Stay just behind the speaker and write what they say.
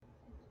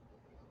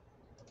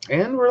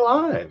And we're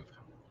live.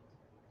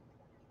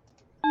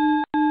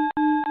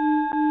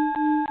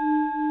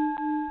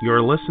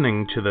 You're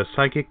listening to the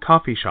Psychic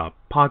Coffee Shop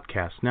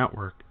Podcast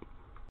Network.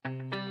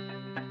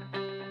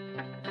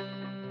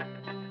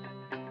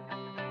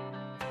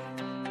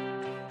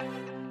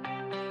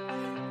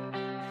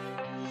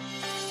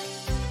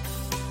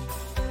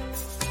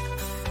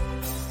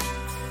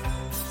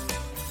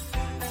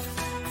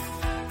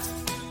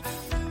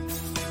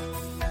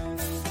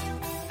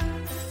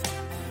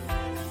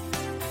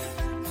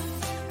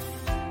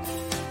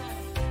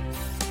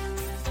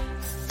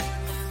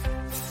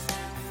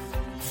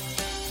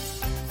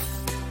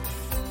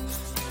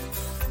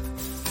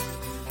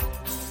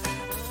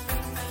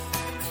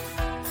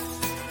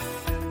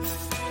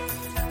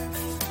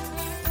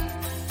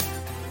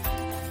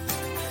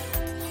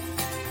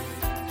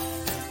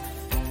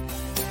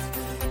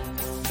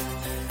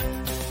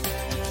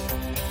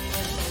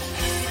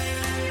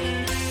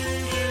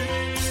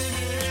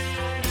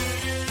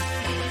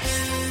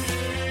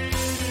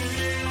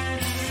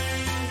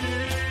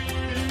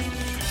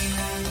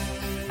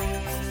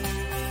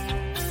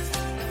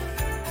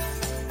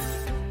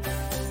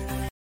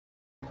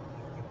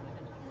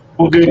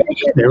 Well, good.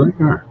 There we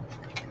are.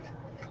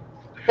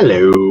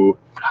 Hello.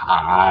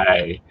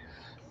 Hi.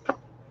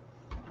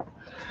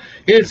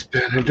 It's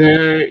been a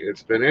day.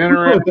 It's been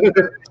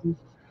interesting.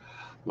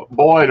 But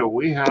boy, do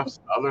we have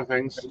some other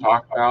things to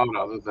talk about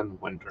other than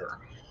winter.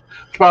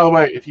 By the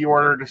way, if you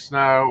ordered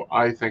snow,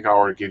 I think I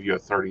ought to give you a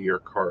 30-year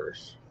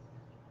curse.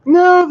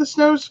 No, the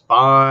snow's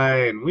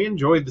fine. We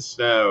enjoyed the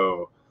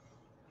snow.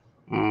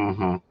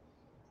 Mm-hmm.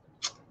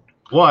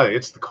 Why?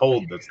 It's the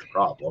cold that's the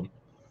problem.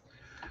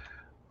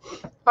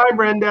 Hi,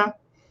 Brenda.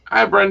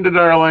 Hi, Brenda,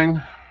 darling.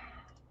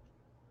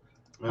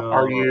 How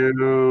are Oh,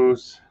 you?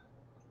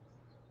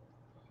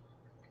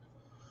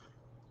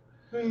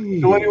 hey.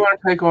 So what do you want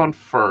to take on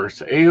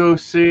first?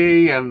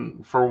 AOC,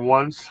 and for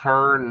once,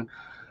 her and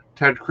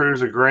Ted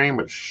Cruz agreeing,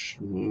 but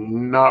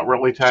not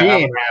really. She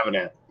ain't having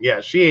it.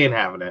 Yeah, she ain't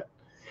having it.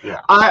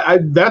 Yeah. I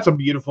that's a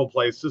beautiful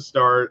place to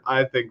start.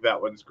 I think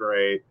that one's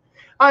great.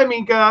 Hi,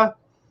 Mika.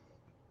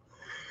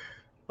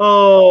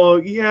 Oh,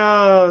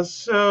 yeah.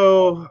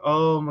 So,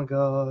 oh my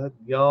God,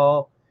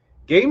 y'all.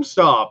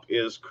 GameStop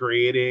is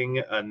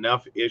creating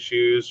enough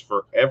issues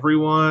for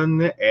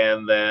everyone.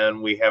 And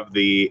then we have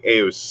the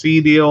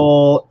AOC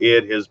deal.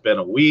 It has been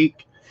a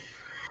week.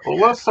 Well,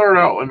 let's start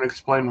out and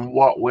explain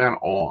what went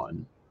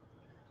on.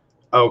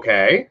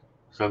 Okay.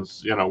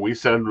 Since, we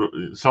said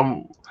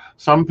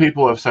some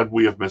people have said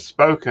we have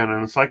misspoken,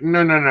 and it's like,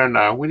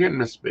 no, we didn't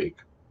misspeak.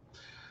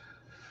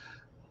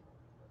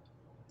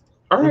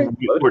 All right.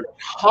 We're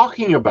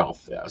talking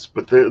about this,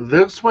 but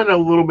this went a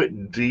little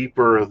bit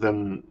deeper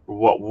than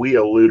what we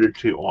alluded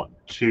to on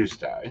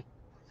Tuesday.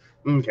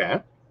 Okay.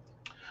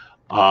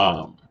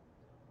 On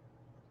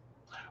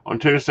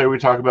Tuesday, we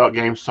talked about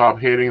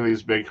GameStop hitting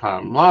these big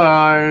time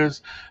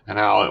highs and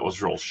how it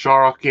was real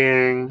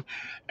shocking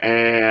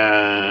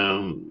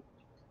and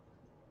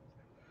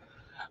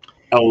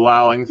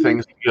allowing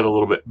things to get a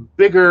little bit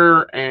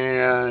bigger.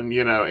 And,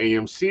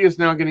 AMC is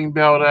now getting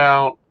bailed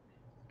out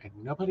and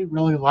nobody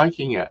really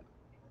liking it.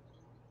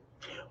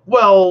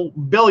 Well,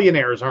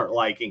 billionaires aren't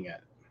liking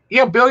it.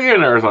 Yeah,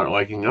 billionaires aren't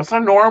liking it. It's the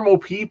normal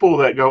people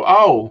that go,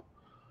 oh,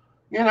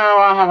 I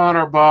have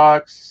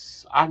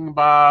 $100. I can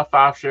buy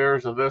 5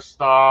 shares of this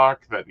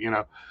stock that,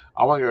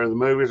 I want to go to the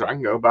movies, or I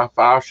can go buy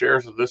 5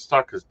 shares of this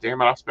stock because,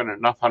 damn it, I spent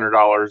enough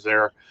 $100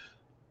 there.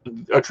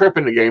 A trip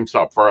into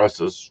GameStop for us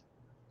is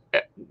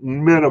at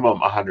minimum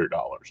 $100.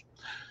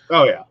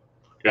 Oh, yeah.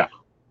 Yeah.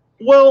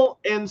 Well,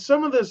 and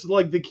some of this,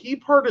 like the key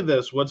part of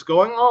this, what's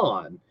going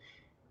on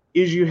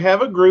is you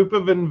have a group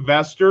of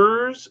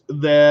investors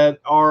that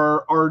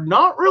are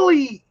not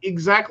really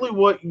exactly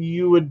what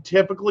you would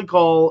typically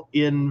call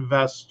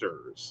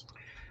investors.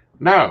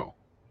 No.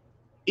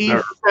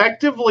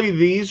 Effectively,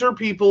 these are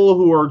people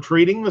who are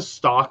treating the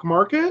stock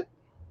market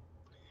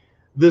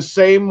the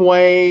same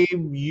way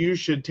you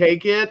should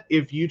take it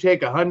if you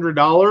take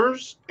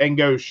 $100 and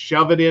go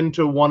shove it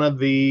into one of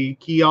the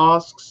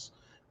kiosks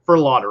for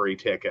lottery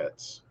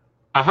tickets.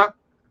 Uh-huh.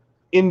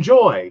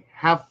 Enjoy.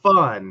 Have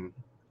fun.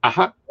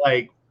 Uh-huh.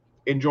 Like,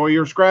 enjoy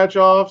your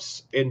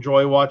scratch-offs.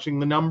 Enjoy watching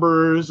the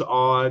numbers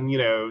on,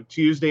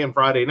 Tuesday and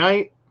Friday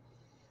night.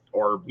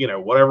 Or,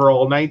 whatever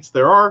all nights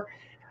there are.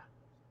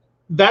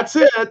 That's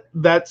it.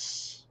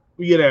 That's,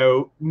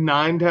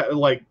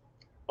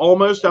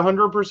 almost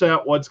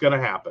 100% what's going to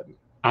happen.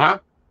 Uh-huh.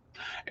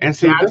 And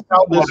see, that's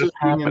how this is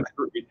being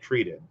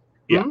treated.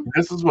 Yeah,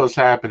 This is what's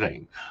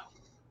happening.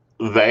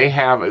 They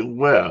have a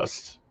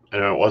list,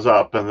 and it was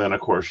up, and then,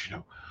 of course,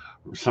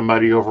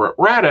 somebody over at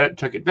Reddit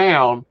took it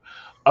down,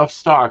 of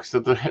stocks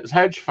that the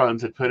hedge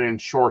funds had put in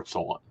shorts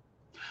on.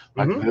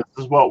 Like, this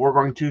is what we're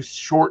going to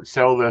short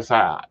sell this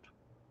at.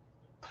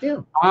 Yeah.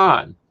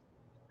 Fine.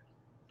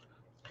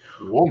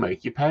 We'll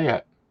make you pay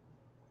it.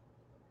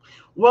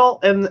 Well,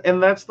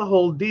 and that's the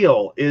whole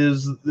deal,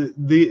 is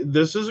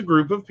this is a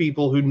group of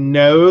people who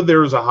know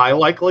there's a high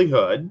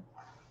likelihood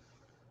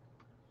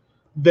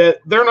that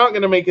they're not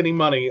going to make any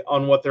money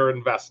on what they're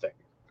investing.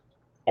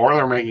 or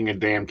they're making a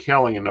damn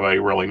killing and nobody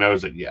really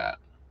knows it yet.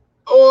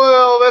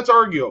 Well, that's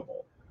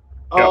arguable.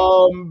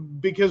 Yep.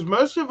 Because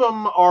most of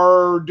them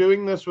are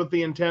doing this with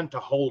the intent to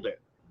hold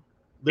it.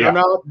 They're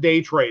not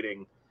day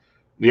trading.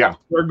 Yeah.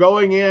 They're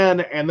going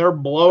in and they're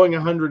blowing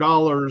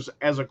 $100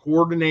 as a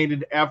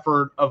coordinated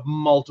effort of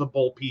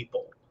multiple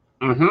people.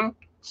 Mm-hmm.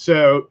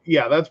 So,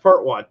 yeah, that's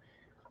part one.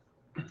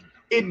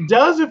 It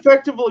does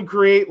effectively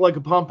create like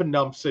a pump and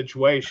dump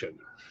situation,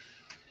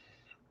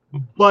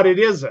 but it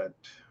isn't.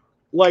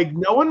 Like,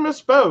 no one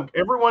misspoke.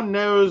 Everyone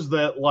knows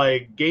that,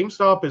 like,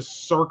 GameStop is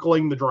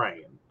circling the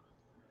drain.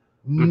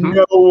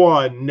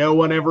 Mm-hmm. No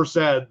one ever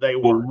said they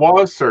were.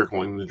 Was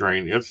circling the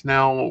drain. It's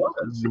now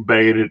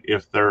debated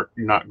if they're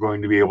not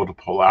going to be able to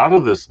pull out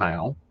of this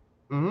now.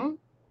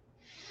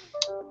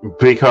 Mm-hmm.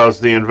 Because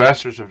the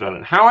investors have done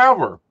it.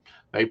 However,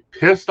 they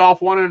pissed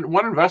off one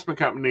investment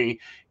company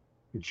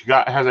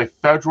has a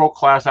federal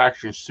class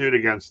action suit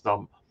against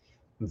them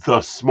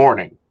this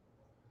morning.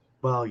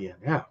 Well,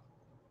 yeah.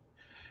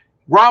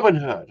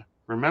 Robinhood.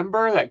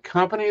 Remember that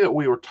company that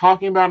we were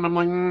talking about? And I'm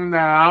like,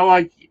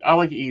 nah, I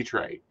like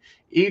E-Trade.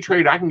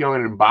 E-Trade, I can go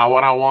in and buy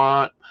what I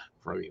want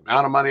for the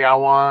amount of money I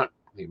want,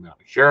 the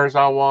amount of shares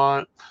I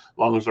want. As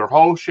long as they're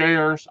whole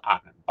shares, I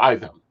can buy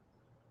them.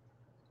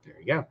 There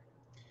you go.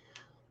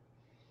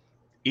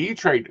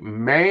 E-Trade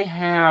may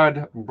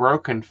have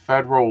broken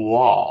federal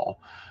law.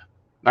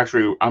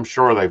 Actually, I'm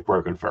sure they've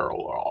broken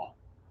federal law.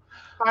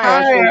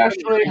 Hi,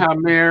 Ashley. Hi,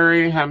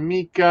 Mary. Hi,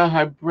 Mika.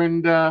 Hi,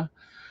 Brenda.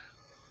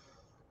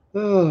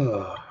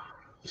 So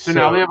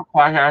now they have a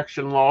class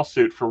action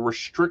lawsuit for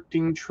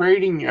restricting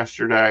trading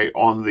yesterday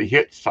on the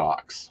hit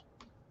stocks.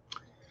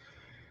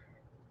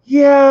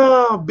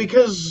 Yeah,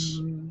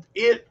 because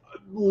it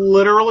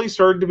literally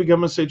started to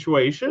become a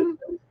situation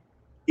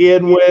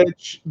in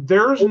which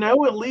there's no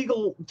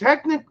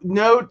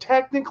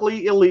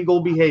technically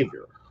illegal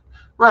behavior.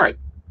 Right.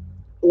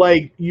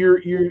 Like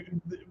these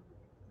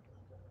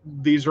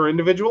are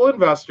individual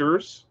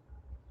investors.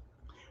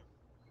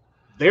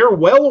 They're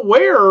well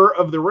aware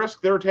of the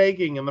risk they're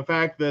taking and the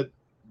fact that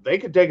they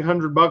could take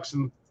 $100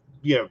 and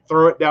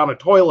throw it down a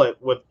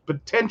toilet with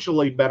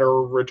potentially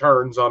better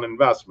returns on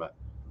investment.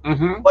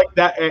 Mm-hmm. Like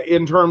that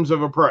in terms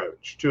of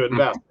approach to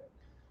investing.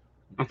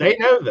 Mm-hmm. They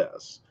know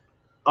this.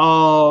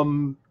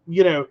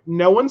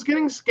 No one's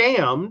getting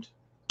scammed.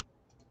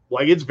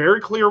 Like, it's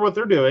very clear what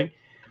they're doing.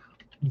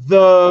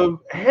 The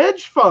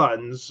hedge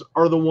funds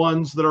are the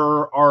ones that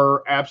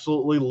are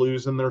absolutely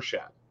losing their shit.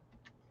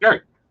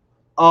 Right.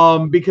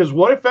 Because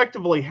what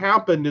effectively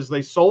happened is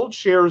they sold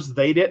shares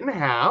they didn't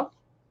have.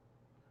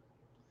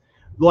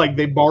 Like,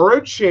 they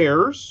borrowed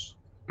shares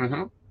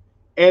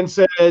and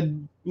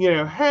said,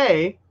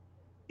 hey,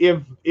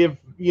 if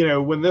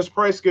when this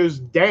price goes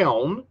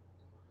down,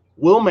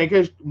 we'll make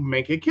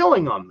a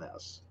killing on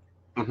this.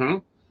 Mm-hmm.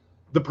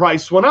 The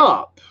price went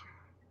up.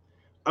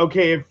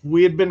 Okay, if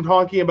we had been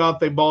talking about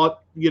they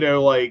bought,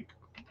 like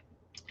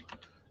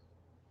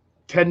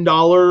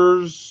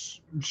 $10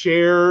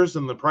 shares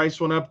and the price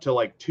went up to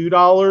like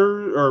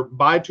 $2 or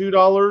by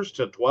 $2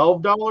 to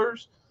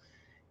 $12,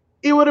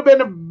 it would have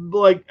been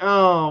like,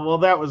 oh, well,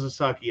 that was a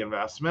sucky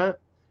investment.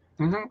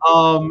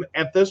 Mm-hmm.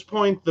 At this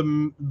point,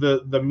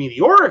 the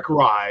meteoric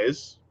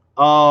rise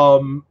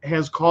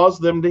has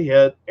caused them to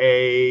hit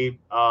a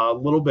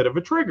little bit of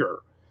a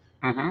trigger.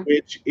 Mm-hmm.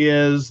 Which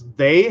is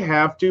they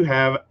have to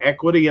have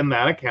equity in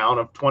that account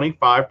of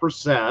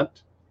 25%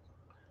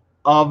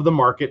 of the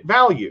market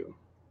value.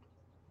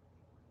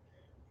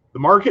 The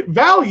market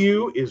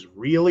value is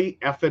really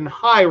effing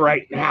high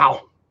right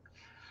now.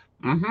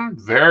 Mm-hmm.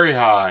 Very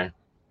high.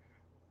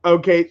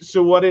 Okay,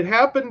 so what had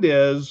happened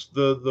is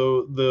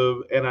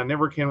the and I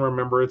never can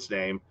remember its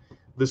name,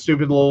 the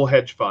stupid little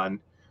hedge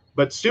fund.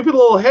 But stupid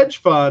little hedge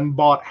fund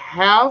bought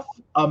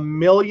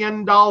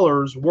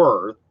 $500,000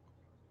 worth.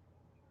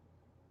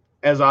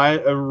 As I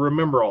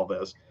remember all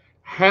this,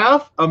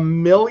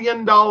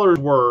 $500,000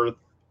 worth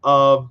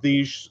of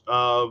these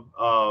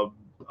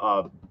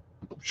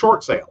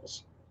short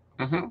sales.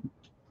 Mm-hmm.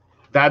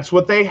 That's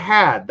what they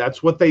had.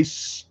 That's what they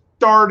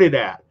started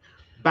at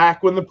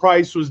back when the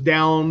price was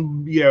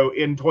down,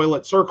 in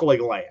toilet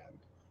circling land.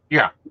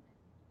 Yeah.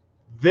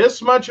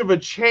 This much of a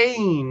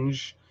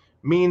change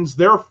means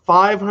their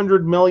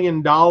 $500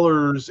 million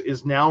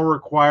is now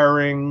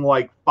requiring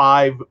like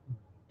 $5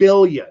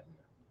 billion.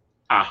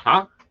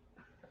 Uh-huh.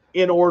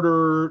 In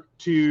order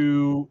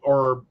to,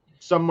 or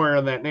somewhere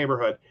in that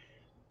neighborhood,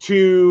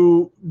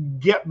 to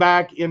get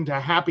back into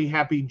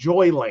happy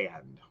joy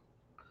land.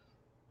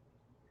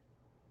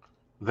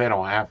 They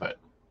don't have it.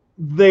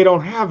 They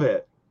don't have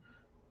it.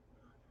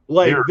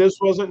 Like, this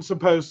wasn't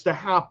supposed to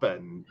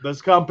happen.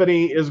 This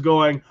company is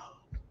going,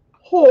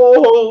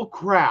 oh,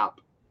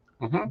 crap.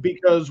 Mm-hmm.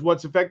 Because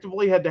what's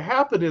effectively had to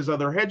happen is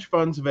other hedge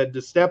funds have had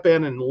to step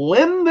in and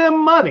lend them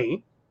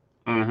money.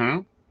 Mm-hmm.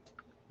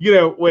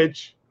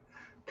 Which...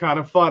 kind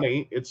of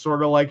funny. It's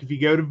sort of like if you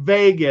go to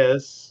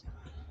Vegas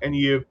and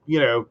you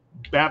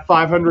bet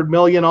 500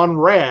 million on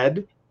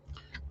red,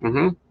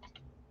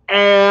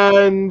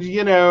 and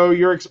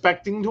you're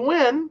expecting to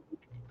win,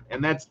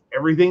 and that's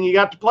everything you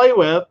got to play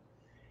with,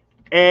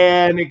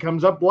 and it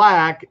comes up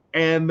black,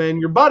 and then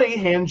your buddy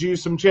hands you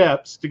some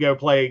chips to go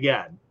play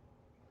again.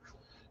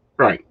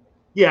 Right.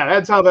 Yeah,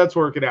 that's how that's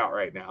working out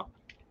right now.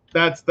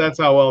 That's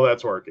how well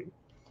that's working.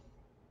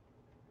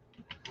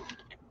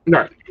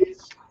 Right.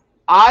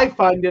 I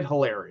find it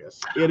hilarious.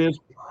 It is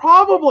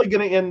probably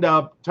going to end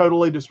up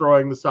totally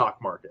destroying the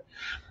stock market.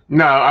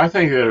 No, I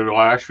think that it'll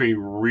actually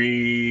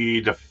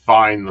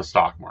redefine the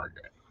stock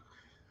market.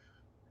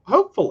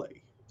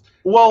 Hopefully.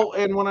 Well,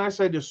 and when I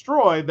say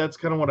destroy, that's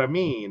kind of what I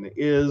mean.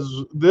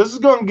 Is this is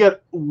going to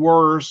get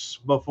worse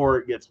before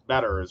it gets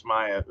better? Is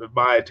my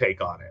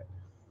take on it.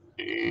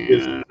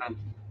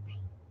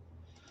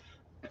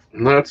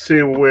 And let's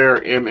see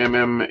where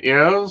MMM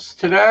is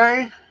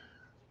today.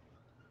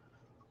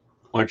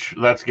 Which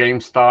that's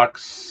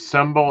GameStop's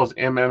symbol is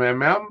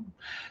MMMM.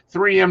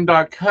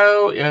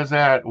 3M.co is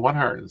at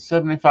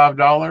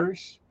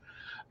 $175,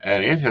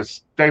 and it has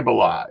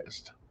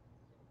stabilized.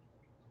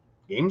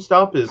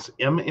 GameStop is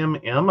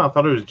MMM? I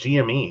thought it was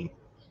GME.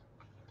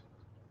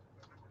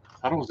 I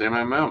thought it was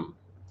MMM.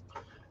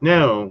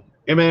 No,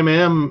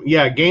 MMM.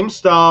 Yeah,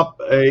 GameStop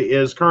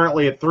is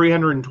currently at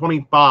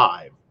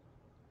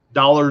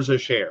 $325 a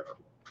share.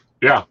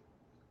 Yeah.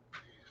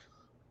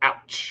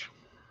 Ouch.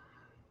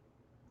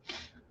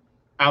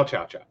 Ouch,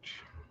 ouch, ouch.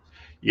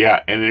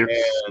 Yeah, and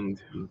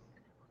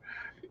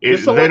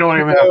it's they don't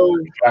even have a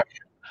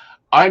projection.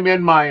 I'm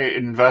in my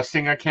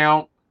investing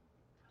account.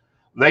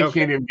 They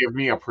can't even give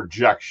me a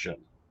projection.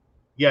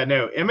 Yeah,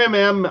 no.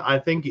 MMM, I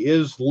think,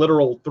 is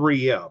literal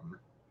 3M.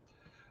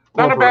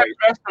 Not a bad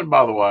investment,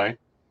 by the way.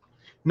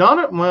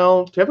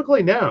 Well,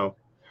 typically, no.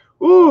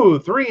 Ooh,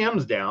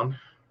 3M's down.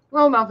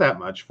 Well, not that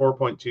much.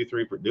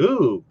 4.23%.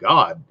 Ooh,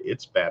 God,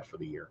 it's bad for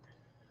the year.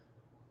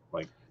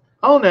 Like,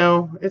 oh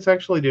no, it's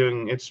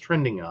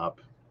trending up.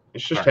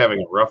 It's just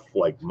having a rough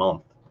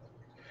month.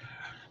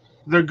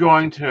 They're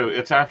going to.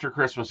 It's after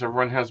Christmas.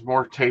 Everyone has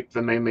more tape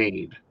than they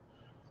need.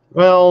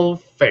 Well,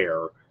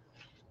 fair.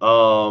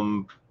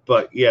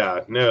 But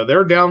yeah, no,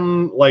 they're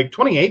down.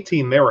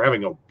 2018, they were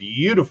having a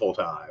beautiful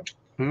time.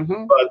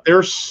 Mm-hmm. But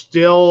they're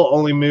still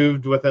only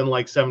moved within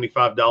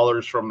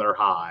 $75 from their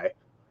high.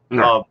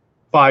 No.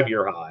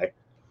 5-year high.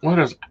 What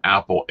is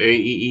Apple?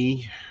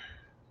 AEE?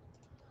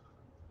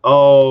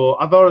 Oh,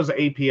 I thought it was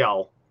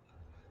APL.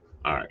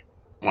 All right.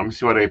 Let me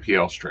see what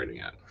APL's trading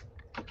at.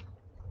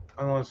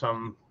 Unless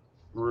I'm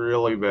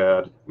really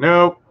bad.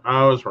 Nope,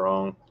 I was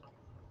wrong.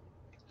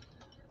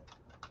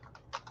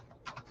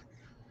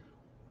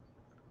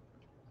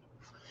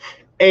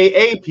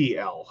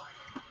 AAPL.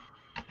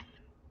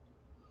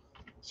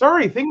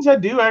 Sorry, things I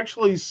do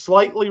actually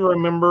slightly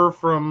remember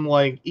from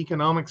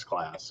economics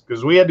class,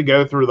 because we had to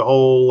go through the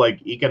whole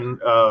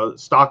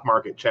stock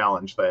market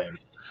challenge thing.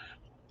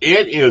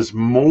 It is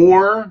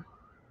more.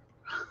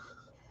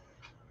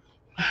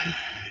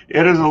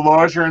 It is a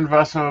larger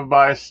investment to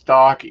buy a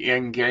stock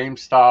in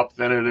GameStop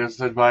than it is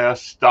to buy a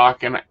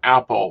stock in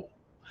Apple.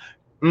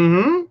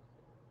 Mm-hmm.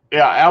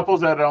 Yeah,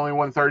 Apple's at only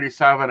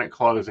 137 at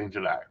closing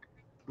today.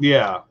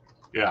 Yeah.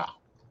 Yeah.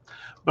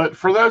 But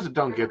for those that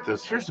don't get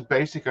this, here's a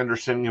basic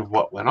understanding of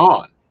what went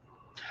on.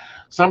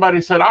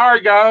 Somebody said, all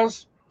right,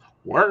 guys,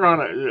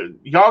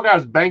 y'all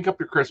guys bank up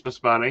your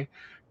Christmas money,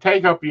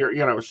 take up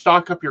your,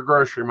 stock up your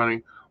grocery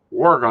money.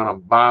 We're going to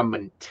buy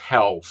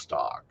Mattel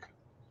stock.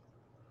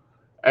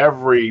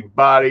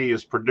 Everybody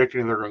is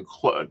predicting they're going to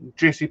close.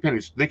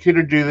 JCPenney's. They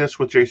could do this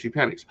with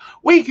JCPenney's.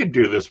 We could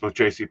do this with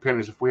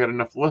JCPenney's if we had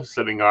enough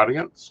listening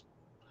audience.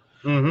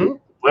 Mm-hmm.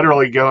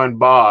 Literally go and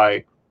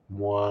buy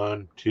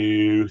 1,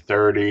 2,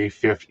 30,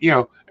 50,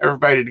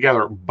 everybody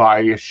together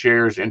buy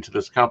shares into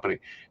this company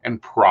and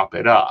prop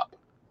it up.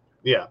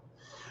 Yeah.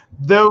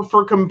 Though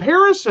for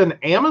comparison,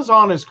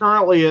 Amazon is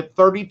currently at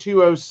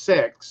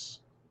 $32.06.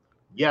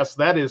 Yes,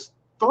 that is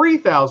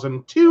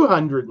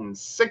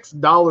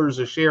 $3,206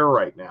 a share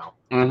right now.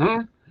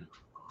 Mm-hmm.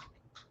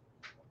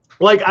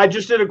 I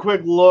just did a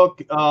quick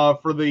look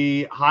for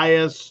the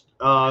highest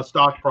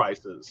stock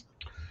prices.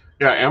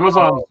 Yeah,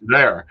 Amazon's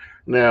there.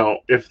 Now,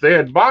 if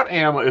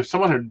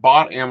someone had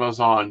bought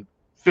Amazon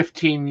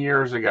 15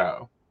 years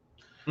ago,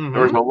 mm-hmm.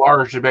 there was a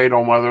large debate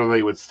on whether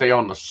they would stay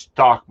on the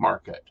stock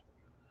market.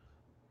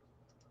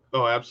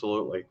 Oh,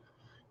 absolutely.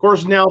 Of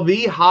course, now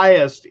the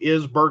highest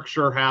is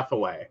Berkshire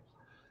Hathaway.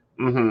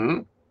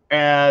 Mm-hmm.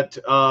 At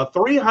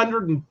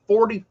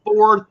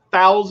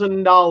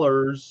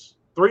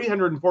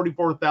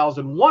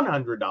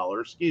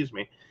 $344,100, excuse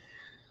me.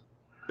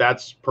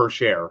 That's per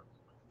share.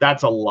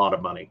 That's a lot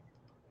of money.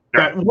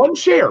 That one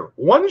little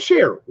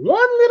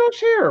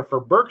share for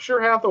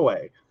Berkshire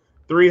Hathaway,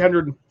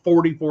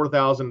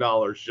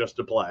 $344,000 just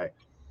to play.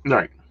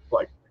 Right.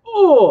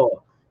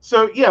 Oh.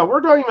 So yeah,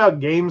 we're talking about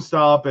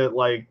GameStop at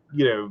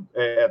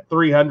at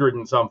 300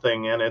 and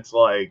something, and it's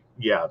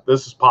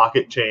this is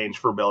pocket change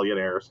for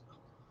billionaires.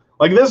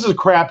 This is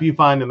crap you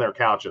find in their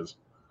couches.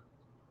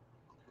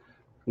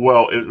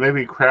 Well, it may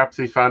be crap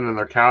they find in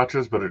their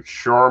couches, but it's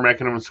sure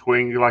making them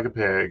squeal like a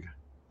pig.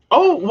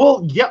 Oh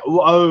well, yeah.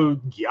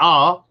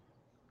 Yeah.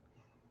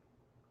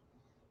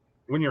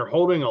 When you're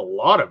holding a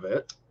lot of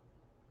it.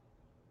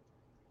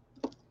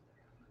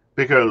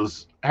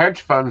 because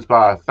hedge funds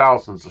buy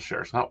thousands of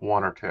shares, not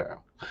one or two.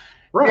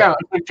 Right. Yeah,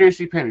 it's like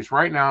JCPenney's.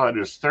 Right now, it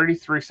is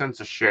 33 cents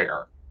a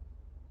share.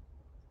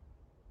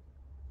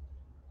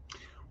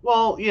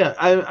 Well, yeah,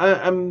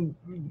 I'm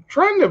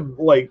trying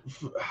to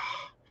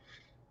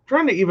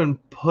trying to even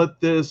put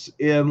this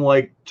in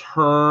like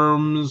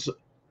terms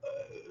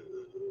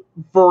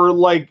for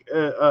like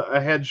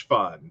a hedge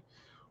fund,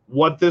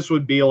 what this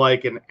would be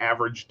like in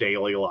average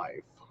daily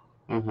life.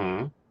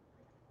 Mm-hmm.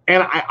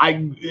 And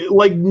I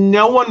like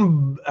no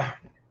one.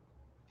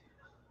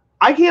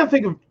 I can't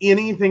think of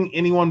anything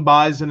anyone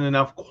buys in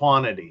enough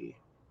quantity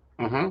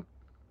Mm-hmm.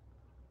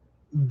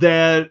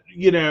 that,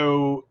 you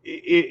know,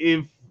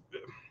 if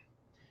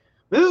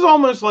this is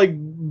almost like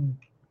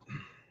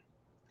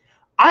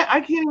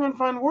I can't even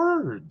find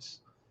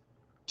words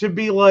to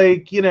be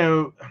like, you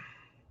know,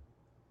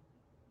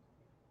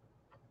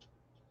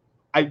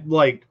 I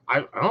don't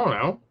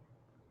know.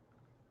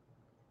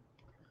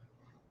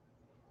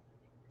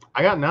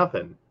 I got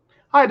nothing.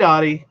 Hi,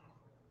 Dottie.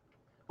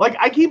 Like,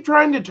 I keep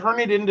trying to turn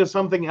it into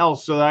something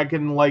else so that I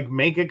can like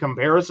make a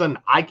comparison.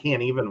 I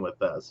can't even with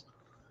this.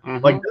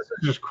 Mm-hmm. Like, this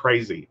is just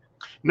crazy.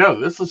 No,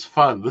 this is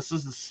fun. This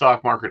is the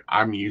stock market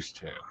I'm used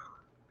to.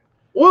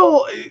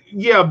 Well,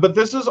 yeah, but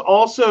this is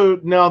also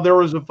now there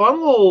was a fun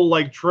little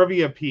like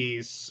trivia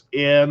piece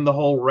in the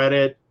whole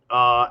Reddit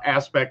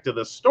aspect of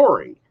the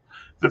story.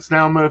 That's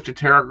now moved to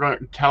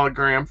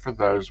Telegram for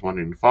those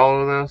wanting to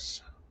follow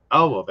this.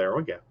 Oh, well, there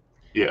we go.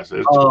 Yes,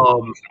 it's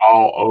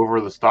all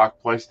over the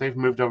stock place. They've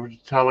moved over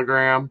to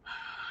Telegram,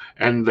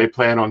 and they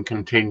plan on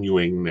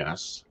continuing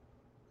this.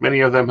 Many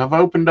of them have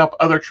opened up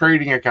other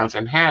trading accounts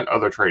and had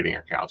other trading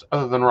accounts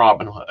other than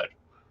Robinhood.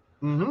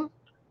 Mm-hmm.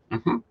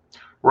 Mm-hmm.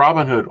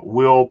 Robinhood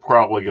will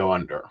probably go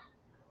under.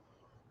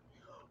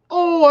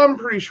 Oh, I'm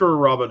pretty sure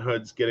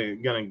Robinhood's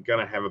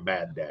gonna have a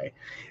bad day.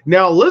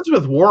 Now,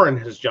 Elizabeth Warren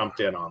has jumped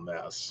in on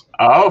this.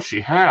 Oh,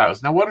 she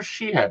has. Now, what does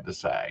she have to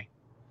say?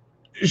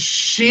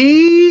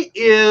 She's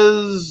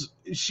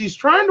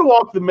trying to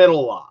walk the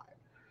middle line.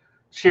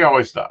 She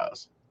always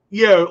does.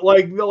 Yeah,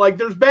 like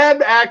there's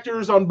bad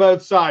actors on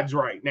both sides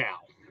right now.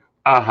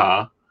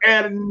 Uh-huh.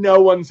 And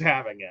no one's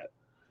having it.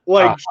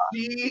 Like,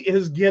 she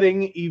is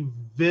getting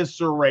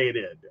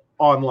eviscerated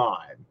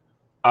online.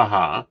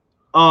 Uh-huh.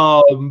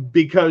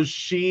 Because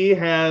she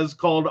has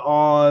called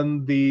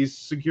on the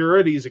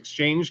Securities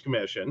Exchange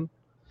Commission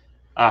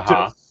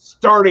to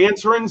start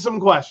answering some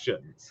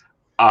questions.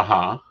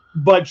 Uh-huh.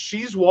 But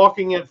she's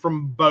walking it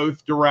from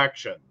both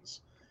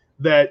directions.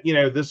 That, you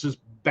know, this is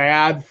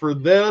bad for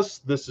this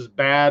is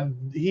bad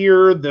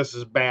here, this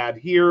is bad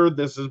here,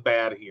 this is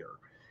bad here.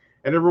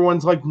 And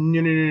everyone's like,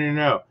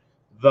 no.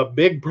 The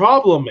big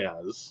problem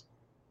is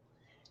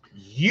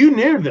you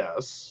knew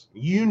this,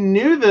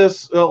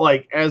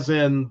 like, as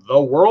in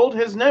the world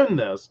has known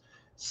this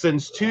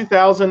since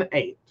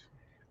 2008.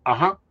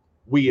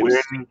 We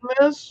have seen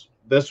this.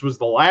 This was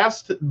the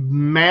last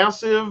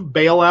massive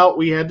bailout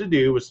we had to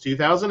do was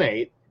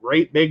 2008.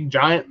 Great big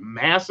giant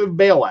massive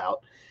bailout.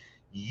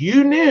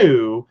 You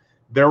knew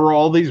there were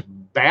all these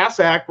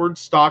bass-backward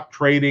stock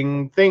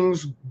trading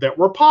things that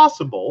were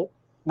possible,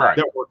 right?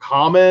 That were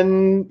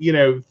common, you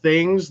know,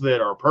 things that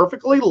are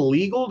perfectly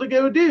legal to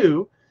go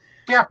do.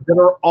 Yeah. That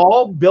are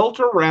all built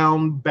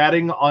around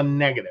betting on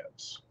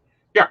negatives.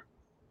 Yeah.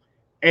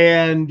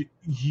 And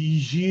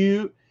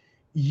you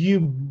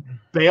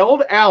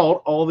bailed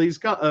out all these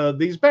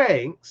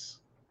banks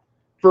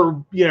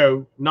for, you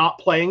know, not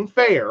playing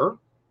fair,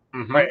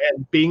 right,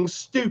 and being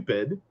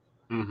stupid,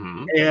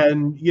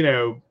 and, you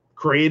know,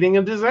 creating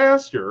a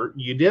disaster.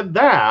 You did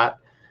that.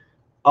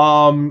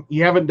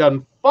 You haven't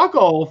done fuck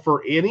all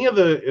for any of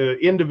the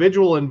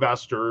individual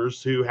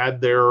investors who had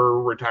their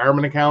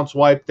retirement accounts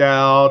wiped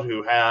out,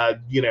 who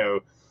had, you know,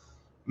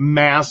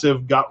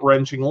 massive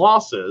gut-wrenching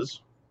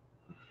losses,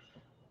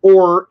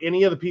 or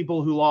any of the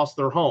people who lost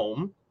their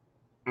home.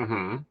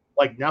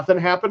 Like, nothing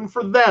happened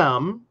for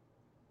them.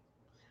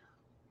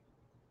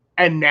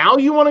 And now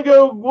you want to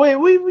go, wait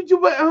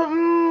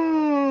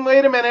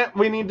a minute,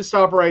 we need to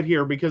stop right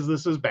here because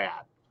this is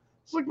bad.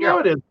 It's like, no,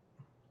 it isn't.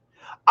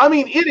 I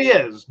mean, it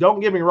is. Don't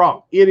get me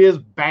wrong. It is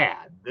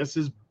bad. This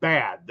is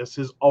bad. This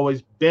has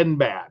always been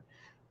bad.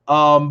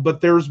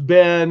 But there's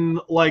been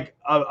like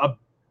a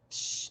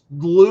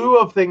slew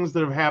of things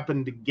that have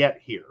happened to get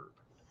here.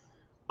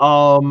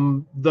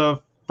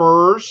 The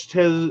first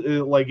has,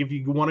 like, if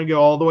you want to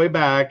go all the way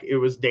back, it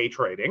was day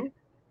trading.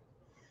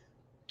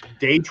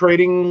 Day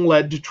trading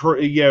led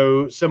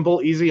to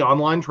simple, easy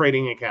online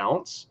trading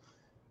accounts.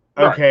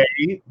 Okay,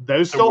 right.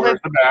 Those still had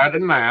the bad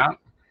in that.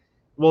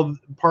 Well,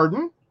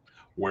 pardon?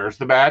 Where's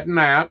the bad in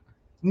that?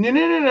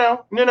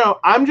 No.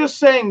 I'm just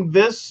saying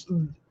this.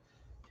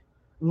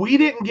 We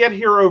didn't get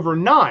here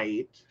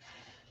overnight.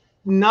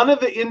 None of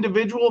the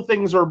individual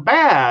things are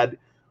bad,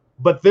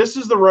 but this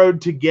is the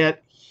road to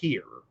get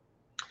here.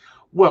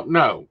 Well,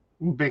 no,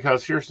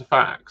 because here's the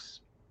facts.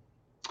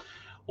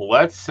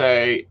 Let's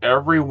say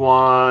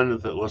everyone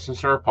that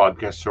listens to our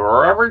podcast, so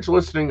our average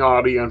listening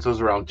audience is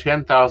around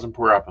 10,000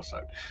 per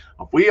episode.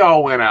 If we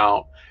all went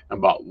out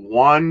and bought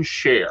one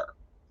share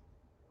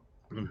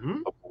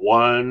Mm-hmm. of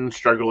one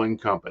struggling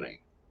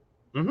company.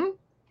 Mm-hmm.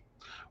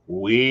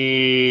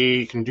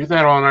 We can do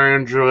that on our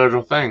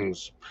individual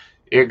things.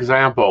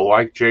 Example,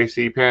 like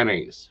J.C.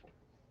 Penney's.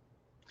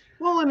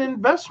 Well, and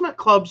investment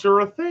clubs are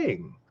a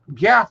thing.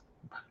 Yeah.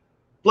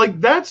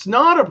 Like, that's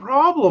not a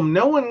problem.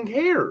 No one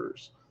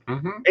cares.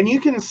 Mm-hmm. And you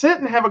can sit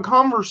and have a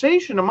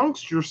conversation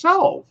amongst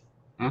yourself.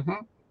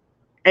 Mm-hmm.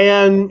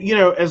 And,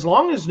 as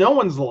long as no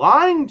one's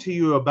lying to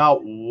you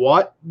about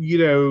what,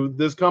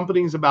 this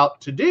company's about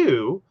to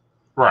do.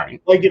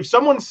 Right. Like, if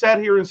someone sat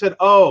here and said,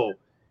 oh,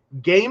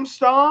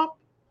 GameStop,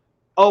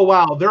 oh,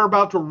 wow, they're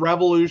about to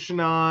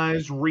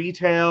revolutionize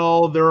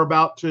retail. They're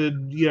about to,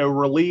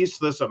 release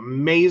this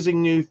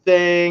amazing new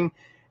thing.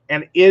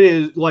 And it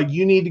is like,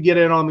 you need to get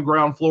in on the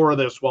ground floor of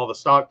this while the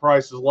stock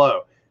price is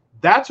low.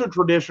 That's a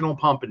traditional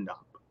pump and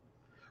dump.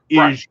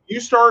 Right. Is you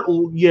start,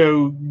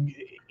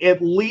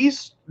 at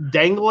least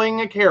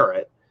dangling a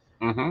carrot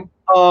Mm-hmm.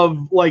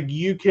 of like,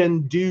 you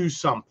can do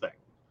something.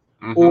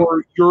 Mm-hmm.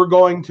 Or you're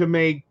going to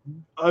make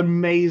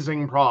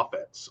amazing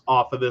profits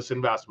off of this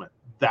investment.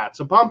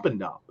 That's a pump and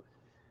dump.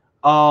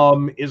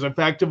 Is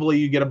effectively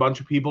you get a bunch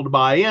of people to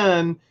buy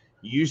in,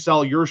 you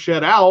sell your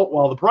shit out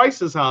while the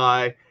price is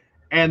high,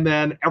 and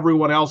then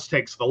everyone else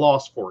takes the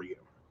loss for you.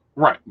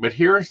 Right. But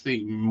here's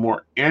the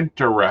more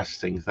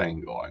interesting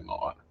thing going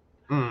on.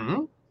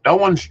 Mm-hmm. No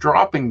one's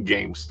dropping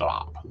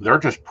GameStop. They're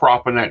just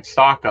propping that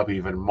stock up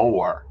even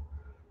more.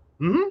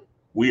 Mm-hmm.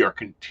 We are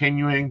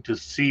continuing to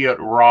see it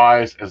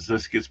rise as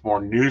this gets more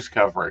news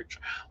coverage.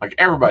 Like,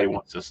 everybody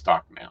wants this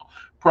stock now.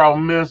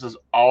 Problem is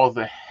all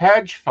the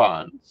hedge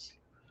funds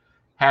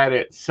had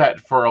it set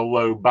for a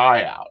low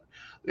buyout.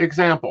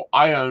 Example,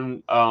 I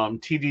own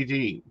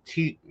TTD.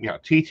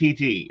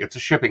 It's a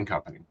shipping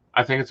company.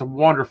 I think it's a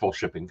wonderful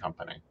shipping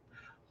company.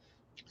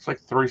 It's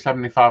like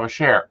 $3.75 a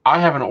share. I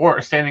have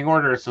a standing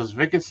order that says if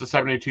it gets to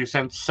 72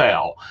 cents,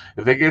 sell.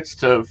 If it gets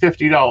to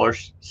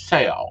 $50,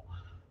 sell.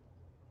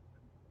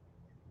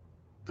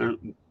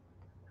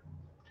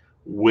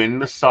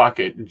 When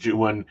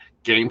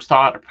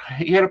GameStop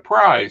hit a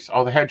price,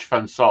 all the hedge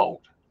funds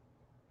sold.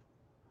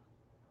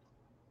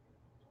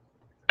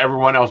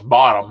 Everyone else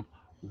bought them.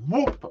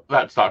 Whoop!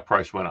 That stock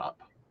price went up.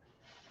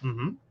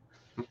 Mm-hmm.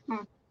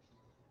 Mm-hmm.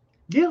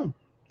 Yeah.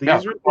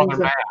 These are things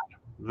that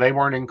they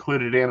weren't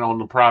included in on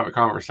the private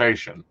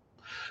conversation.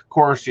 Of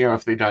course,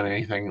 if they'd done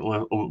anything,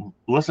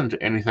 listened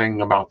to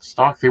anything about the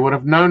stock, they would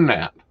have known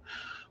that.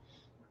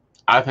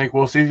 I think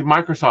we'll see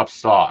Microsoft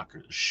stock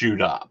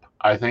shoot up.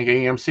 I think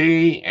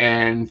AMC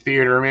and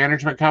theater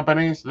management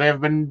companies,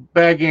 they've been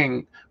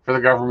begging for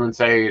the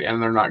government's aid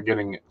and they're not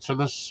getting it. So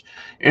this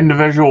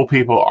individual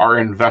people are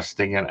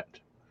investing in it.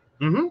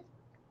 Mm-hmm.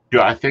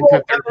 Do I think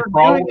that there's a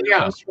problem?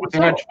 Yes, with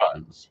the hedge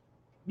funds.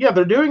 Yeah,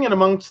 they're doing it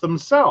amongst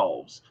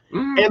themselves.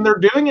 Mm-hmm. And they're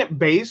doing it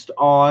based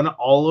on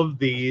all of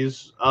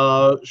these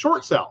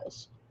short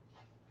sells.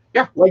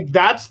 Yeah. Like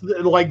that's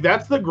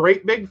the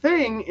great big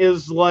thing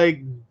is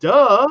like,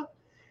 duh.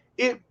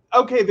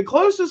 Okay, the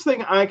closest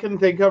thing I can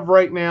think of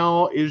right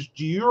now is,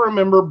 do you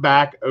remember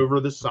back over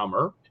the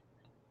summer?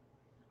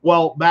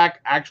 Well,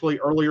 back actually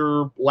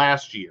earlier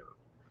last year.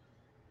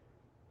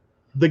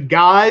 The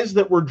guys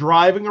that were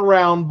driving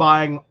around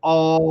buying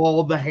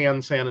all the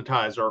hand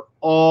sanitizer,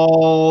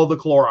 all the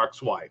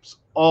Clorox wipes,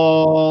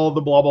 all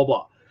the blah, blah,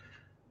 blah.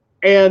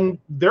 And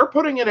they're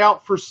putting it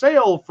out for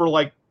sale for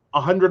like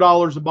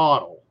 $100 a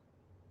bottle.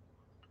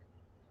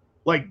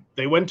 Like,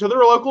 they went to their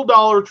local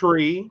Dollar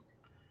Tree,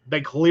 they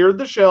cleared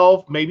the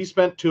shelf, maybe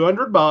spent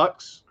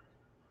 $200,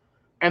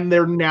 and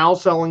they're now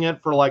selling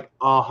it for like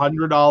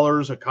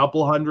 $100, a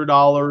couple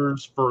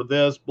 $100 for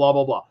this, blah,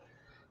 blah, blah.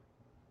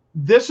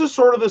 This is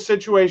sort of the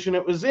situation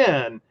it was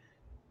in,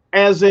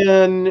 as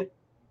in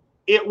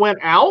it went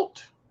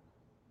out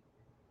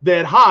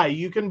that, hi,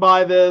 you can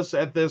buy this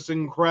at this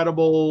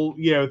incredible,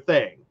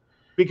 thing,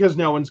 because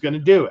no one's going to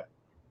do it.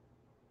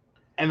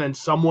 And then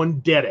someone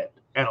did it,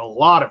 and a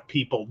lot of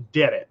people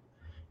did it.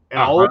 And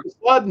all of a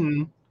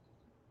sudden,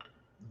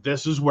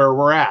 this is where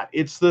we're at.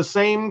 It's the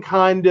same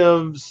kind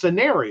of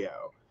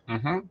scenario.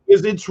 Mm-hmm.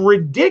 Is it's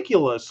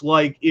ridiculous.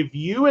 Like, if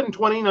you in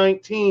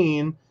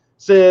 2019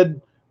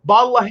 said,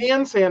 bottle of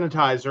hand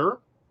sanitizer,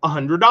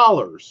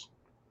 $100.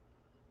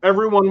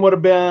 Everyone would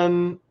have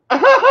been,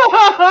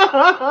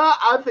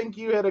 I think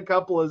you hit a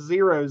couple of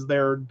zeros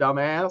there,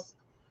 dumbass.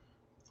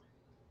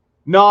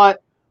 Not,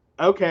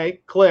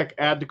 okay, click,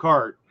 add to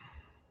cart.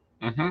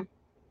 Mm-hmm. All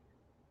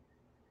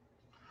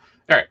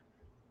right.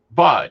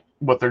 But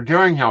what they're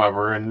doing,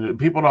 however, and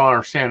people don't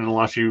understand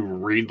unless you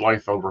read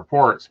like the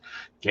reports,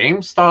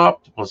 GameStop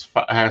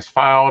has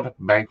filed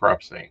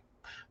bankruptcy.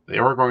 They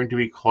were going to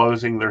be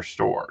closing their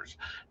stores.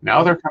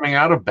 Now they're coming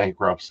out of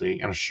bankruptcy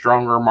in a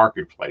stronger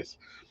marketplace.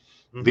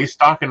 Mm-hmm. These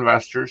stock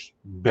investors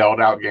bailed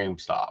out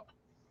GameStop.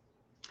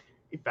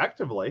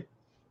 Effectively.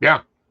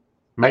 Yeah.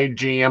 Made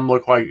GM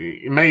look like,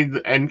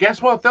 and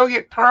guess what? They'll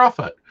get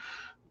profit.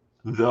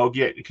 They'll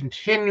get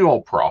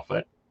continual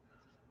profit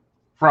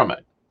from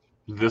it.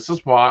 This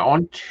is why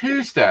on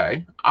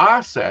Tuesday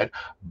I said,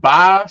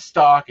 buy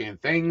stock in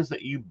things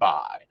that you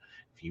buy.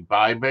 If If you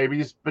buy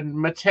babies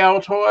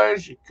Mattel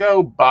toys,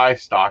 go buy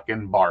stock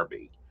in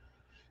Barbie.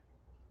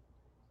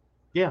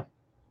 Yeah.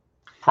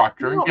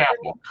 Procter and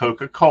Gamble,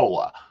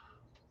 Coca-Cola.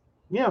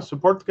 Yeah,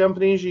 support the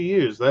companies you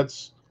use.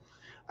 That's,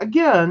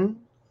 again,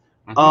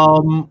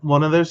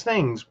 one of those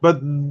things.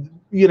 But,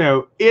 you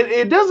know,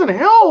 it doesn't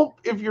help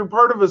if you're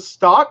part of a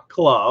stock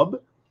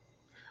club,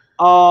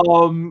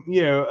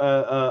 you know,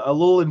 a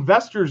little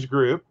investors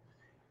group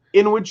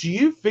in which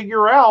you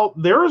figure out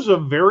there is a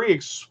very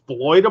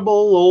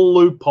exploitable little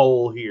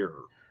loophole here.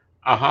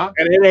 Uh-huh.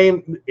 And it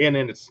ain't, and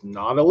it's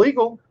not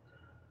illegal.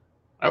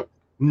 Oh,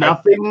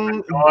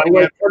 nothing.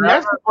 Like, and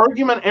that's the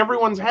argument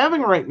everyone's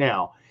having right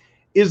now.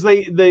 Is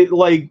they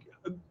like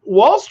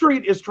Wall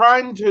Street is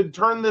trying to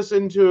turn this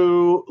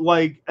into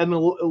like an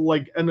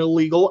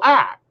illegal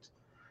act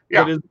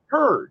that has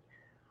occurred,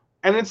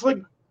 and it's like,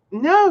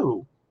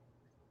 no,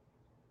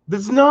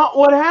 that's not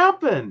what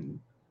happened.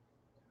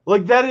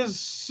 Like, that is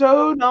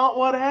so not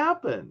what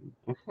happened.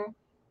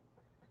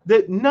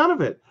 That none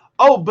of it.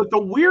 Oh, but the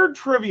weird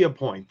trivia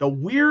point.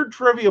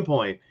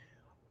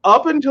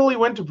 Up until he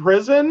went to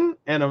prison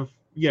and, of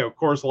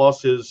course,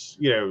 lost his,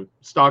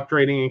 stock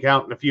trading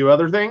account and a few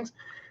other things.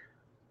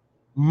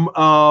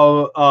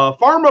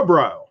 Pharma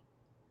Bro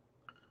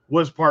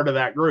was part of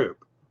that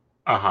group.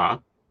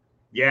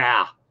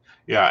 Yeah.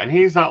 Yeah, and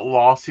he's not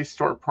lost his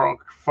stock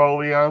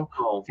portfolio.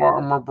 Oh.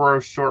 Pharma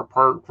Bro's stock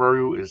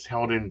portfolio is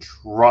held in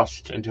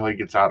trust until he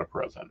gets out of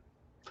prison.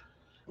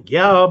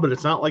 Yeah, but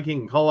it's not like he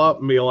can call up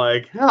and be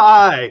like,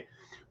 "Hi,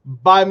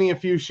 buy me a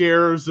few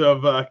shares of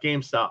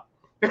GameStop."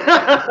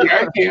 Yeah,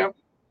 I can.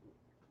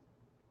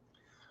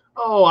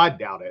 Oh, I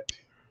doubt it.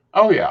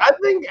 Oh, yeah. I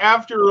think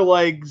after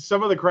like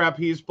some of the crap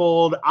he's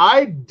pulled,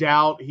 I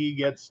doubt he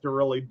gets to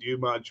really do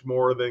much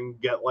more than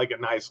get like a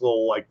nice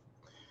little like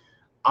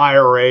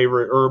IRA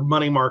or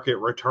money market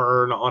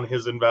return on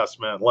his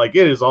investment. Like,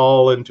 it is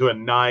all into a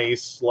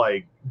nice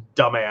like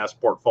dumbass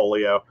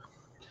portfolio.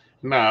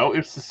 No,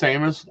 it's the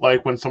same as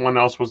like when someone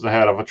else was the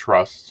head of a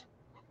trust.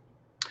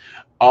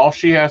 All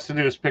she has to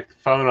do is pick the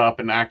phone up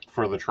and act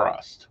for the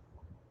trust.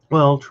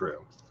 Well,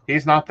 true.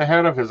 He's not the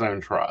head of his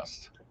own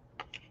trust.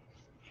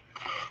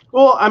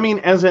 Well, I mean,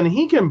 as in,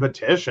 he can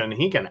petition,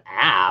 he can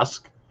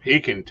ask. He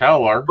can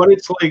tell her. But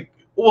it's like,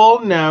 well,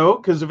 no,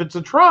 because if it's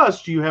a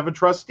trust, you have a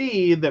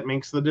trustee that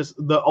makes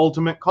the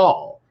ultimate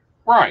call.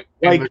 Right.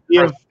 Like, and the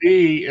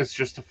trustee is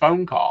just a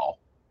phone call.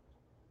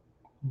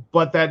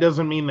 But that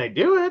doesn't mean they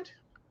do it.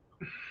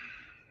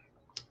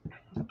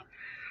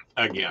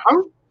 Again.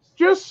 I'm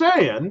just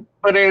saying.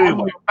 But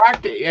anyway,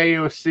 back to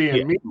AOC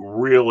and me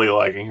really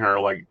liking her.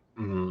 Like,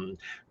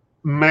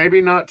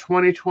 maybe not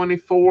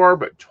 2024,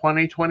 but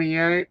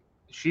 2028.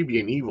 She'd be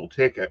an evil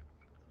ticket.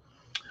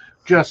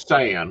 Just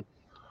saying.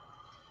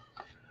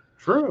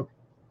 True.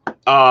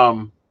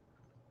 So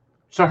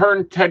her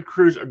and Ted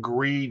Cruz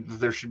agreed that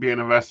there should be an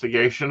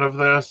investigation of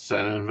this,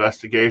 and an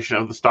investigation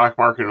of the stock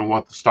market and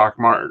what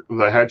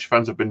the hedge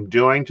funds have been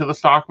doing to the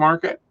stock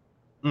market.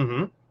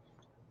 Mm-hmm.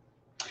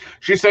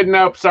 She said,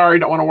 nope, sorry,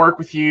 don't want to work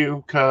with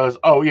you because,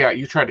 oh, yeah,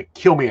 you tried to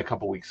kill me a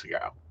couple weeks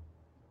ago.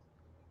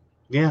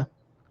 Yeah.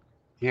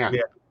 Yeah.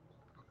 Yeah.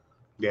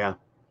 Yeah.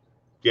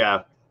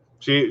 Yeah.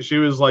 She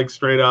was like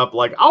straight up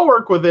like, I'll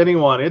work with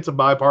anyone. It's a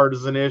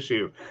bipartisan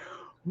issue.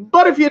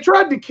 But if you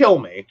tried to kill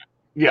me.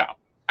 Yeah.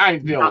 I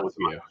ain't dealing with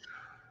you.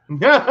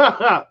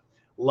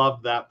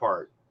 Love that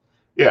part.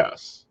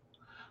 Yes.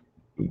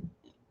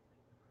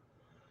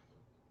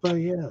 But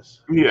yes.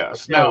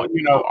 Yes. Now,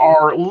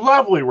 our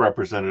lovely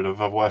representative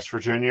of West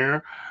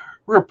Virginia,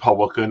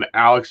 Republican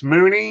Alex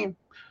Mooney,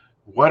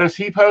 what is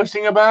he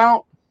posting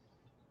about?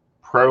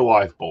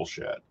 Pro-life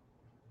bullshit.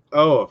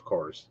 Oh, of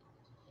course.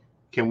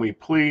 Can we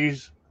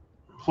please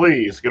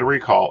get a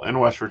recall in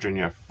West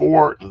Virginia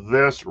for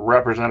this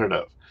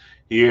representative?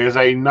 He is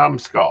a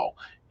numbskull.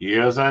 He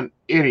is an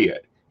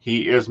idiot.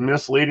 He is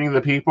misleading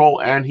the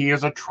people, and he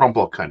is a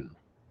Trumplican.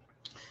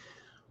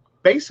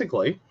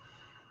 Basically.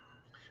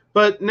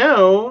 But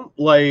no,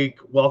 like,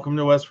 welcome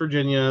to West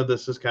Virginia.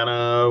 This is kind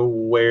of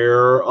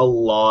where a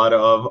lot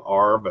of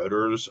our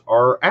voters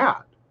are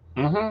at.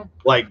 Mm-hmm.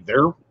 Like,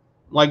 they're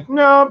like,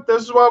 no,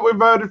 this is what we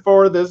voted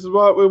for. This is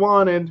what we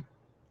wanted.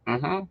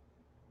 Mm-hmm.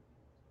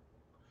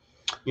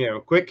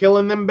 Quit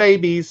killing them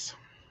babies.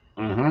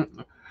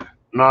 Mm-hmm.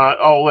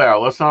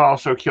 Let's not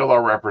also kill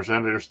our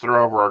representatives,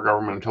 throw over our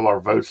government until our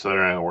votes that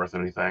aren't worth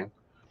anything.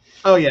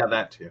 Oh, yeah,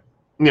 that too.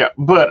 Yeah,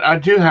 but I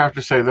do have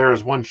to say there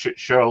is one shit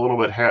show a little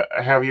bit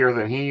heavier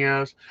than he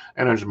is,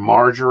 and it's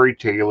Marjorie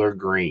Taylor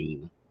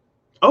Greene.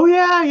 Oh,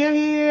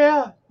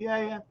 yeah.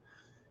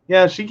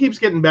 Yeah, she keeps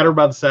getting better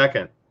by the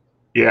second.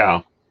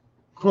 Yeah.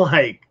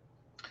 Like.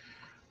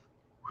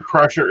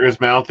 Pressure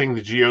is mounting.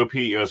 The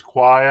GOP is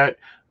quiet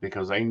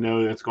because they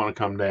know it's going to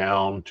come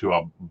down to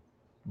a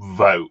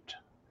vote.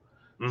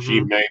 Mm-hmm. She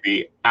may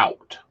be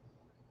out.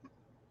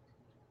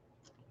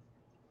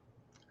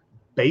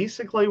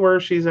 Basically where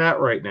she's at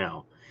right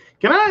now.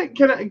 Can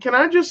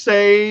I just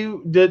say,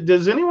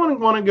 does anyone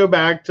want to go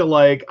back to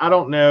like, I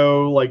don't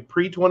know, like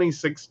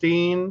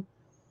pre-2016?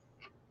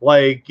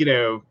 Like,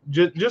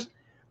 just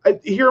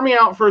hear me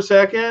out for a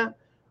second.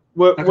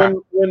 When Okay.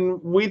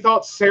 when we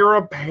thought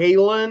Sarah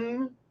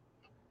Palin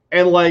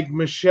and like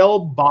Michelle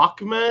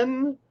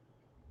Bachmann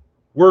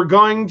were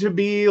going to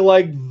be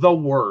like the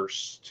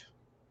worst.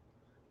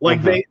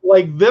 Like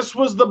this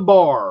was the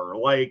bar,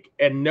 like,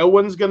 and no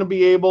one's gonna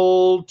be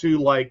able to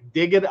like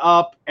dig it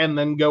up and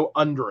then go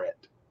under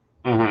it.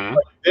 Mm-hmm.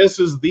 Like, this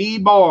is the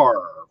bar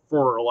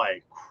for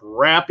like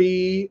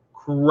crappy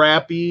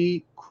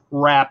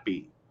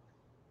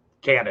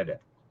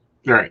candidate.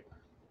 Right.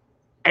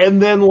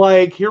 And then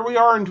like here we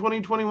are in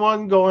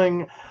 2021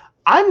 going,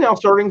 I'm now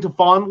starting to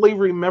fondly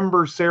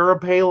remember Sarah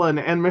Palin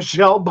and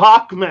Michelle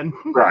Bachmann.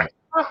 Right.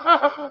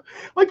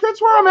 Like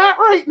that's where I'm at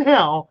right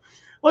now.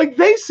 Like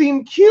they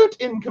seem cute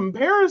in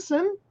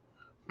comparison.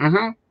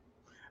 Mm-hmm.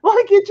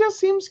 Like it just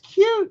seems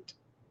cute.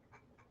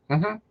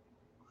 Mm-hmm.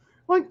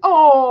 Like,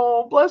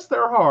 oh, bless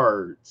their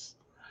hearts.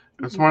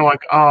 It's more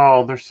like,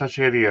 oh, they're such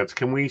idiots.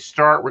 Can we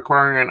start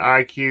requiring an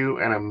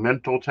IQ and a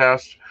mental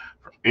test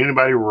for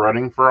anybody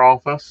running for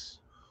office?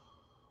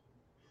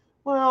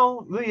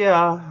 Well,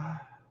 yeah.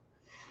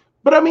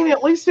 But I mean,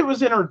 at least it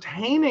was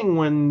entertaining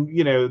when,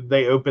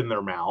 they opened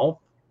their mouth.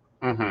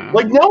 Mm-hmm.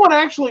 Like no one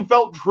actually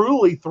felt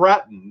truly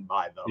threatened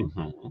by them.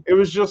 Mm-hmm. It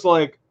was just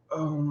like,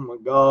 oh my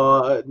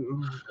God.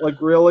 Like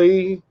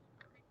really?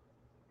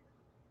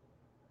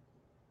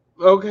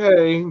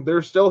 Okay,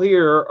 they're still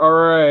here. All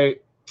right.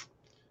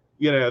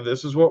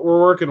 This is what we're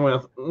working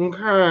with.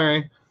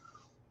 Okay.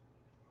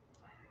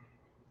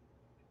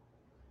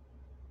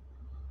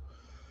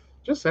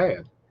 Just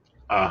saying.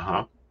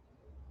 Uh-huh.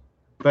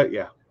 But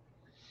yeah.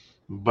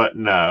 But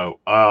no,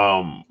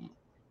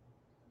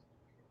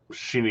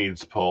 she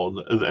needs pulled.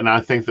 And I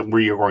think that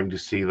we are going to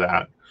see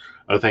that.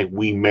 I think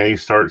we may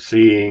start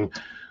seeing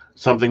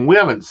something we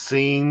haven't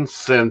seen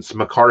since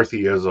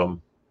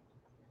McCarthyism.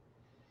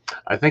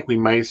 I think we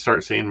may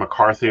start seeing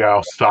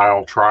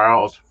McCarthy-style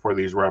trials for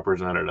these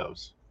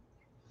representatives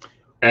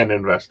and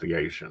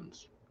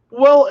investigations.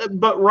 Well,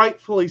 but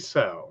rightfully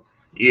so.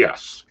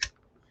 Yes.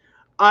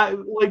 I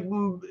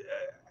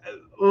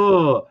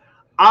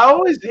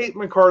always hate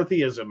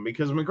McCarthyism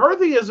because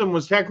McCarthyism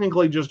was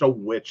technically just a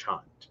witch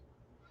hunt.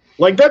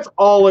 Like that's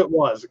all it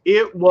was.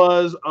 It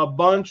was a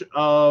bunch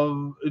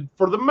of,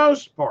 for the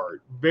most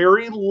part,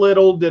 very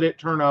little did it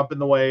turn up in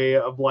the way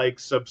of like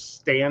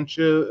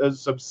substantial,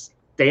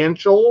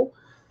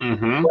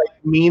 Mm-hmm.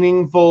 like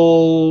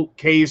meaningful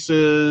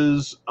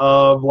cases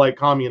of like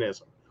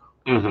communism.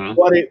 Mm-hmm.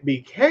 What it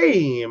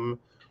became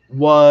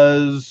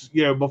was,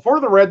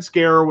 before the Red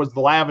Scare was the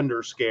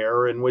Lavender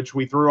Scare, in which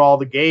we threw all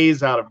the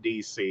gays out of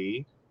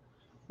DC.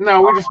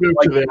 No, we just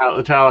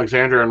moved to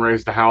Alexandria and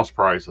raised the house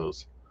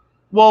prices.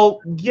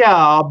 Well,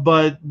 yeah,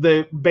 but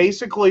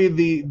basically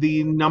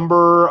the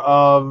number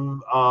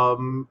of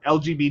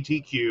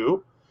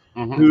LGBTQ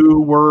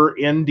who were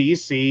in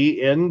DC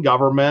in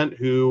government,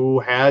 who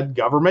had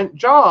government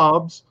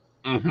jobs,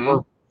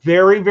 were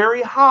very,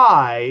 very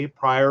high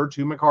prior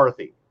to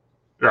McCarthy.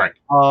 Right.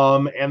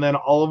 And then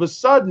all of a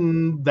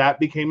sudden that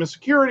became a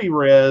security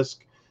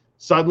risk.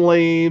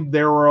 Suddenly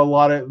there were a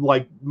lot of,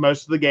 like,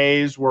 most of the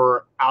gays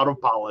were out of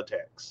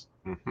politics.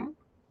 Mm-hmm.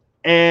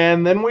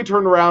 And then we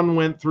turned around and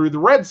went through the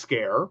Red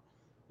Scare.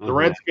 The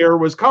Red Scare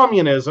was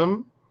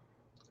communism.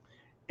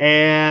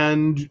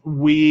 And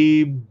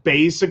we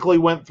basically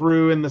went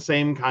through in the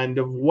same kind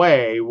of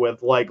way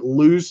with like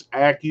loose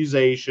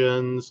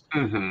accusations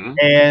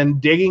and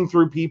digging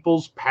through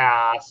people's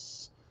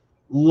pasts,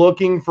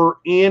 looking for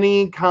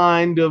any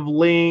kind of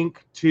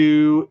link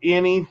to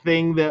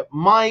anything that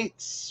might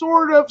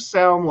sort of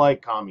sound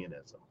like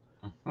communism.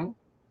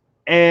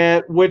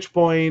 At which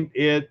point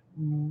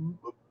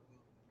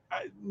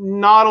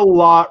not a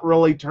lot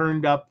really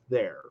turned up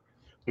there.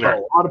 Right.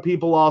 A lot of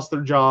people lost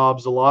their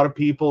jobs. A lot of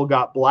people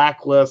got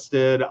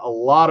blacklisted. A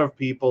lot of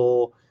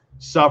people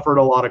suffered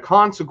a lot of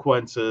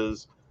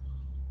consequences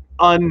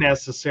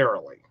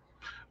unnecessarily.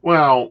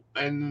 Well,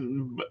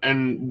 and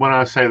when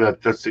I say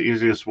that, that's the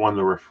easiest one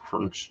to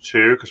reference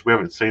to, because we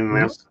haven't seen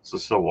this since the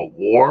Civil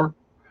War.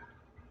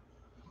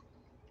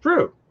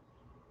 True.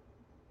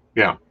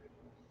 Yeah.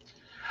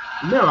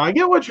 No, I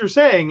get what you're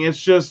saying.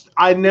 It's just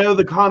I know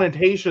the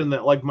connotation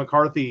that like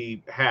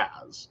McCarthy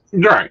has.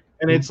 Right.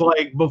 And it's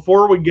like,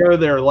 before we go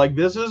there, like,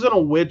 this isn't a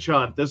witch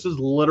hunt. This is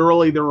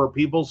literally, there were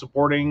people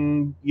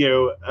supporting,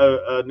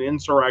 an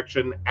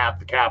insurrection at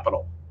the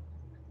Capitol.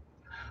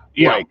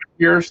 Yeah, like,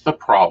 here's the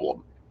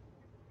problem.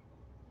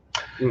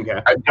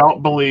 Okay. I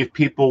don't believe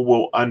people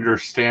will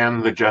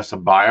understand the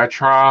Jesibiah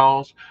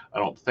trials. I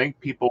don't think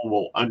people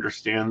will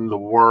understand the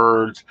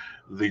words,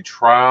 the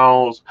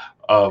trials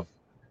of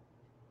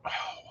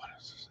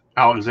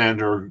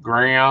Alexander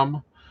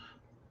Graham.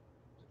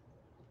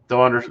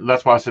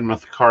 That's why I said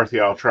McCarthy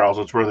trials.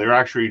 It's where they're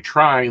actually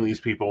trying these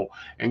people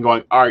and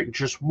going, all right,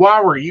 just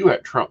why were you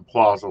at Trump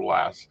Plaza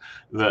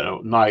the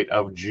night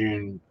of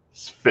June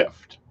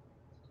 5th?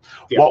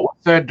 Yeah. What was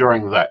said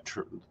during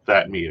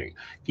that meeting?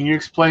 Can you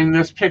explain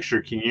this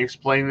picture? Can you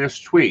explain this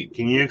tweet?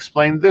 Can you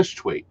explain this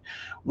tweet?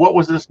 What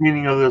was this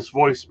meaning of this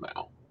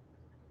voicemail?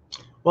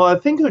 Well, I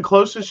think the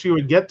closest you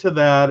would get to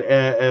that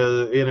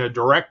in a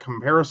direct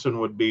comparison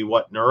would be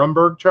what,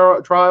 Nuremberg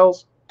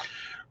trials?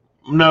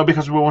 No,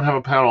 because we won't have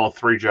a panel of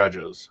 3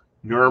 judges.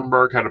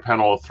 Nuremberg had a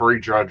panel of 3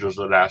 judges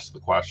that asked the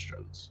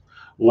questions.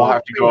 We'll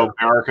have to go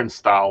American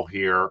style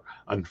here,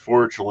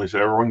 unfortunately. So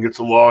everyone gets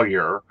a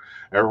lawyer,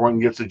 everyone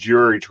gets a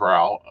jury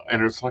trial,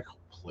 and it's like,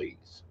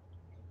 please.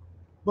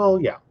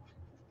 Well, yeah.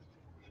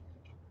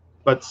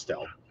 But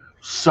still.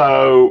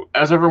 So,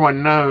 as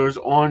everyone knows,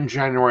 on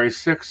January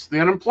 6th,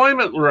 the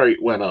unemployment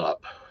rate went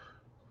up.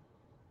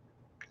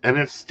 And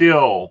it's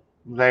still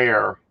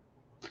there.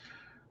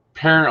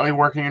 Apparently,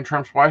 working in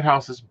Trump's White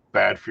House is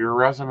bad for your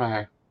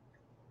resume.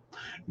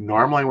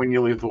 Normally, when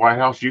you leave the White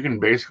House, you can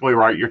basically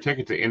write your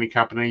ticket to any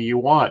company you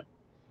want.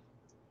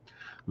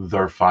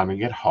 They're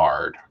finding it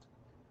hard.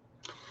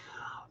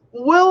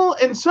 Well,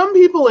 and some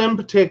people in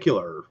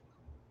particular,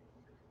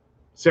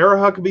 Sarah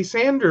Huckabee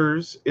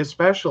Sanders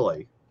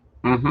especially.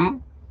 Mm-hmm.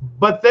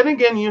 But then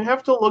again, you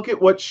have to look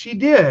at what she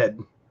did.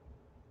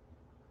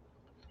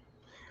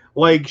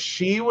 Like,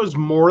 she was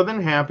more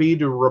than happy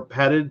to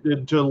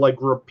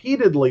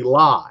repeatedly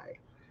lie.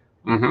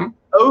 Mm-hmm.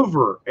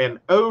 Over and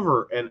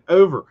over and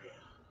over.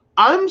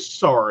 I'm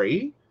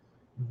sorry,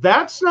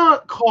 that's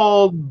not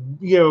called,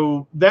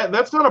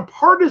 that's not a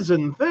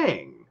partisan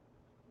thing.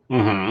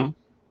 Mm-hmm.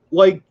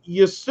 Like,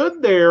 you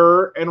stood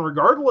there, and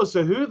regardless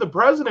of who the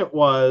president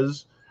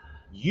was,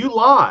 you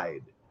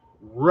lied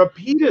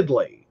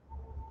repeatedly.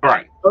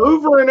 Right.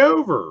 Over and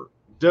over,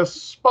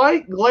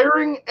 despite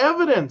glaring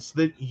evidence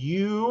that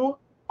you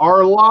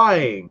are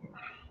lying.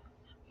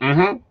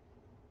 Mm-hmm.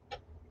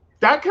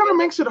 That kind of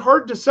makes it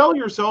hard to sell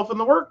yourself in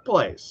the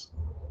workplace.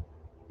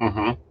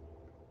 Mm-hmm.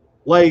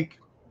 Like,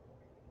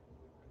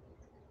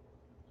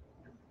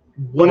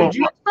 what did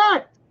you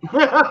expect?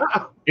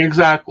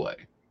 Exactly.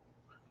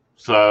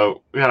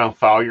 So,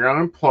 file your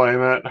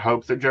unemployment,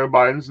 hope that Joe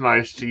Biden's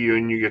nice to you,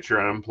 and you get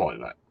your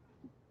unemployment.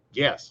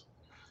 Yes.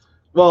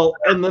 Well,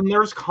 and then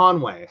there's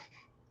Conway.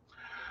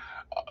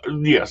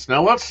 Yes.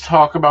 Now, let's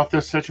talk about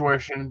this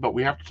situation, but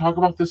we have to talk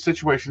about this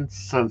situation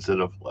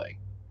sensitively.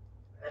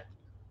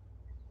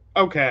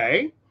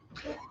 Okay.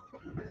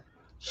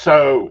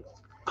 So,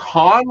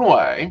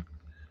 Conway,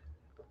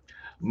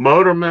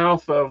 motor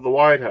mouth of the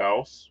White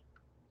House,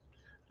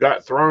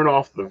 got thrown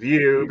off The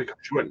View because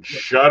she wouldn't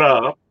shut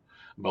up.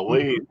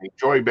 Believe me,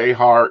 Joy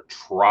Behar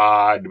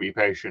tried to be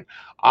patient.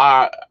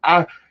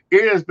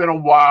 It has been a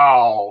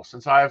while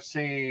since I have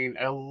seen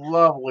a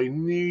lovely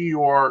New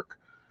York,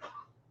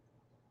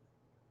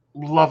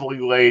 lovely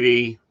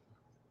lady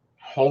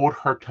hold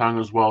her tongue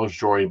as well as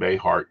Joy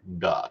Behar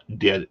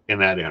did in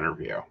that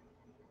interview.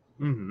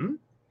 Mm-hmm.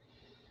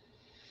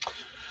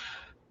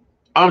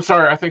 I'm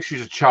sorry, I think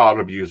she's a child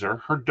abuser.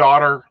 Her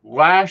daughter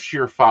last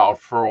year filed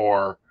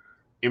for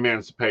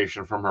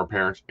emancipation from her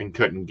parents and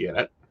couldn't get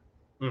it.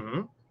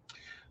 Mm-hmm.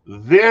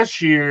 This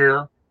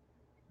year,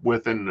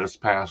 within this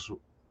past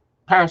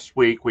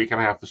week and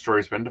a half, the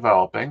story's been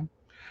developing.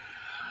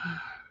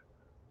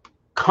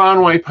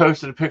 Conway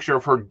posted a picture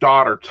of her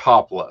daughter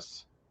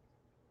topless.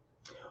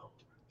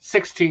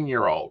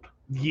 16-year-old.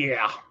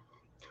 Yeah.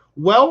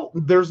 Well,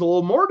 there's a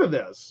little more to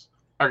this.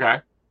 Okay.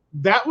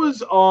 That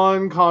was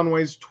on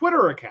Conway's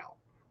Twitter account,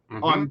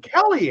 on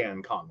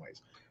Kellyanne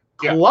Conway's.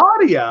 Yeah.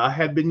 Claudia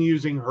had been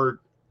using her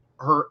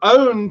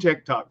own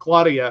TikTok.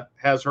 Claudia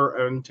has her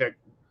own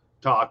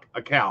TikTok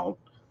account.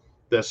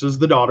 This is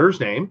the daughter's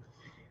name.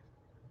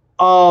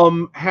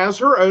 Has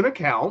her own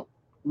account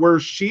where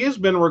she has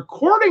been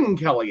recording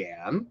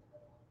Kellyanne,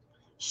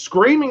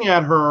 screaming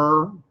at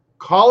her,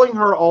 calling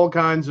her all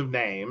kinds of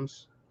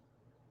names,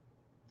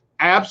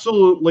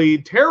 absolutely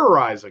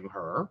terrorizing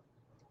her,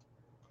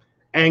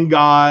 and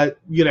got,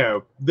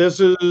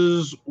 this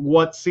is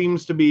what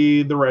seems to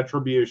be the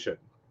retribution.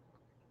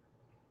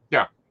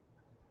 Yeah.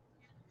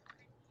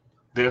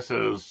 This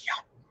is,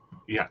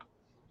 yeah.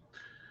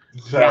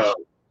 So,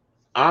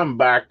 I'm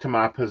back to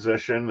my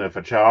position. If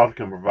a child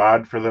can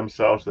provide for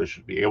themselves, they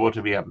should be able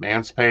to be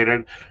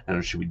emancipated, and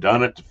it should be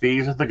done at the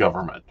fees of the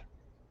government.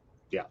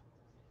 Yeah.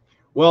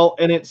 Well,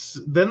 and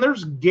then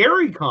there's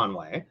Gary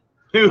Conway,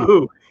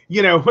 who,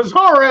 was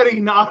already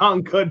not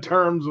on good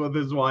terms with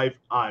his wife,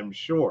 I'm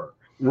sure.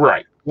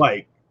 Right.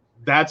 Like,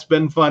 that's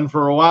been fun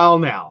for a while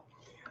now.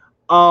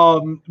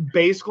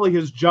 Basically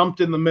has jumped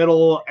in the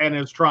middle and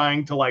is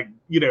trying to,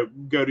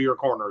 go to your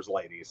corners,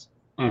 ladies.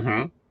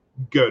 Mm-hmm.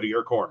 Go to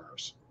your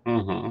corners.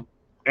 Mm-hmm.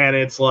 And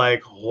it's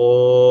like,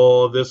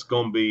 oh, this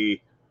gonna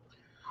be,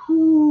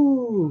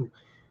 whew.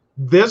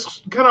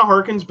 This kind of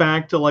harkens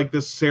back to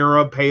this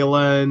Sarah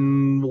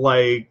Palin,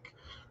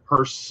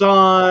 her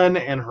son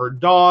and her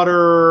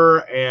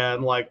daughter,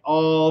 and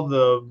all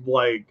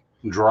the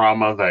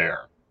drama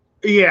there.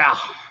 Yeah,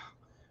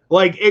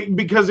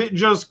 because it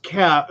just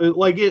kept and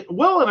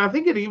I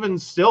think it even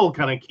still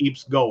kind of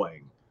keeps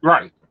going.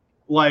 Right.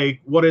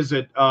 What is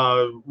it?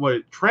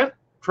 Trevor,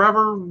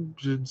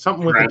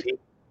 something with a T.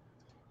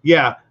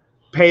 Yeah,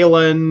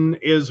 Palin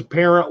is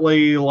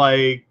apparently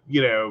a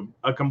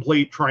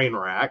complete train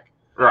wreck.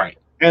 Right.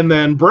 And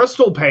then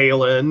Bristol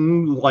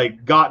Palin,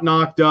 like, got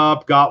knocked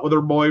up, got with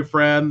her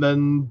boyfriend,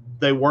 then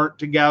they weren't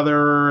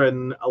together,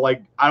 and,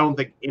 like, I don't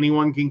think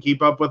anyone can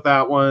keep up with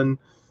that one.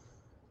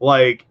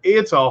 Like,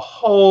 it's a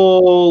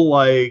whole,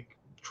 like,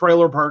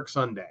 Trailer Park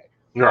Sunday.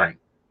 Right.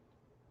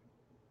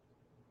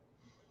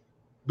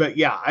 But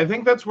yeah, I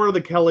think that's where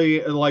the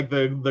Kelly, like,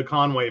 the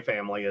Conway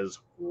family is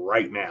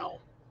right now.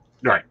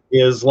 Right.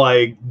 Is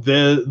like,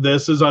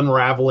 this is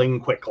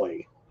unraveling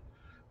quickly.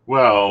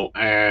 Well,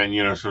 and,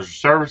 social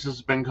services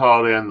has been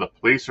called in. The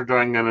police are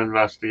doing an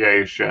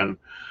investigation.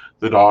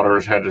 The daughter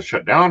has had to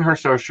shut down her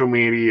social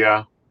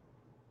media.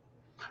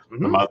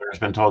 The mother has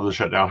been told to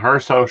shut down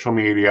her social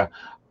media.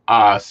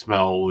 I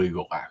smell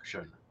legal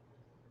action.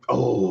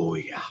 Oh,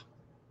 yeah.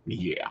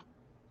 Yeah.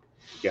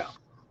 Yeah.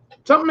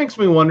 Something makes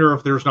me wonder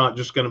if there's not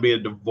just going to be a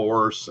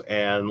divorce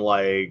and,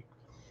 like,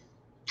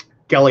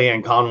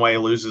 Kellyanne Conway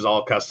loses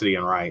all custody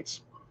and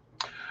rights.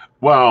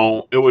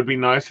 Well, it would be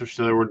nice if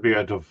there would be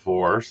a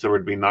divorce. It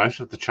would be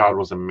nice if the child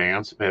was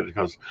emancipated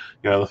because,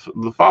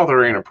 the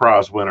father ain't a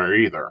prize winner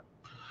either.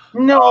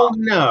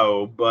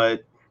 No,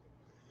 but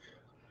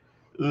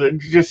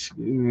just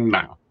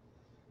no.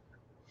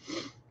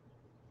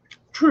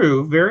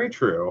 True, very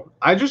true.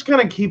 I just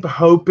kind of keep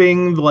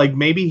hoping, like,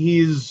 maybe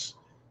he's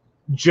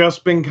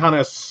just been kind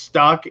of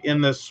stuck in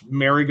this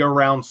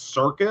merry-go-round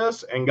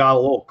circus and got a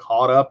little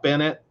caught up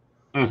in it.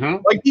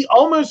 Mm-hmm. Like, he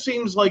almost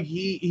seems like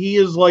he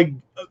is, like,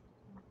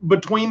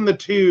 between the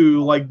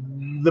two, like,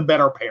 the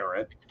better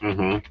parent,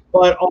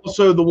 but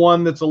also the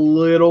one that's a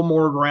little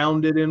more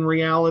grounded in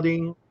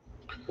reality.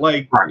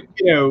 Like, right.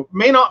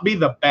 May not be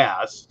the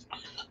best.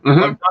 I'm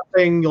not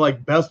saying,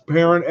 like, best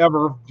parent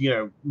ever,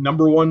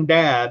 number one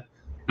dad.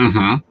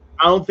 I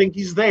don't think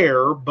he's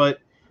there, but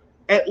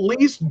at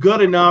least good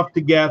enough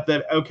to get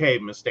that, okay,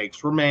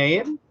 mistakes were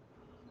made,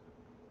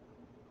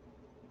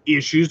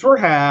 issues were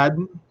had,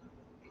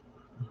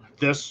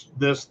 this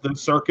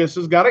circus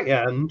has got to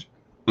end.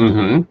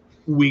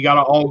 We got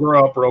to all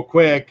grow up real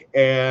quick,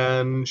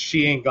 and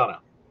she ain't gonna.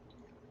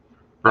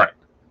 Right.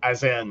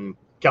 As in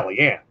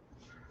Kellyanne.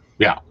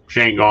 Yeah,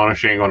 she ain't gonna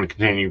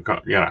continue,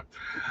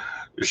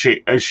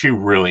 She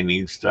really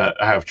needs to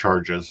have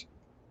charges.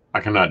 I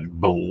cannot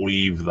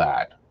believe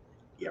that.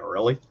 Yeah,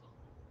 really?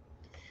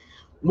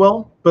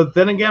 Well, but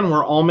then again,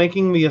 we're all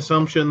making the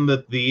assumption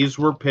that these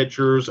were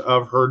pictures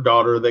of her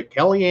daughter that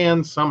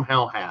Kellyanne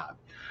somehow had.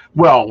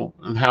 Well,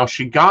 how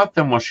she got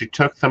them was she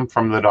took them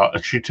from the daughter.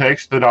 She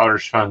takes the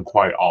daughter's phone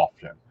quite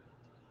often,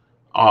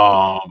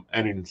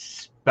 and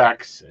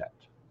inspects it.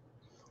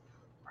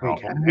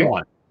 Okay.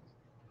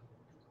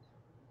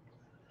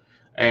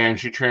 And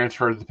she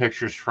transferred the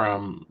pictures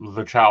from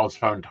the child's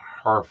phone to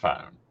her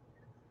phone.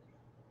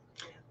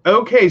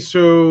 Okay,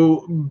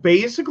 so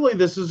basically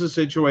this is a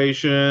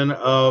situation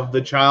of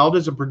the child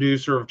is a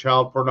producer of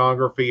child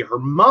pornography. Her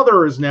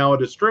mother is now a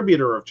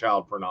distributor of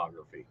child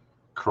pornography.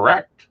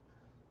 Correct.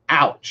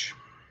 Ouch.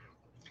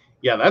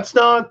 Yeah, that's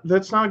not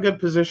a good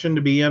position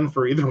to be in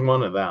for either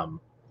one of them.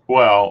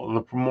 Well,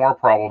 the more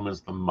problem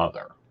is the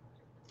mother.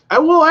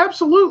 Well,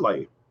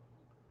 absolutely.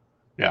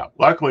 Yeah,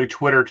 luckily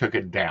Twitter took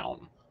it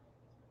down.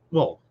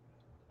 Well,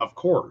 of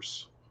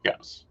course.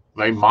 Yes,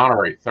 they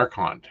moderate their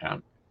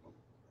content.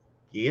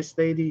 Yes,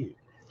 they do.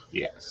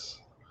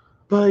 Yes.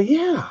 But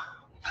yeah.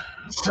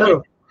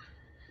 So,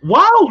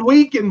 wild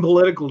week in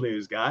political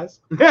news, guys.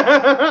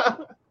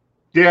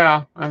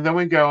 Yeah, and then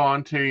we go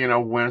on to,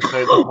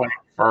 Wednesday the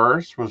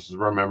 21st was the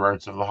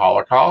Remembrance of the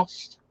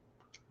Holocaust.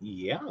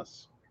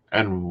 Yes.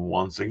 And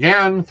once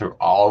again, through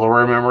all the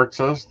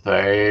remembrances,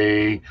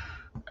 and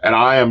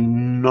I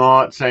am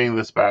not saying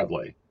this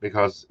badly,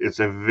 because it's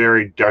a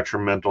very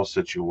detrimental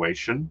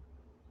situation.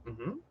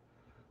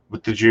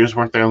 But the Jews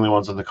weren't the only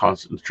ones in the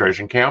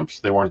concentration camps.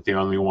 They weren't the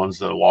only ones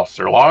that lost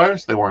their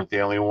lives. They weren't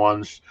the only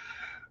ones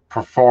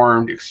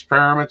performed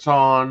experiments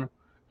on,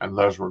 and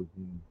those were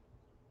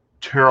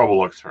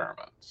terrible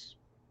experiments.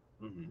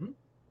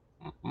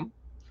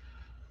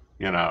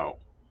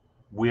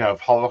 We have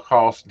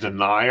Holocaust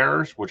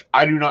deniers, which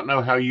I do not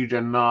know how you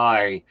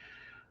deny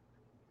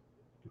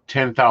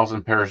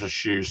 10,000 pairs of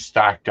shoes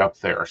stacked up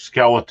there,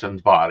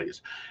 skeletons,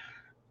 bodies.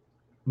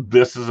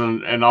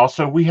 And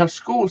also we have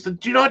schools that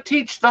do not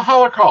teach the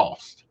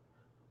Holocaust.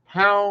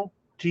 How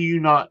do you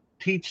not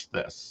teach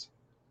this?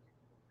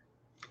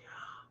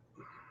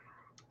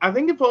 I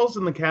think it falls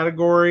in the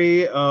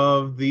category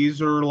of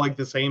these are like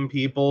the same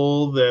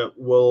people that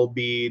will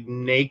be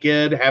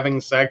naked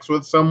having sex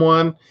with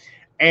someone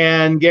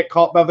and get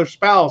caught by their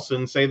spouse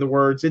and say the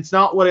words, "It's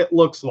not what it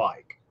looks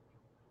like."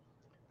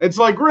 It's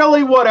like,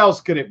 really, what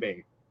else could it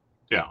be?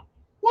 Yeah.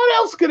 What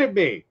else could it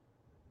be?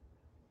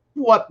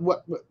 What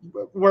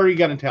are you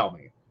going to tell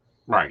me?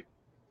 Right.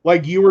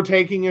 Like, you were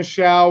taking a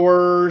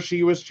shower,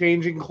 she was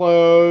changing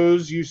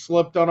clothes, you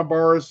slipped on a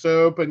bar of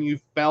soap, and you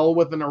fell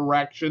with an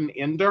erection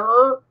into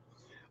her?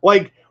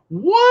 Like,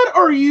 what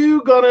are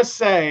you going to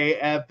say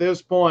at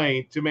this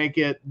point to make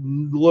it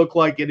look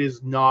like it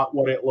is not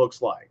what it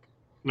looks like?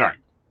 Right.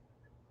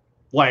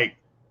 Like,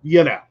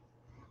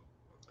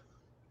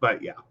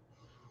 But yeah.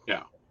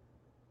 Yeah.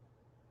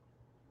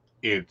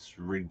 It's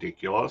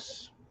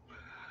ridiculous.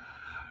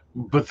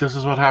 But this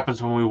is what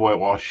happens when we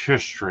whitewash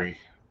history.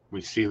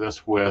 We see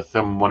this with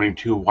them wanting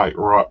to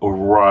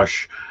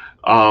whitewash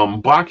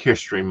Black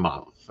History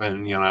Month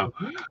and,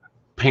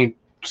 paint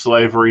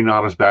slavery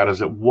not as bad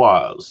as it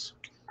was.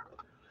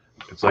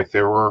 It's like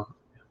there were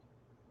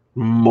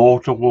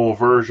multiple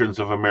versions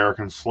of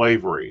American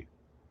slavery.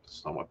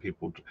 It's not what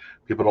people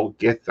don't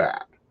get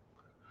that.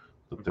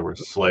 But there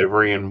was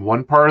slavery in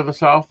one part of the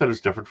South that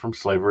is different from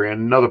slavery in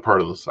another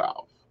part of the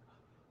South.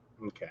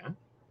 Okay.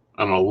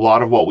 And a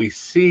lot of what we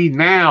see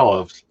now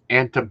of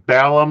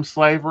antebellum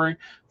slavery,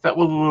 that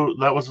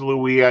was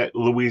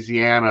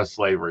Louisiana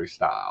slavery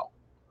style.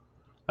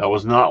 That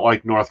was not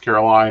like North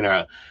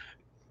Carolina.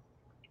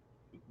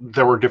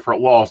 There were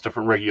different laws,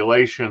 different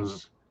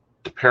regulations,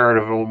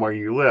 depending on where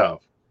you live.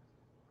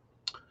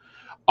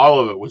 All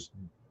of it was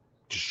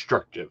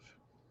destructive.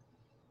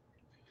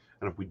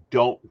 And if we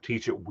don't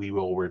teach it, we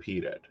will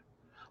repeat it.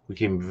 We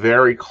came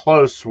very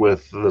close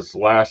with this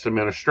last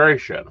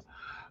administration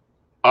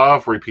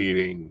of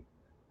repeating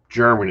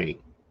Germany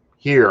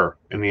here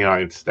in the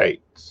United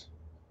States.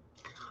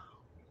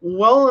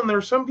 Well, and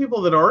there's some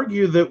people that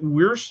argue that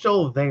we're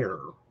still there.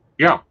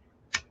 Yeah.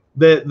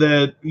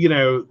 That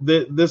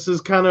this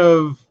is kind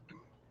of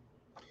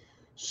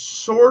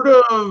sort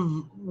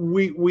of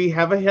we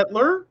have a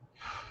Hitler.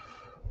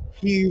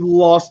 He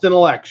lost an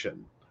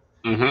election.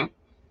 Mm-hmm.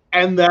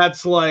 And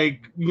that's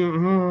like,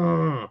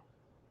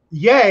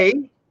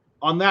 yay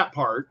on that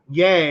part.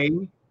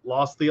 Yay,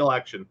 lost the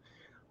election.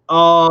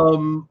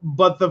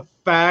 But the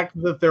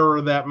fact that there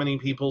are that many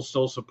people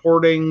still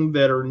supporting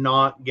that are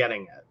not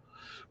getting it.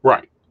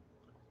 Right.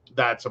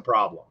 That's a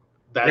problem.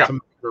 That's a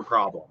major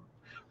problem.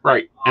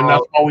 Right. And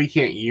that's why we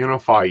can't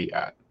unify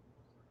yet.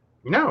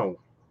 No.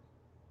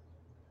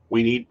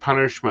 We need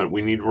punishment.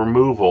 We need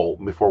removal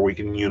before we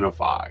can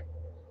unify.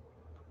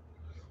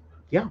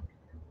 Yeah.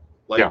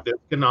 This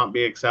cannot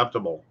be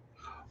acceptable.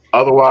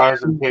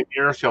 Otherwise, in 10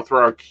 years, he'll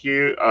throw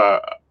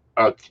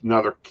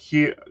another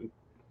Q.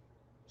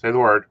 Say the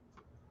word.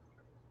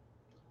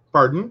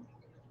 Pardon?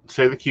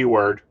 Say the Q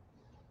word.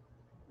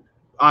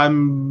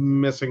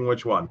 I'm missing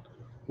which one.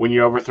 When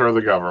you overthrow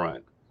the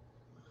government.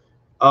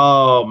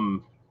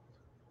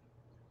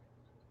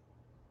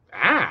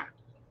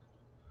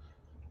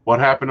 What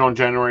happened on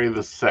January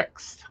the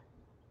 6th?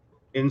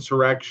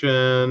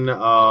 Insurrection.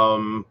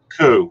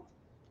 Coup.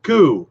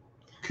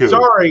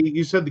 Sorry,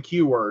 you said the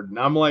Q word. And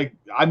I'm like,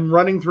 I'm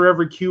running through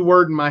every Q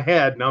word in my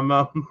head. And I'm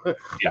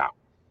yeah.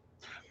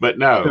 But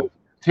no,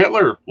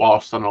 Hitler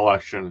lost an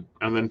election.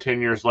 And then 10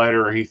 years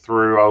later, he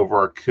threw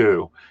over a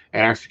coup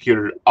and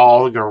executed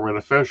all the government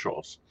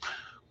officials.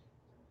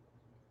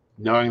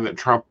 Knowing that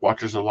Trump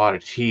watches a lot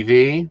of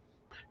TV,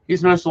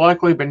 he's most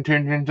likely been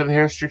tuned into the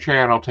History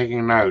Channel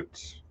taking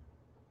notes.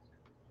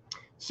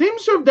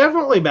 Seems to have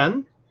definitely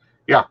been.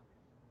 Yeah.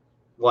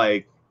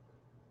 Like,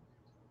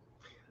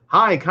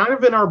 hi, kind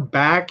of in our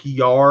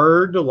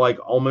backyard, like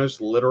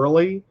almost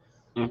literally.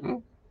 Mm-hmm.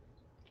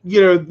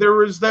 There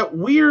was that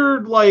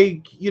weird,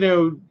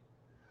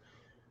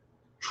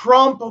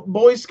 Trump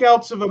Boy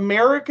Scouts of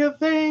America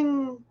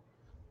thing.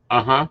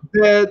 Uh-huh.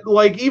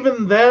 That,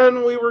 even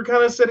then we were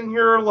kind of sitting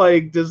here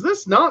like, does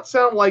this not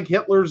sound like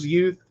Hitler's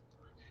youth?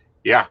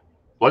 Yeah.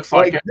 Looks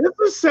like it. This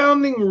is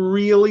sounding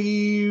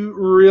really,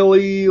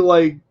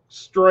 really,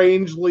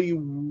 strangely,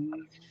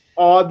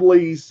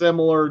 oddly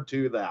similar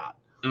to that.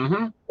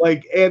 Mm-hmm.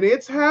 And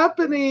it's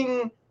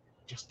happening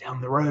just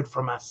down the road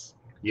from us.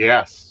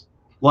 Yes.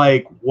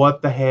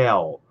 What the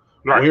hell?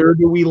 Right. Where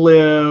do we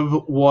live?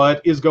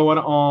 What is going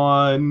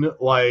on?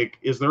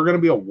 Is there going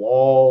to be a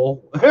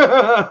wall?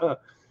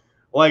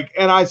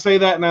 And I say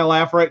that and I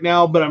laugh right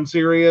now, but I'm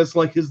serious.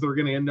 Is there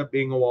going to end up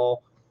being a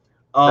wall?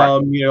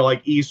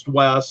 Right. East,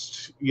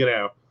 west,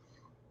 I'm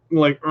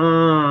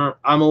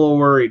a little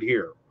worried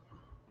here.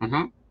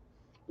 Mm-hmm.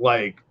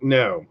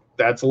 No,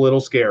 that's a little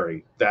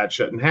scary. That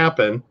shouldn't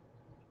happen.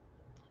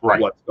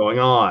 Right. What's going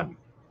on?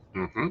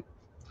 Mm-hmm.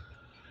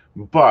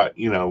 But,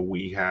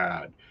 we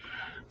had,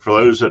 for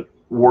those that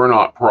were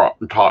not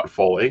taught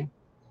fully,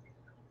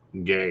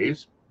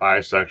 gays,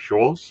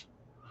 bisexuals,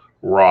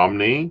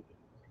 Romney,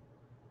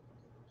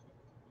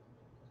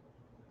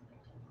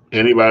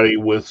 anybody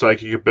with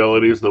psychic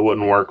abilities that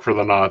wouldn't work for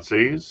the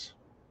Nazis,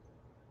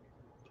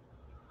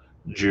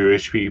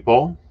 Jewish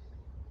people,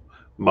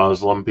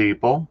 Muslim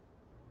people,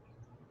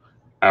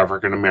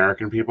 African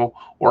American people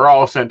were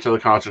all sent to the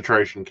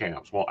concentration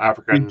camps. Well,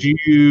 Did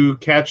you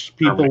catch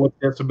people with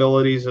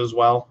disabilities as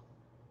well?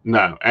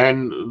 No,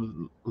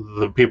 and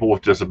the people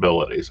with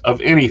disabilities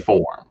of any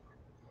form.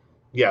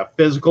 Yeah,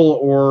 physical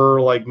or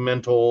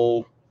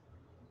mental,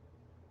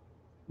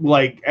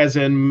 as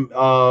in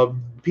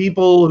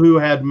people who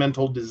had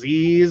mental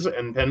disease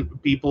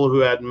and people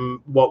who had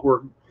what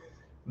were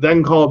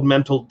then called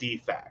mental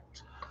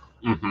defect.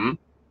 Mm-hmm.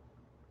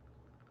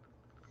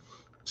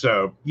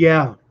 So,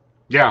 yeah.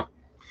 Yeah.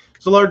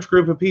 It's a large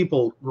group of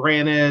people.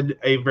 Granted,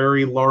 a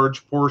very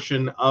large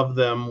portion of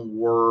them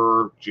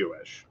were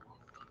Jewish.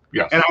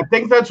 Yes. And I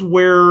think that's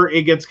where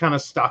it gets kind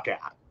of stuck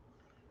at.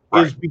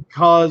 is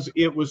because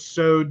it was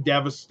so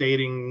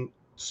devastating,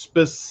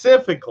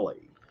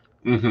 specifically,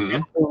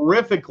 and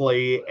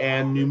horrifically,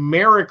 and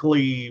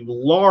numerically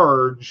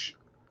large,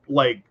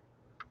 like,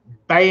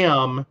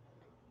 bam,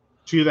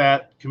 to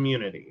that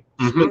community,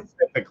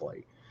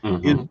 specifically,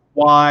 is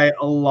why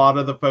a lot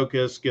of the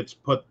focus gets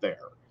put there.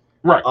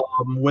 Right.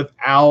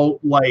 Without,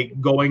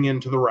 like, going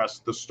into the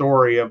rest of the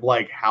story of,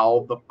 like,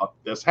 how the fuck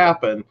this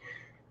happened.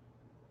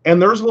 And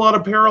there's a lot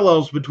of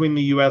parallels between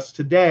the U.S.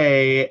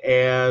 today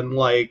and,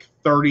 like,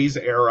 30s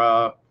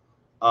era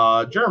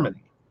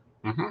Germany.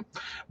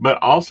 But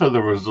also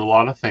there was a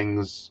lot of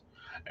things,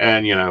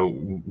 and, you know,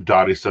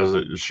 Dottie says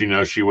that she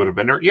knows she would have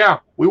been there. Yeah,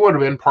 we would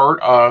have been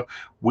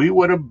we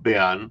would have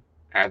been,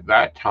 at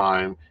that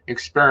time,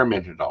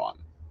 experimented on.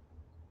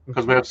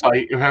 Because we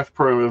have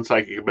proven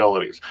psychic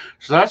abilities.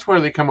 So that's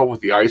where they come up with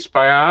the ice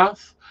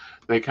bath.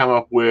 They come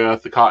up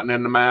with the cotton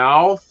in the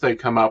mouth. They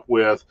come up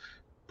with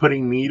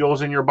putting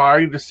needles in your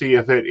body to see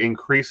if it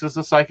increases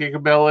the psychic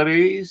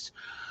abilities.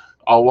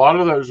 A lot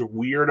of those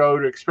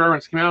weirdo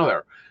experiments came out of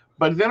there.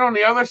 But then on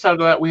the other side of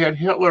that, we had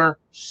Hitler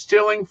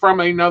stealing from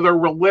another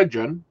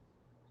religion.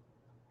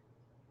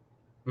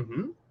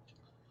 You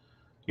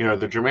know,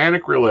 the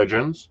Germanic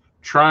religions,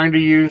 trying to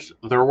use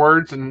their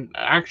words and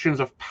actions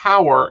of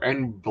power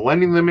and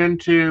blending them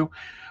into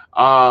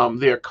from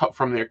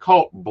the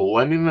occult,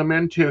 blending them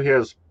into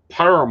his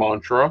power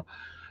mantra,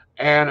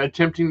 and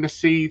attempting to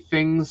see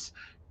things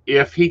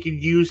if he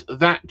could use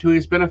that to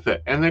his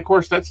benefit. And of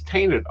course, that's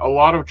tainted a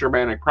lot of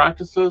Germanic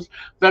practices.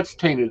 That's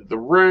tainted the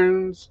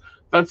runes.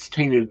 That's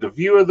tainted the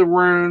view of the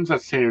runes.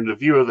 That's tainted the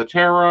view of the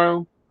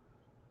tarot.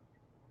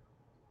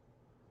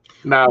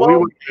 Now, we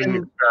would have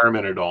been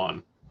experimented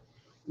on.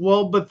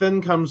 Well, but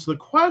then comes the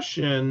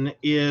question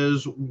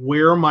is,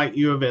 where might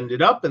you have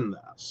ended up in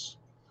this?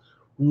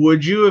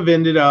 Would you have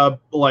ended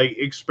up, like,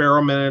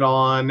 experimented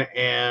on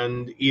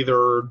and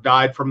either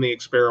died from the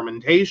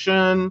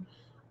experimentation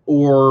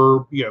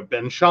or, you know,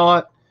 been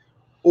shot?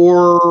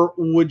 Or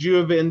would you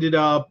have ended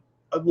up,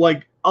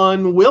 like,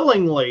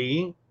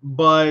 unwillingly,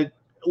 but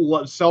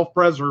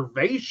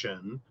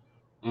self-preservation,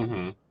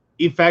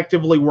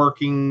 effectively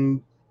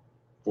working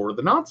for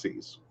the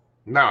Nazis?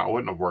 No, it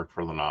wouldn't have worked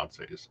for the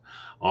Nazis.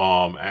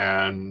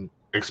 And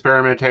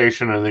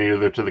experimentation, and then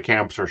either to the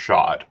camps or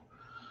shot.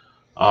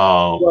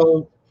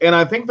 Well, and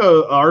I think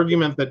the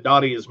argument that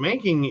Dottie is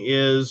making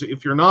is,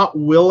 if you're not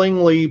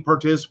willingly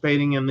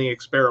participating in the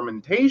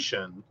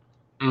experimentation,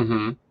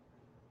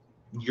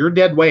 you're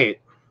dead weight.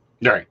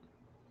 Right.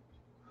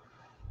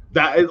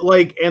 That,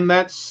 like, and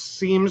that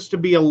seems to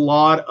be a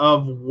lot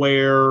of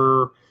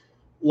where,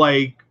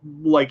 like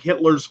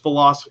Hitler's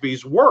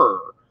philosophies were.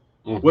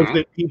 Was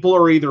that people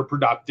are either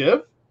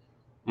productive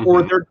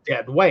or they're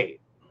dead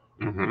weight.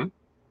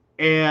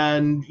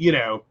 And, you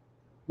know,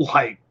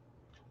 like,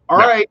 all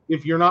right,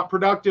 if you're not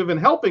productive and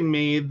helping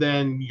me,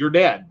 then you're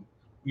dead.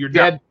 You're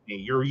dead to me.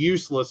 You're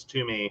useless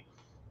to me.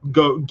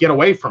 Go get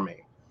away from me.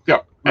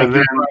 Like, and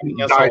then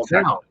us all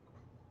down.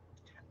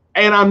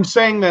 And I'm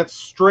saying that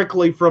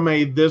strictly from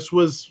this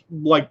was,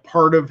 like,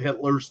 part of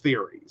Hitler's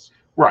theories.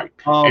 Right.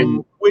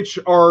 Which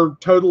are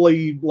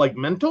totally, like,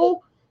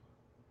 mental.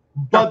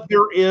 But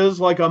there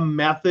is, like, a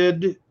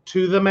method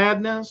to the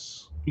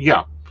madness.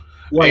 Yeah.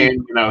 Like,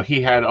 and, you know,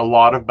 he had a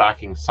lot of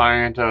backing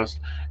scientists,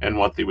 and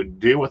what they would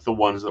do with the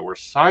ones that were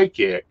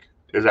psychic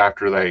is,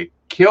 after they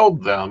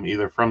killed them,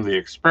 either from the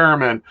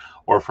experiment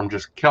or from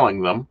just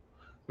killing them,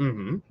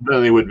 then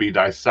they would be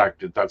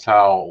dissected. That's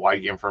how,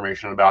 like,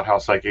 information about how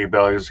psychic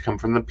abilities come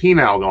from the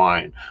pineal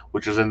gland,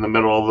 which is in the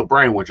middle of the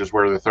brain, which is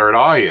where the third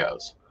eye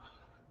is.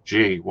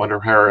 Gee, wonder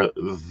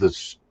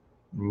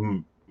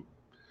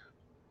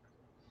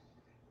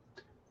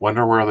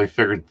where they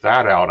figured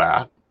that out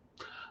at.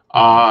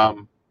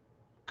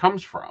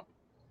 Comes from.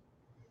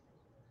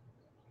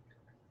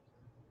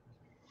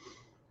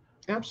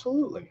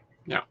 Absolutely.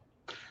 Yeah.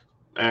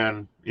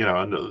 And, you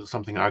know, and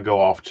something I go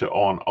off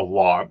on a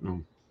lot,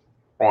 and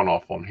on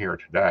off on here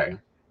today.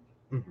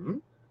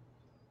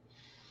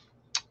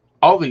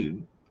 All the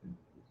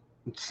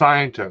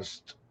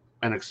scientists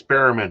and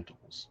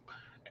experimentals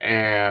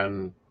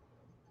and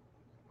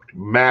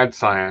mad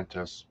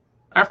scientists,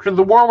 after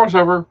the war was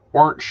over,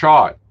 weren't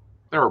shot.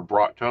 They were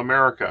brought to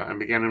America and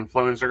began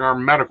influencing our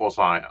medical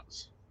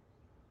science.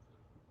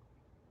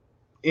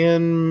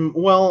 In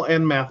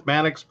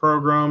mathematics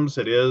programs,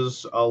 it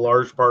is a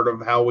large part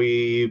of how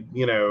we,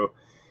 you know,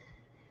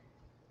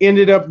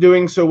 ended up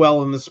doing so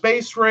well in the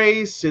space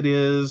race. It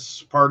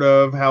is part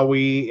of how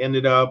we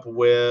ended up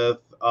with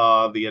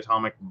the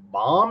atomic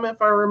bomb,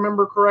 if I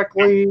remember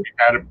correctly.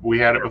 We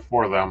had it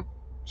before them.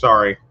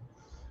 Sorry.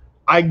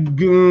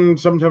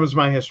 Sometimes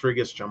my history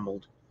gets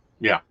jumbled.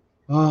 Yeah.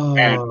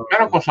 And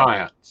medical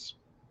science.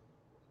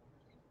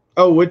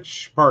 Oh,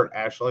 which part,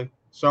 Ashley?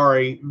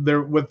 Sorry,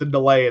 there with the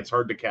delay, it's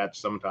hard to catch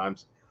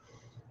sometimes.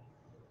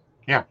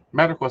 Yeah,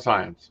 medical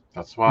science.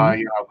 That's why,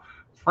 you know,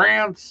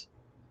 France,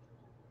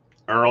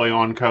 early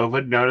on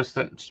COVID, noticed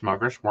that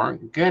smokers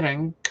weren't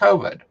getting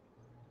COVID.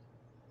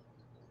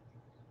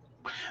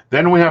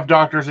 Then we have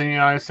doctors in the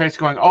United States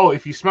going, oh,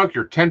 if you smoke,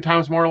 you're 10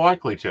 times more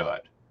likely to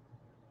it.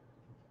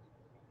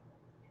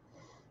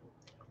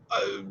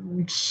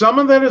 Some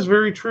of that is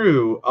very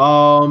true.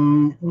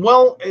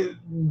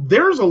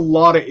 There's a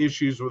lot of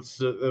issues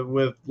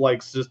with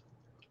like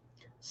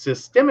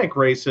systemic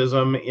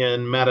racism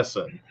in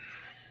medicine.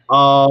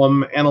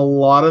 And a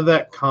lot of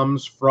that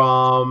comes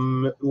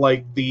from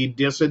like the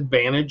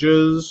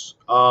disadvantages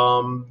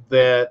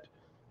that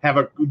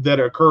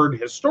occurred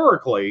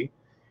historically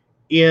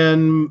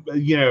in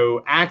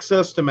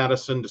access to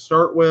medicine to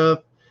start with,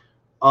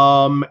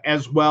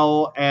 as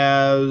well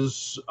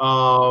as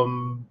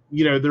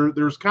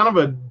there's kind of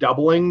a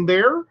doubling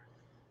there.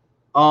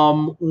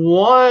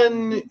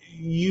 One,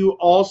 you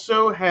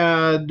also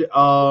had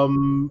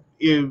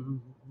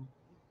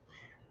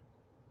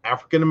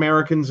African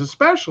Americans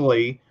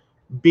especially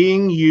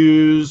being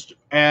used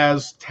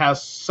as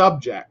test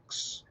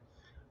subjects.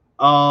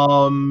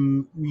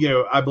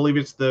 I believe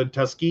it's the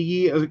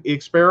Tuskegee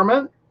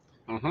experiment,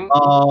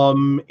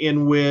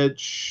 in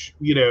which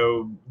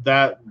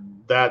that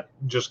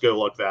just go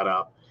look that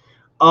up.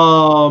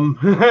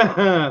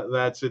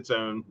 That's its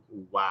own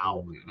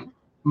wow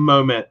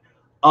moment.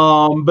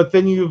 But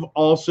then you've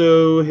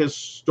also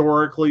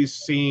historically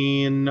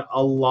seen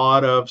a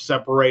lot of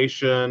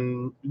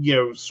separation,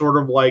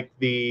 sort of like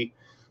the,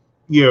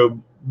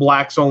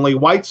 blacks only,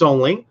 whites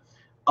only,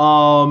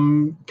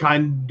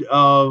 kind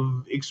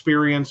of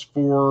experience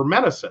for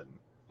medicine.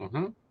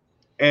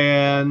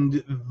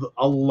 And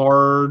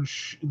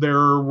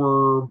there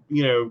were,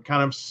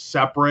 kind of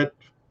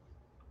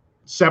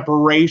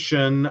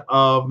separation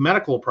of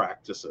medical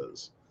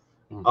practices.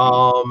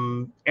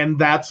 And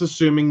that's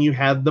assuming you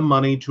had the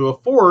money to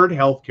afford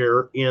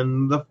healthcare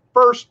in the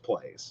first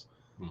place.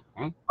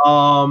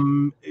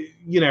 And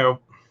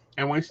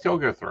we still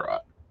go through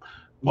it.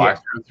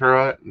 Blacks go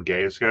through it, and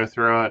gays go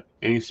through it.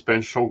 Any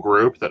special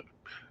group that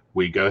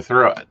we go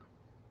through it.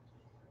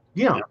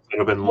 Instead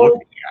of been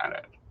looking at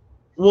it.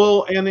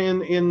 Well, and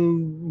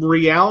in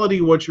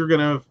reality, what you're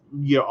going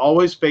to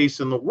always face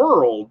in the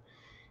world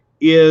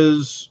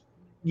is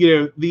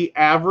the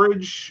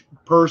average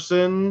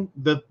person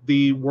that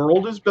the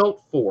world is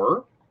built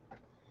for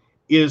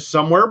is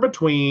somewhere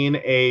between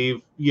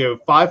a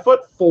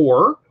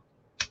 5'4"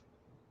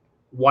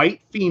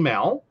 white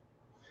female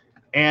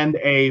and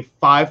a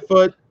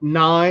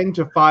 5'9"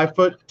 to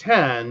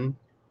 5'10"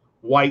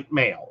 white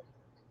male.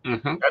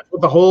 That's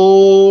what the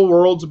whole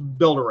world's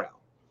built around.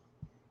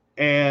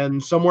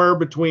 And somewhere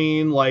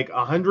between like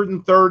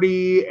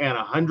 130 and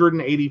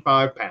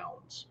 185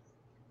 pounds.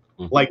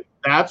 Like,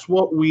 that's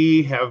what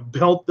we have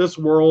built this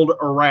world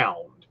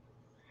around.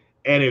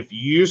 And if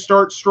you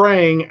start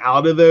straying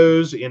out of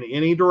those in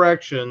any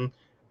direction,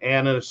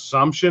 and an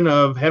assumption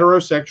of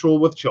heterosexual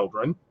with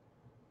children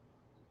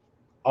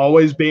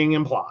always being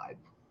implied,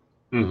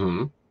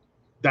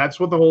 that's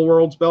what the whole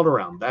world's built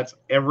around. That's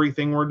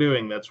everything we're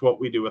doing. That's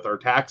what we do with our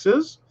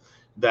taxes.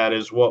 That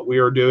is what we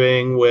are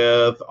doing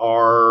with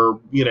our,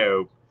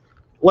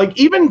 like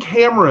even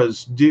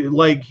cameras do.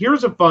 Like,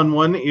 here's a fun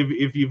one.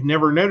 If you've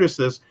never noticed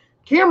this,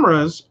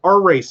 cameras are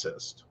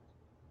racist.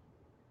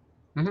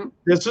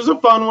 This is a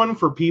fun one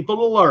for people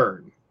to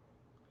learn.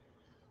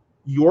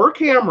 Your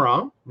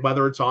camera,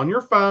 whether it's on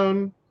your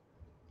phone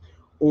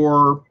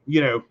or,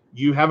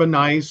 you have a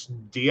nice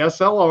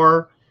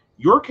DSLR,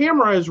 your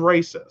camera is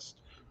racist.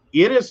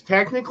 It is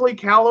technically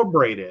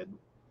calibrated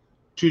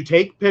to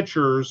take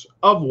pictures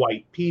of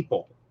white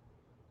people.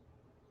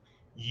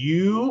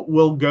 You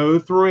will go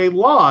through a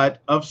lot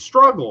of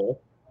struggle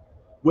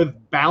with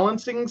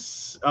balancing.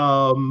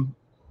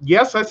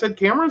 Yes, I said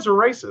cameras are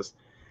racist.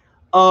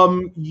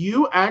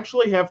 You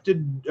actually have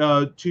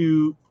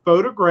to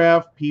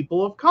photograph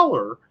people of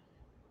color.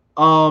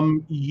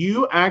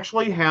 You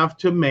actually have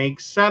to make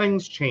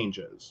settings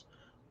changes.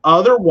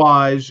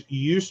 Otherwise,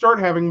 you start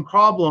having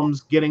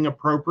problems getting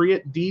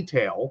appropriate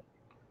detail,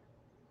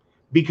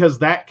 because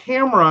that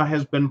camera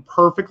has been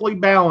perfectly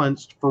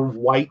balanced for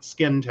white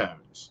skin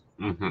tones.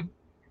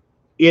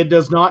 It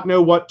does not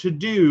know what to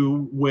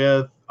do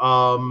with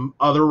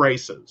other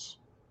races.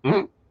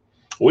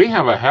 We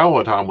have a hell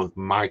of a time with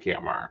my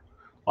camera,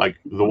 like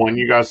the one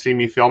you guys see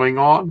me filming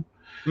on.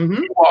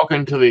 You walk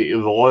into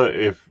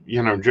if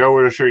Joe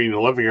were to show you in the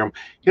living room,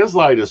 his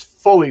light is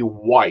fully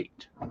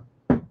white.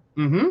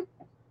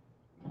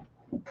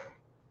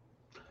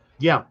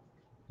 Yeah.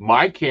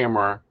 My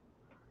camera,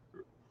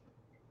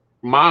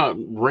 my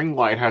ring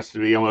light has to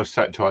be almost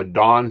set to a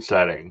dawn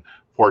setting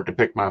for it to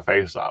pick my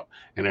face up,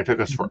 and it took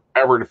us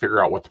forever to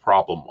figure out what the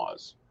problem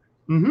was.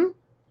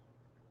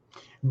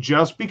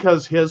 Just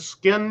because his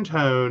skin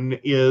tone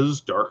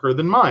is darker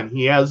than mine.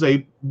 He has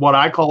what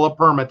I call a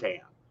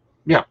permatan.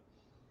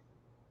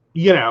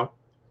 Yeah.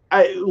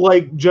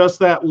 Like just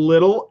that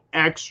little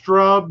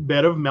extra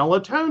bit of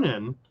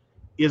melatonin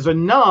is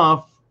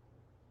enough.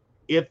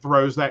 It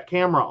throws that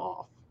camera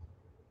off.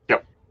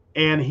 Yep.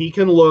 And he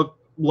can look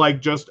like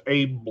just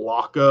a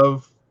block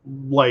of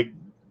like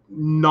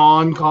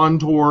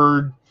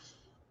non-contoured,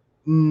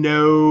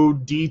 no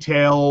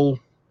detail,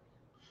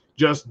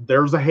 just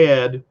there's a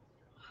head.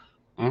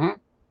 Mm-hmm.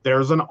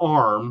 There's an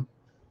arm,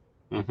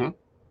 Mm-hmm.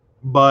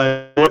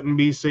 but wouldn't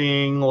be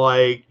seeing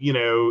like,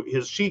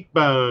 his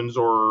cheekbones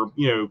or,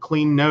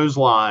 clean nose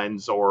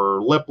lines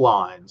or lip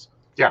lines.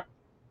 Yeah.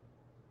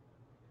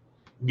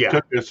 Yeah.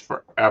 Took this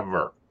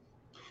forever.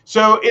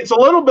 So it's a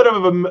little bit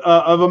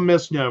of a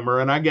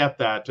misnomer, and I get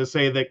that, to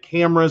say that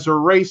cameras are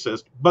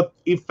racist, but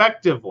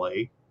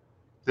effectively,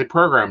 The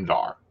programmed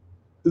are.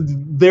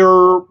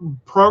 they're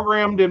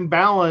programmed and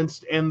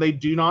balanced, and they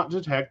do not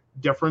detect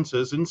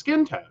differences in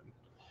skin tone.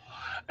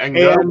 And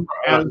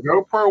as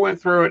GoPro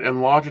went through it, and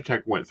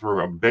Logitech went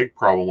through a big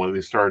problem when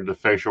they started the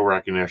facial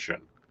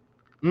recognition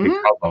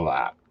because of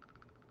that.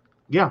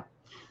 Yeah.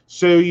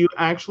 So you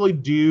actually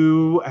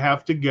do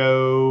have to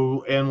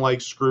go and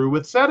like screw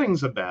with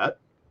settings a bit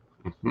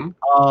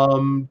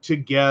to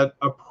get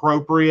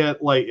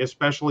appropriate, like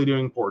especially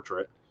doing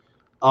portrait.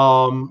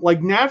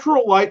 Like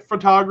natural light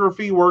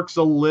photography works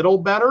a little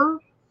better.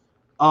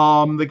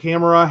 The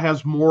camera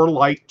has more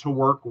light to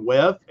work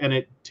with, and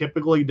it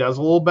typically does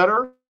a little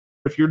better.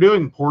 If you're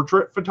doing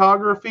portrait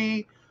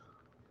photography,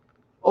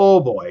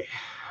 oh boy,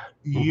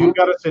 you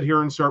got to sit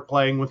here and start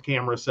playing with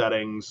camera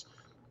settings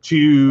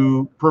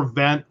to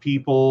prevent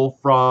people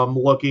from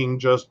looking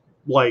just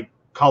like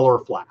color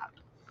flat.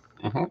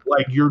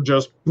 Like you're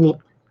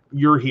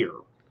here.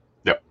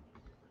 Yep.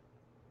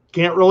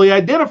 Can't really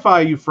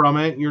identify you from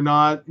it. You're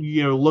not,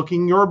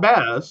 looking your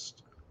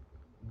best,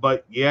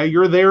 but yeah,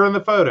 you're there in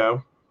the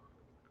photo.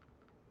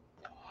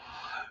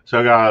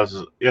 So guys,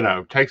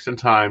 take some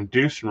time,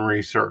 do some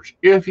research.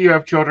 If you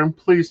have children,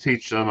 please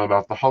teach them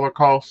about the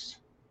Holocaust.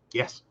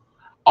 Yes.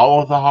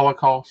 All of the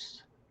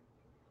Holocaust.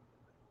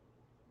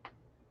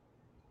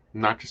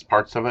 Not just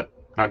parts of it,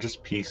 not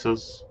just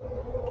pieces.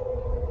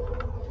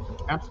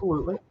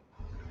 Absolutely.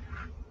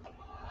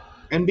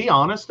 And be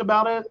honest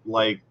about it.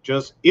 Like,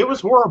 it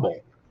was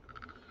horrible.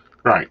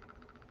 Right.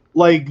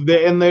 Like,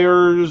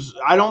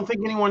 I don't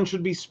think anyone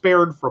should be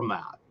spared from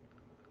that.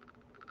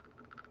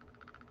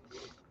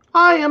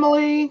 Hi,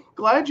 Emily.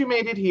 Glad you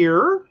made it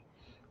here.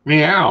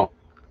 Meow.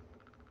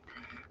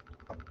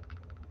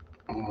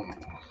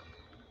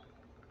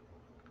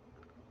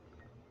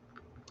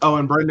 Oh,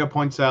 and Brenda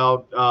points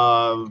out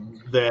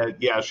that,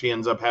 yeah, she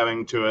ends up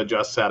having to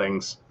adjust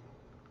settings.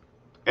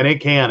 And it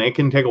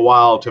can take a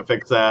while to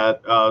fix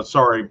that.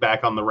 Sorry,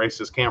 back on the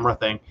racist camera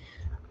thing.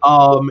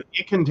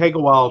 It can take a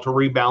while to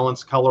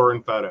rebalance color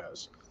in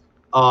photos,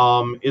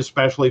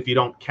 especially if you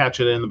don't catch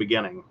it in the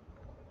beginning.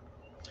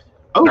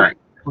 Oh, right.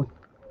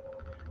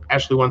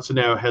 Ashley wants to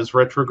know, has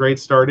retrograde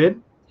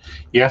started?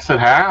 Yes,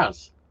 it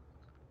has.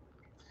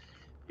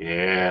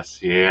 Yes,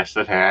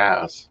 it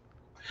has.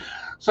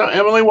 So,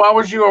 Emily, why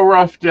was you a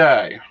rough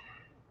day?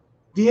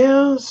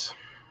 Yes.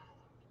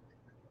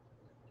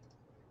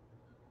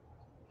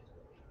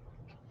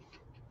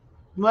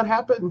 What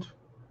happened?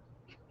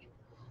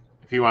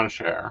 If you want to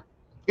share.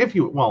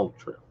 Well,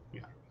 true.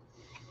 Yeah.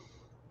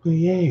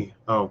 Yay.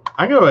 Oh,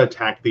 I go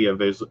attack the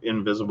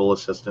invisible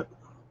assistant.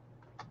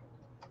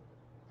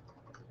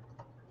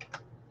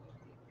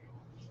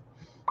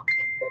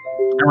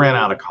 I ran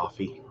out of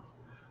coffee.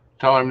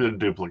 Tell him to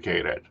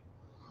duplicate it.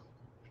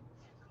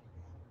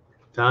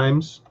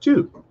 Times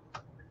 2.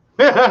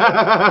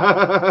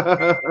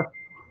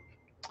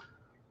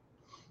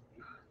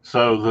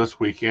 So this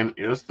weekend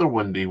is the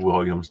Wendy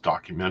Williams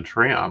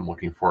documentary. I'm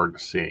looking forward to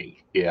seeing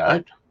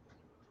it.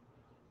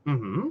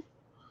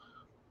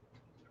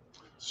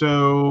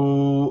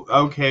 So,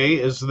 okay,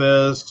 is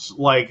this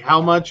like,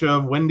 how much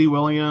of Wendy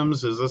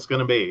Williams is this going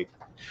to be?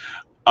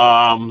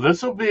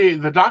 This will be,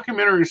 the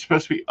documentary is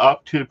supposed to be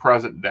up to the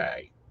present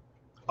day.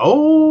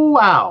 Oh,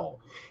 wow.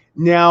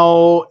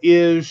 Now,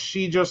 is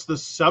she just the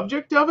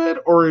subject of it,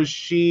 or is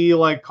she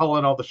like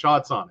calling all the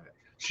shots on it?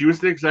 She was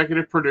the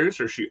executive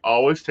producer. She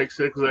always takes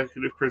the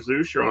executive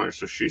producer on it,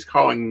 so she's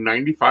calling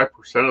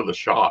 95% of the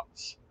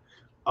shots.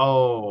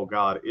 Oh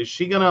God, is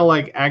she gonna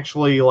like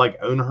actually like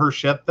own her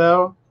shit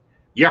though?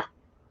 Yeah.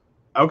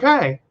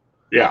 Okay.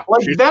 Yeah.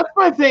 Like that's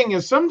my thing,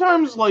 is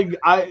sometimes like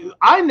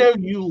I know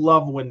you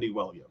love Wendy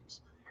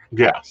Williams.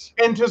 Yes.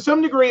 And to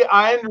some degree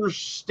I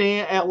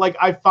understand, like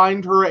I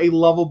find her a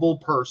lovable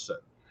person.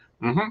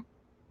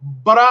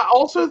 But I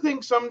also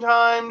think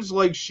sometimes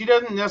like she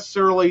doesn't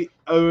necessarily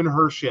own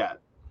her shit.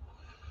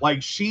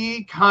 Like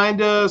she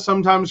kind of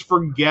sometimes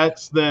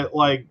forgets that,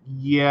 like,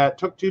 yeah, it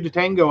took 2 to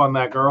tango on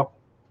that girl.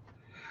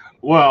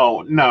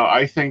 Well, no,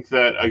 I think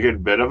that a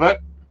good bit of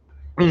it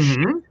she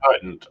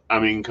couldn't. I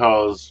mean,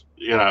 because,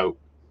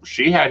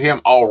 she had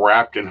him all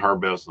wrapped in her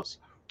business.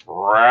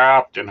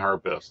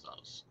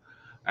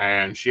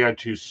 And she had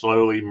to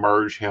slowly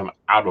merge him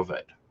out of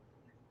it.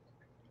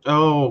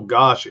 Oh,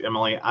 gosh,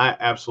 Emily, I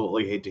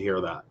absolutely hate to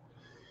hear that.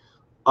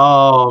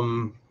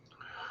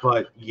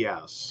 But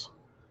yes.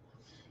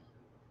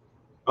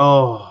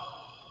 Oh.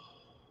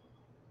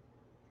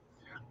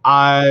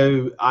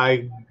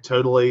 I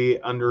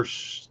totally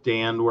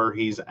understand where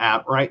he's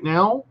at right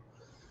now.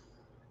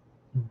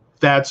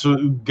 That's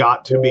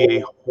got to be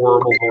a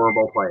horrible,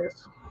 horrible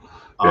place.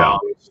 Yeah.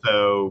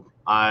 So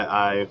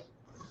I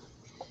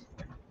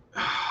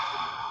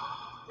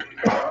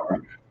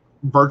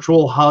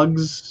virtual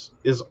hugs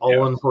is all,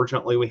 Yes.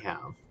 unfortunately, we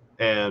have,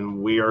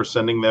 and we are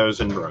sending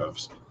those in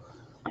droves.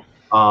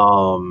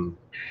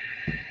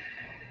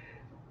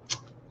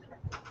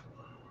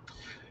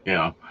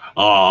 Yeah.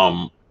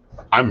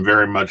 I'm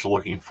very much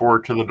looking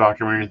forward to the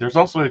documentary. There's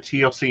also a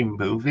TLC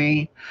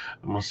movie.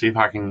 I'm gonna see if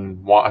I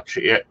can watch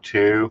it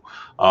too.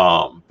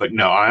 But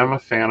no, I am a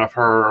fan of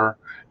her,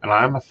 and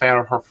I am a fan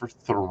of her for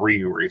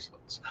 3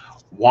 reasons.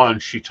 One,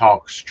 she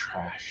talks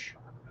trash.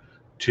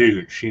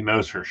 Two, she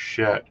knows her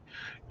shit.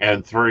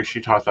 And three,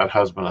 she taught that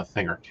husband a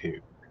thing or two.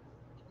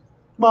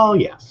 Well,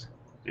 yes.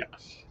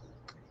 Yes.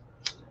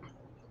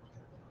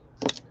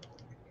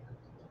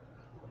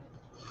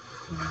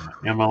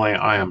 Emily,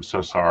 I am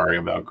so sorry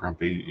about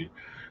grumpy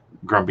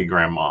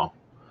grandma.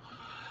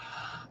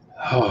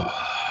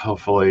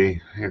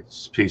 Hopefully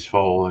it's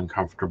peaceful and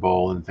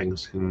comfortable and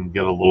things can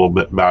get a little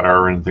bit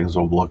better and things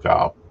will look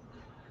up.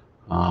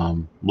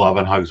 Love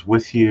and hugs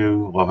with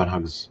you. Love and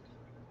hugs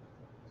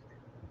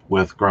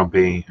with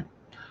Grumpy.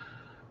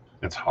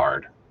 It's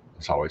hard.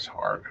 It's always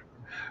hard.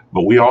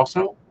 But we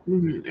also,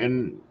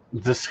 and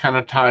this kind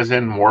of ties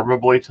in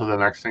morbidly to the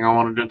next thing I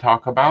wanted to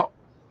talk about.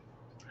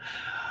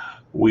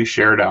 We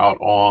shared out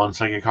on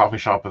Psychic Coffee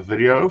Shop a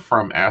video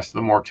from Ask the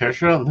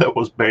Morticia that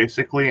was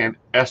basically an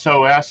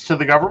SOS to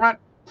the government,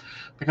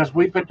 because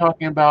we've been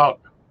talking about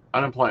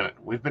unemployment.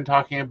 We've been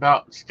talking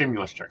about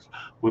stimulus checks.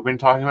 We've been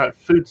talking about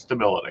food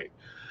stability.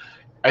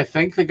 I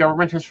think the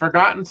government has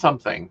forgotten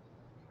something.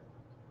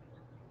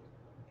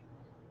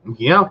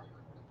 Yeah.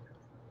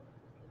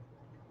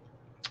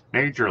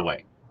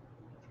 Majorly.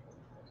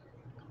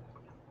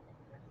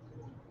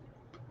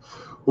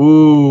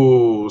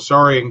 Ooh,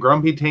 sorry. And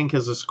Grumpy Tank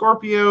is a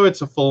Scorpio.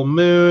 It's a full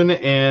moon,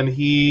 and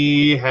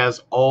he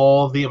has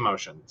all the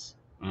emotions.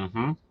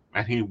 Mm-hmm.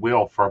 And he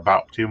will for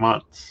about 2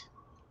 months.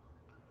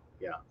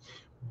 Yeah.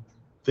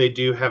 They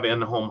do have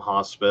in-home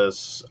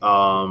hospice,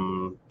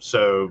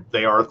 so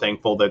they are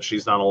thankful that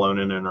she's not alone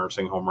in a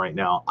nursing home right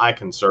now. I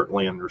can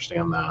certainly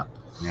understand that.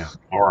 Yeah.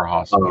 Or a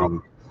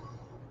hospital.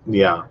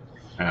 Yeah.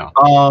 Yeah.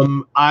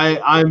 I'm,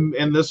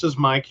 and this is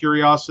my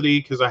curiosity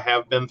because I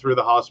have been through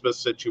the hospice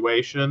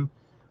situation.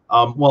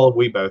 Well,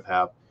 we both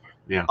have.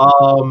 Yeah.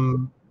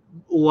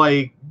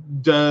 Like,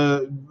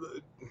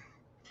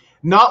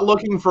 not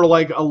looking for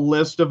like a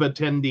list of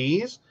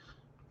attendees,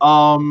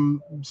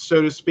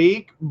 so to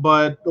speak,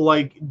 but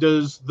like,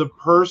 does the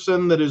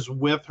person that is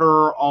with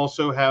her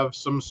also have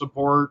some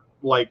support?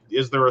 Like,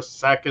 is there a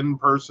second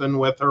person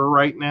with her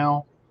right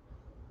now?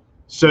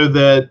 So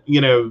that,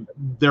 you know,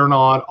 they're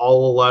not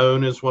all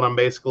alone is what I'm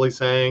basically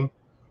saying.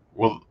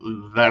 Well,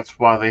 that's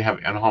why they have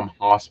in-home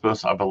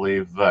hospice. I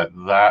believe that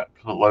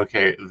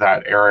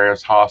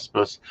area's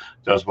hospice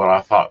does what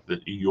I thought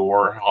that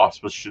your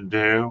hospice should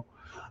do,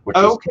 which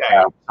is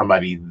have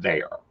somebody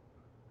there.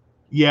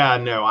 Yeah,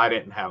 no, I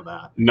didn't have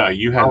that. No,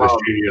 you had the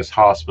shittiest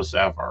hospice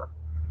ever.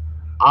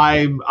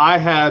 I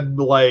had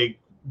like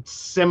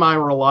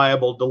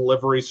semi-reliable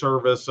delivery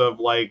service of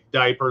like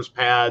diapers,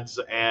 pads,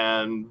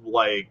 and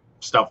like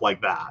stuff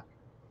like that.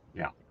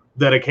 Yeah.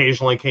 That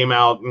occasionally came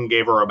out and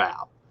gave her a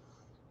bath.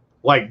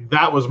 Like,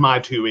 that was my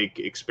 2-week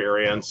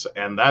experience,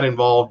 and that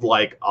involved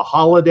like a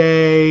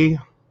holiday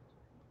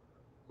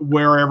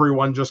where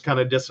everyone just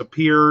kind of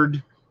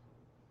disappeared.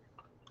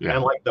 Yeah.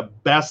 And like, the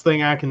best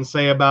thing I can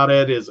say about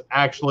it is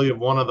actually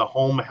one of the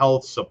home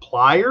health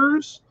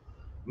suppliers,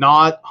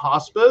 not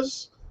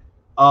hospice,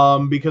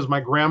 because my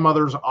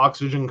grandmother's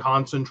oxygen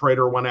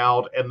concentrator went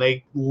out, and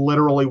they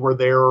literally were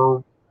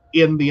there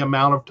in the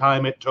amount of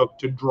time it took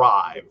to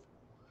drive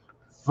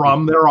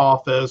from their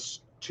office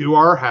to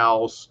our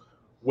house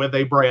with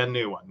a brand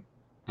new one.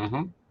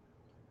 Mm-hmm.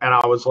 And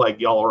I was like,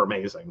 y'all are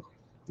amazing.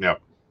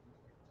 Yep.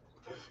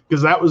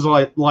 Because that was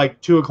like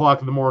 2:00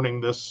 in the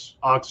morning, this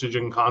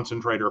oxygen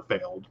concentrator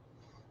failed.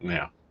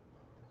 Yeah.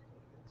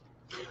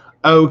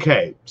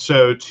 Okay,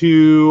 so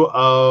 2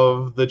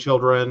 of the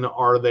children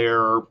are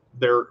there.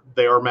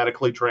 They are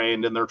medically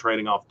trained and they're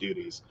trading off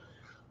duties.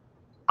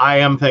 I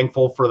am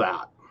thankful for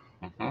that.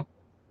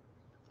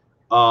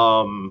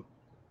 Mm-hmm.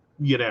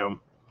 You know,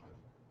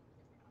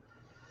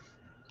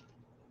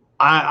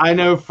 I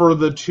know for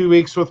the 2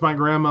 weeks with my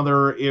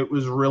grandmother, it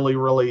was really,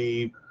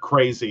 really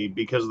crazy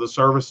because the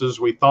services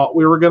we thought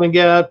we were going to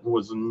get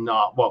was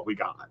not what we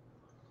got.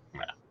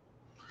 Yeah.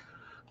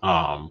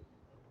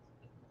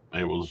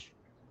 It was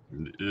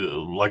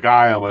like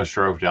I almost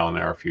drove down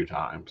there a few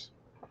times.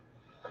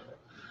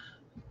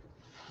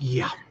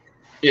 Yeah.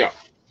 Yeah.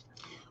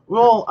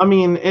 Well, I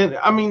mean,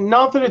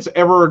 not that it's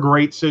ever a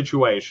great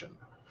situation.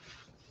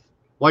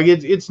 Like,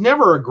 it's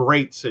never a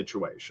great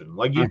situation.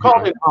 Like, you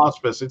called it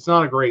hospice. It's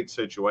not a great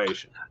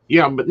situation.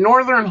 Yeah, but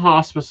Northern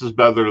Hospice is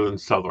better than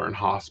Southern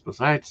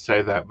Hospice. I hate to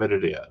say that, but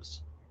it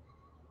is.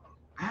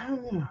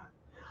 It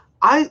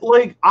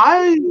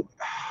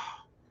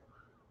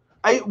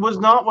was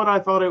not what I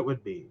thought it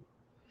would be.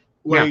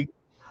 Like,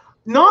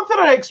 not that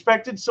I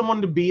expected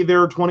someone to be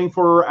there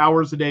 24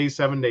 hours a day,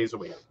 7 days a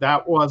week.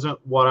 That wasn't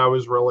what I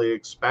was really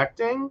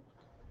expecting.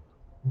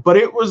 But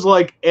it was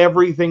like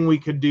everything we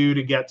could do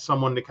to get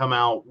someone to come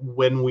out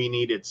when we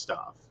needed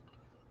stuff.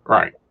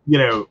 Right. You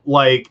know,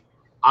 like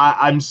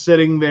I'm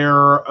sitting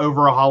there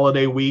over a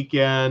holiday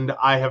weekend.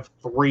 I have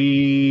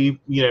 3,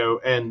 you know,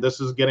 and this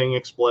is getting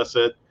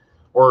explicit,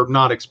 or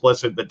not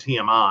explicit, but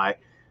TMI.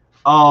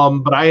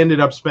 But I ended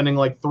up spending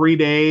like 3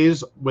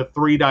 days with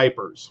 3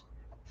 diapers.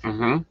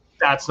 Mm-hmm.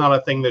 That's not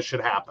a thing that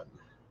should happen.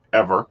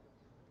 Ever.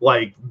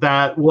 Like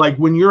that, like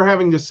when you're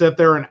having to sit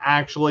there and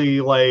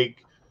actually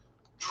like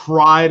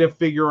try to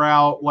figure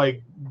out,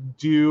 like,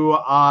 do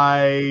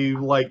I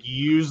like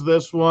use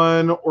this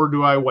one or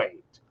do I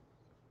wait?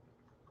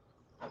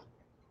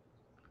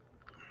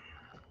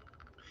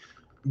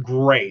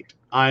 Great.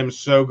 I'm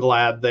so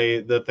glad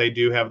that they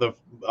do have the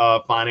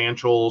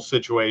financial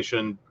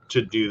situation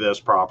to do this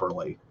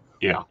properly.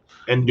 Yeah.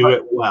 And do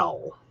it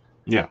well.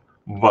 Yeah.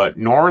 But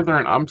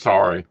Northern, I'm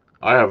sorry.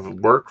 I have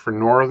worked for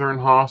Northern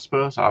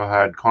Hospice. I've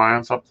had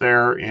clients up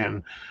there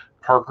in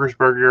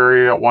Parkersburg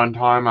area at one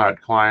time. I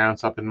had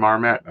clients up in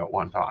Marmette at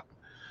one time.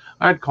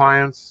 I had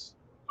clients.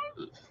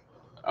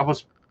 I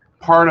was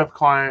part of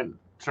client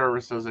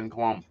services in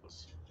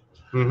Columbus.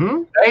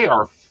 Mm-hmm. They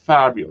are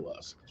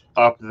fabulous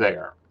up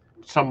there.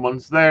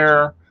 Someone's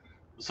there,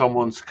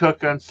 someone's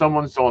cooking,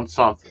 someone's doing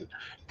something.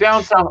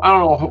 Down south, I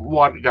don't know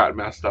what got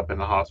messed up in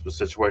the hospice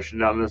situation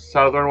down in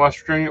southern West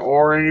Virginia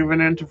or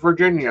even into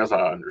Virginia, as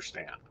I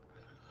understand.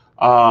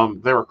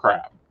 They were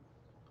crap.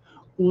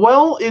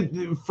 Well,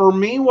 for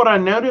me, what I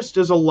noticed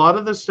is a lot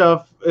of the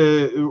stuff.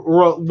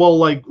 Well,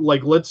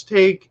 like let's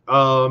take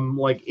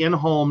like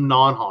in-home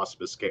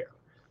non-hospice care.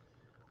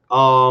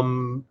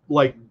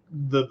 Like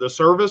the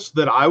service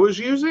that I was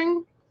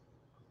using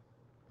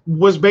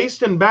was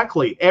based in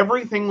Beckley.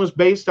 Everything was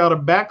based out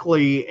of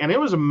Beckley, and it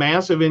was a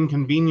massive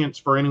inconvenience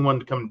for anyone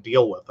to come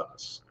deal with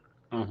us.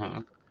 Mm-hmm.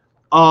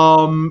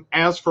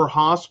 As for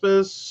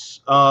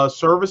hospice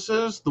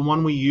services, the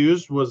one we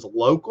used was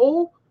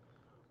local,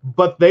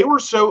 but they were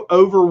so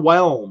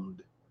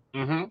overwhelmed.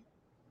 Mm-hmm.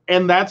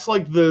 And that's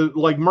like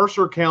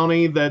Mercer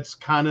County, that's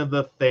kind of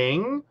the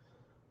thing.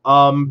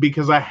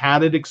 Because I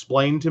had it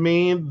explained to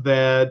me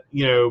that,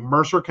 you know,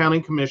 Mercer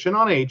County Commission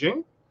on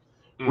Aging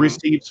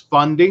receives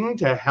funding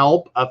to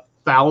help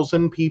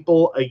 1,000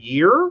 people a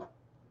year,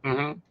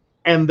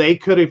 and they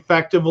could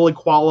effectively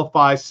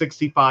qualify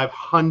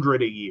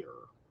 6,500 a year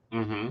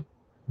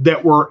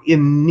that were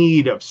in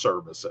need of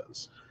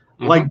services.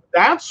 Like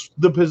that's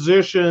the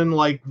position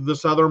like the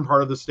southern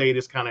part of the state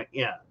is kind of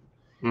in,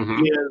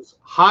 is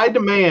high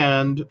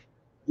demand,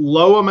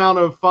 low amount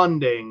of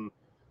funding,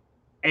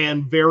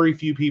 and very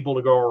few people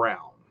to go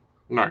around.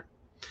 Right.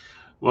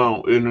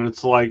 Well, and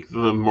it's like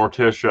the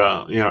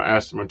Morticia, you know,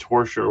 as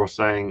Morticia was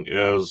saying,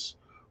 is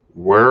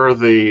where are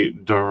the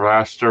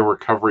disaster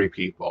recovery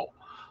people?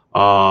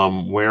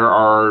 Where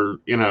are,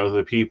 you know,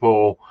 the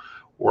people,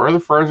 where are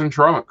the frozen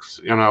trucks?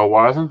 You know,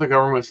 why isn't the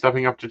government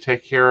stepping up to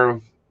take care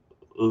of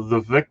the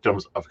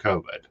victims of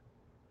COVID?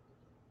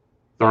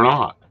 They're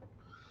not.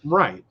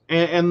 Right.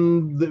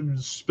 And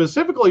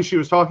specifically, she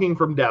was talking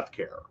from death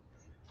care.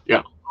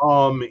 Yeah.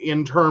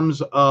 In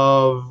terms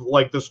of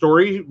like the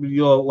story,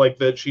 you know, like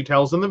that she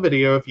tells in the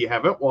video. If you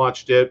haven't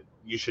watched it,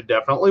 you should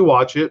definitely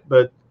watch it.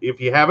 But if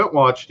you haven't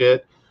watched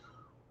it,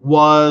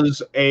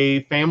 was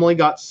a family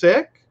got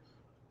sick,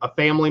 a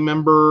family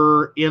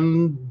member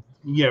in,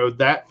 you know,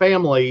 that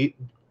family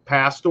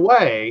passed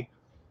away.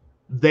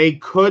 They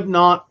could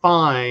not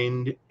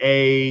find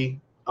a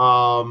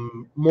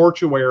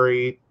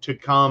mortuary to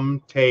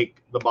come take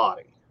the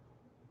body.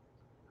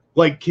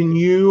 Like, can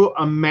you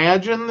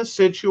imagine the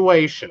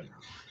situation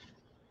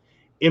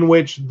in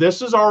which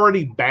this is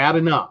already bad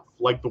enough?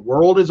 Like, the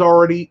world is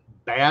already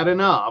bad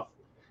enough.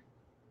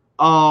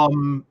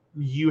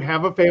 You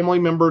have a family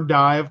member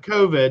die of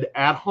COVID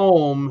at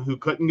home who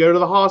couldn't go to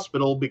the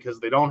hospital because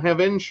they don't have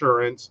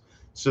insurance,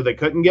 so they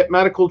couldn't get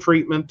medical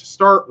treatment to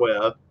start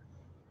with.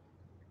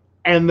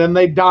 And then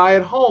they die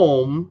at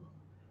home,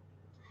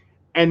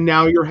 and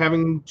now you're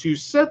having to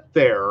sit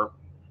there,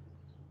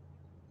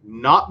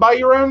 not by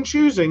your own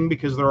choosing,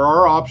 because there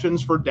are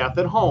options for death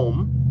at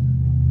home.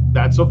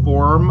 That's a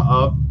form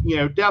of, you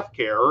know, death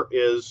care,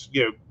 is,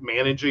 you know,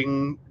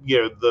 managing, you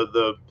know,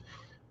 the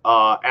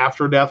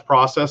after death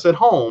process at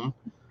home.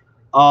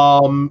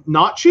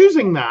 Not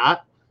choosing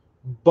that,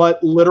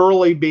 but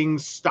literally being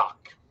stuck.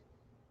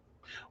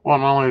 Well,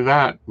 not only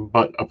that,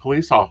 but a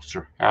police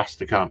officer has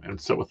to come and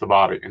sit with the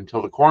body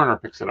until the coroner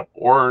picks it up,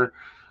 or a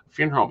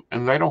funeral home,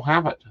 and they don't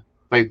have it.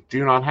 They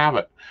do not have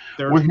it.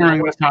 We're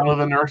hearing this out of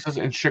the nurses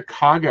in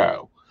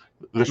Chicago.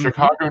 The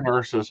Chicago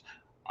nurses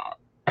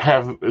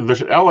have,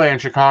 the LA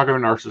and Chicago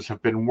nurses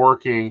have been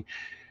working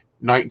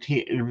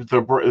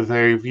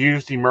they've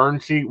used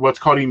what's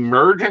called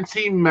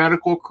emergency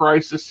medical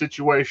crisis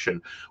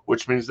situation,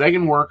 which means they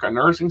can work a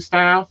nursing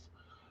staff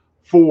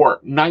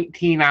for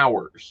 19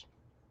 hours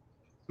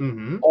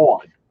on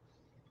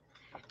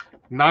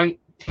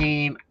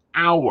 19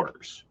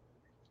 hours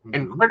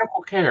in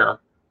critical care.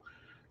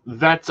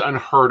 That's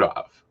unheard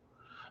of.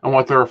 And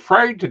what they're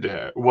afraid to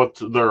do,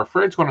 what they're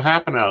afraid is going to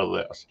happen out of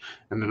this,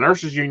 and the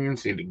nurses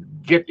unions need to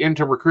get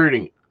into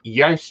recruiting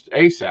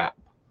ASAP,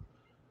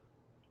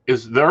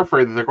 is they're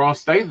afraid that they're going to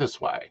stay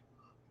this way.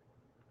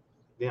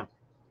 Yeah.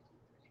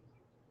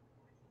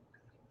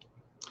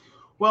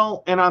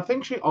 Well, and I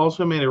think she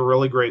also made a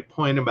really great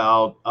point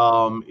about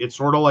it's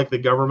sort of like the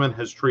government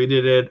has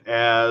treated it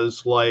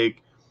as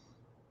like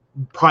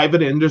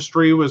private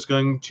industry was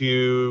going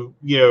to,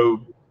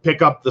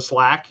 pick up the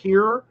slack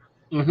here.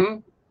 Mm-hmm.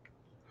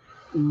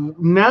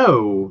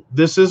 No,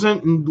 this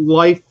isn't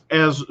life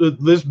as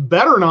this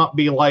better not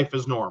be life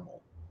as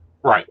normal.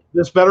 Right.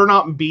 This better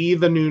not be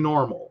the new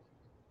normal.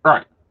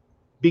 Right.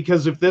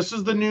 Because if this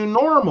is the new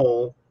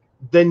normal,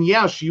 then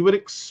yes, you would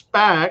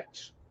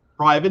expect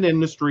private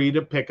industry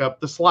to pick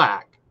up the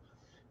slack.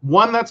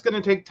 One, that's going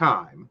to take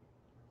time.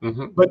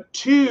 Mm-hmm. But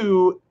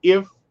two,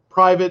 if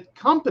private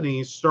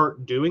companies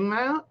start doing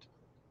that,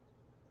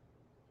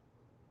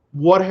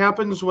 what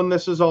happens when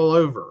this is all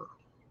over?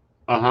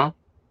 Uh-huh.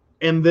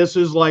 And this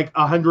is like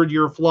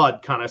 100-year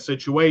flood kind of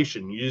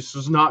situation. This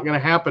is not going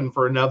to happen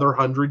for another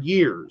 100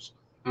 years.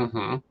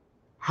 Mm-hmm.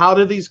 How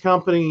do these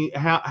companies,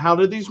 how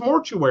do these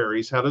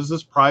mortuaries, how does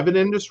this private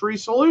industry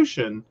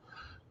solution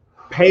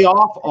pay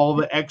off all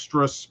the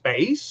extra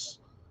space,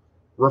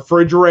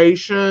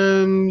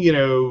 refrigeration,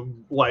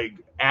 like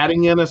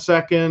adding in a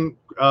second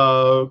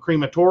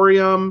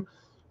crematorium?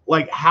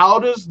 Like, how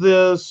does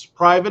this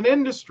private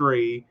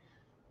industry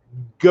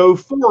go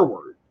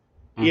forward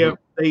if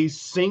they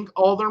sink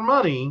all their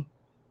money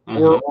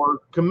or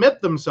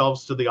commit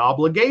themselves to the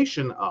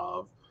obligation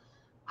of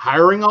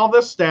hiring all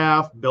this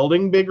staff,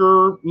 building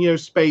bigger,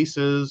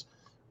 spaces,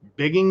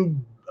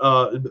 building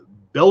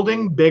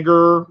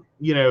bigger,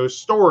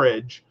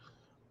 storage?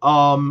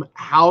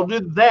 How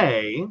did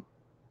they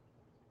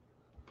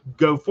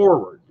go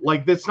forward?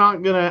 Like, that's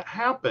not going to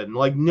happen.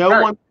 Like, no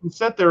one can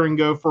sit there and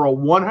go for a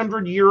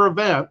 100-year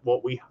event,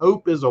 what we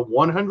hope is a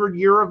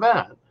 100-year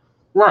event.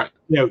 Right.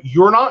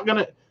 You're not going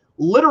to,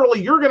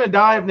 literally, you're going to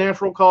die of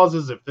natural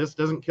causes if this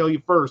doesn't kill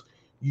you first.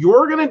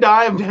 You're going to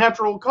die of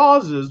natural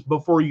causes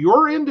before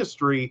your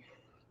industry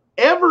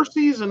ever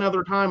sees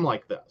another time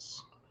like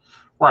this.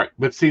 Right.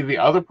 But see, the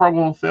other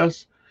problem with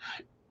this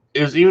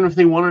is even if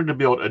they wanted to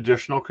build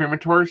additional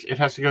crematories, it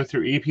has to go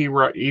through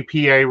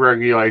EPA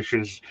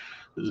regulations,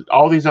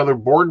 all these other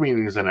board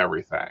meetings and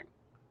everything.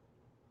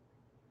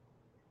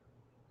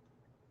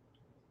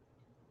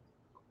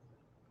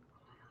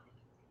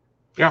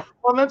 Yeah.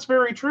 Well, that's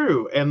very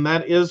true. And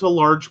that is a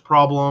large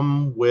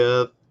problem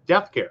with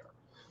death care.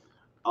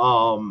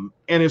 And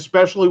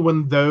especially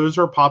when those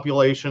are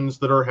populations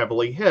that are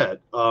heavily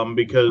hit,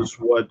 because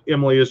what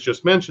Emily is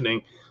just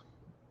mentioning,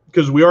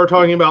 because we are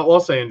talking about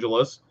Los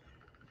Angeles,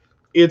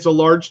 it's a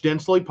large,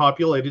 densely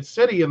populated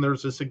city, and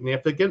there's a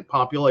significant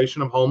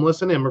population of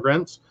homeless and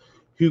immigrants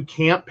who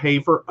can't pay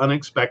for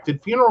unexpected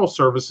funeral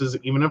services,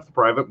 even if the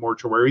private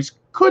mortuaries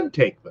could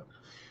take them.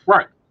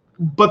 Right.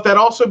 But that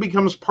also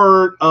becomes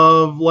part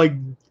of, like,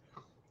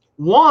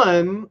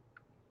 one,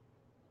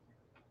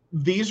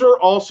 these are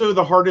also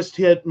the hardest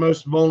hit,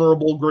 most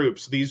vulnerable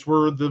groups. These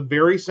were the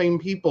very same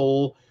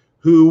people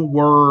who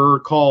were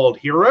called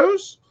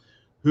heroes,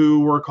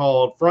 who were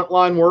called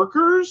frontline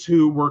workers,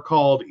 who were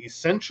called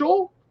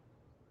essential,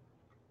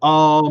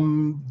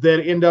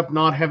 that end up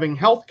not having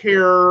health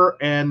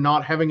care and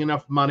not having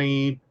enough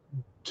money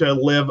to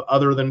live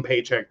other than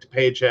paycheck to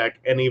paycheck.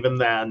 And even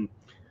then,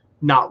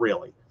 not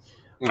really.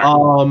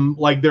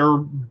 Like their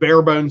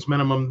bare bones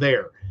minimum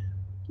there.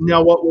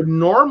 Now, what would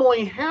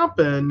normally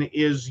happen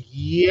is,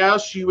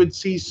 yes, you would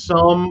see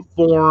some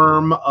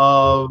form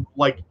of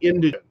like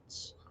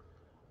indigence,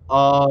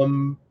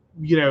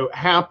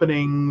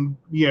 happening,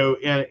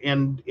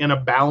 in a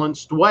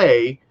balanced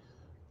way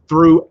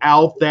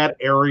throughout that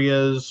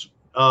area's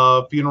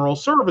funeral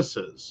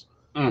services.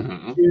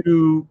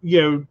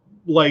 To,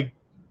 like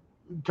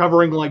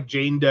covering like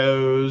Jane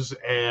Does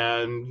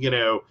and,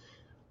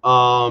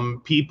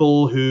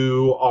 people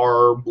who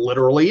are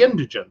literally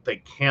indigent. They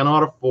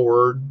cannot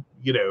afford,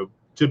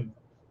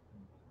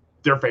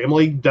 their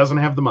family doesn't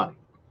have the money.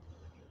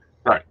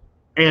 Right.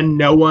 And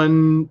no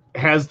one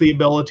has the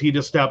ability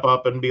to step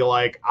up and be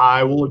like,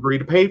 I will agree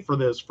to pay for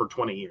this for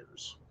 20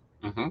 years.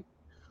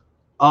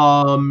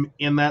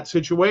 In that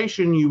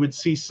situation, you would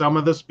see some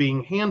of this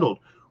being handled.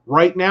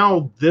 Right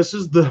now, this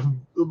is the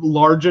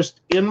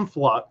largest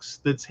influx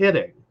that's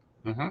hitting.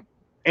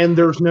 And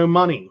there's no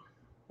money.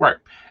 Right.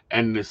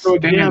 And the so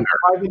standard, again,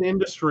 private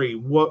industry,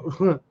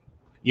 what?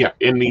 Yeah,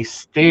 in the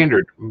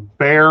standard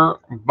bare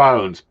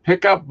bones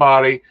pick up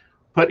body,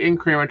 put in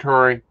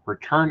crematory,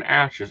 return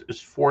ashes is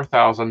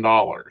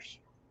 $4,000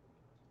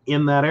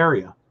 in that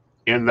area.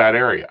 In that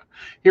area,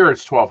 here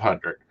it's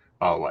 $1,200,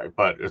 by the way,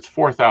 but it's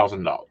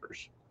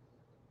 $4,000.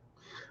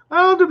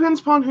 Well, it depends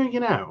upon who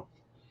you know.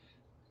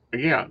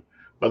 Again,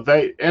 but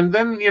they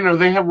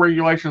have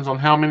regulations on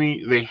how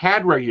many. They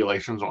had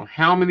regulations on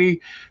how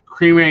many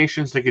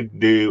cremations they could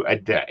do a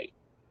day.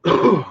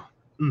 The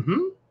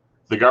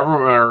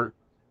government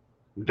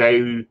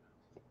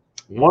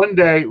one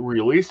day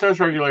released those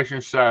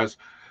regulations, says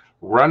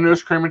run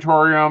those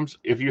crematoriums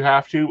if you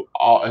have to,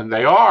 and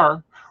they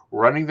are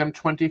running them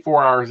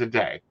 24 hours a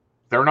day.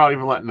 They're not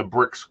even letting the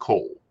bricks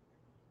cool.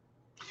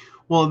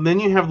 Well, and then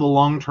you have the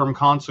long-term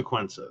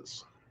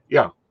consequences.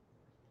 Yeah.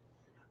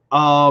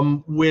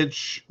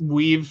 which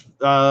we've,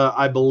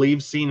 I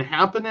believe, seen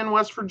happen in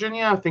West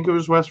Virginia. I think it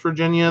was West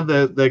Virginia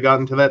that got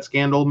into that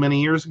scandal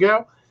many years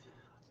ago,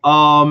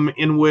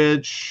 in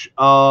which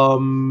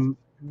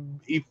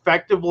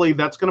effectively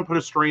that's going to put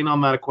a strain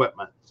on that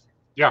equipment.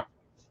 Yeah.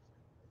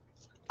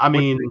 I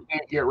mean, they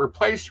can't get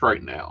replaced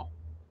right now.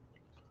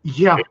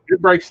 Yeah. If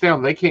it breaks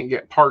down, they can't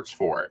get parts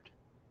for it.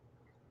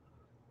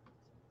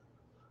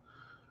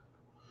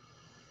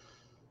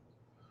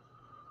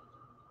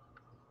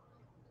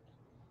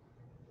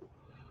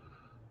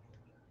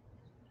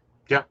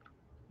 Yeah.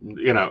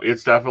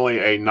 It's definitely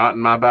a not in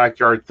my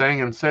backyard thing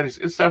in cities.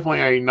 It's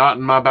definitely a not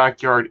in my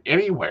backyard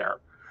anywhere.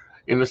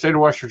 In the state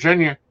of West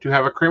Virginia, to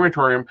have a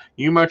crematorium,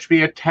 you must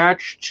be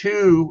attached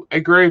to a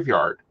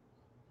graveyard.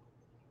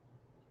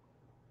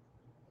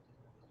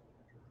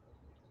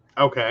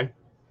 Okay.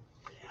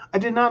 I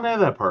did not know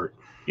that part.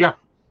 Yeah.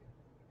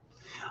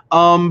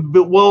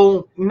 But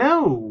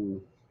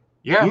no.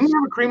 Yes. You can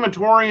have a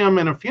crematorium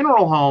and a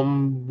funeral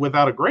home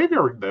without a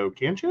graveyard, though,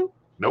 can't you?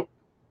 Nope.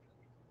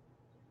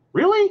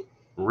 Really?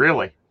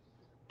 Really?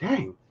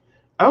 Dang.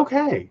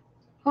 Okay.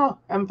 Huh.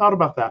 I hadn't thought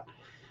about that.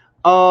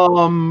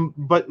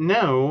 But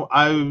no,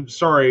 I'm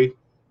sorry.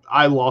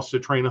 I lost a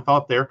train of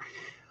thought there.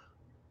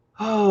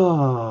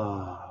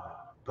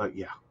 But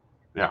yeah.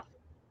 Yeah.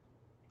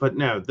 But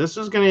no, this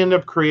is going to end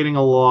up creating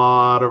a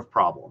lot of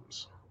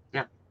problems.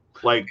 Yeah.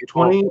 Like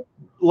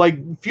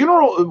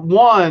funeral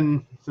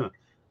one,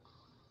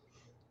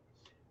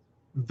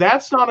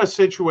 that's not a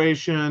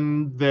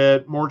situation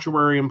that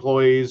mortuary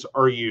employees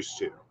are used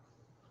to.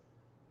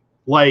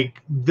 Like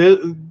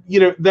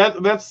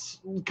that's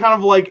kind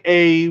of like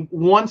a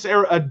once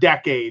a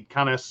decade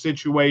kind of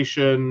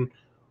situation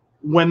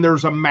when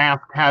there's a mass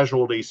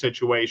casualty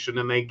situation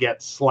and they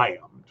get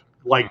slammed.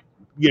 Like,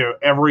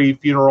 every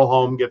funeral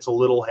home gets a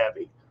little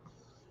heavy.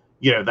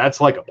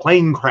 That's like a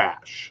plane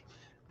crash.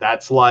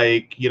 That's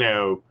like,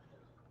 an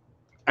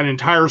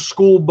entire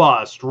school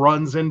bus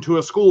runs into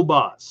a school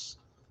bus.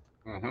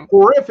 Mm-hmm.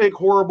 Horrific,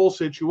 horrible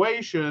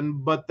situation,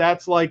 but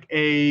that's like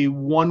a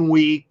 1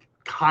 week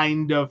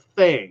kind of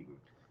thing.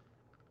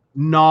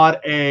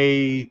 Not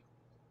a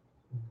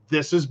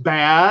this is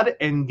bad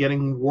and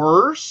getting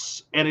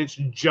worse and it's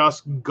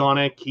just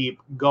gonna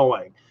keep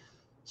going.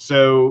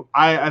 So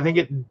I think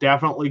it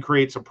definitely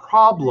creates a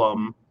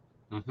problem.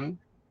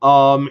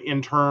 Mm-hmm.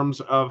 In terms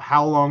of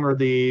how long are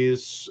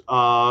these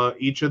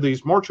each of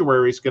these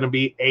mortuaries going to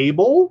be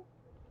able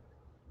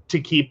to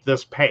keep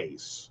this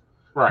pace,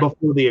 right,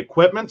 before the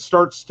equipment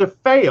starts to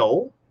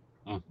fail.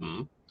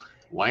 Mm-hmm.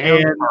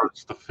 Land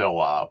starts to fill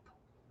up.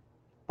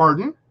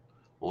 Pardon?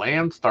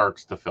 Land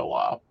starts to fill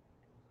up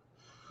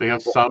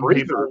because some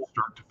people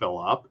start to fill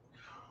up.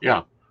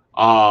 Yeah.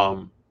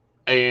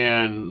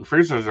 And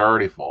freezers are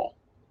already full.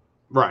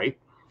 Right.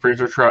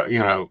 Freezer truck,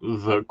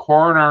 the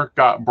coroner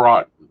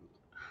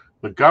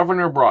the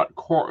governor brought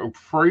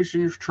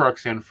freezer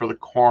trucks in for the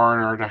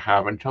coroner to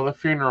have until the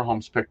funeral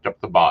homes picked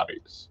up the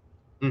bodies.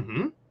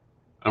 Mm-hmm.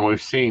 And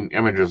we've seen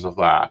images of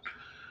that.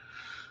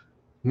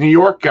 New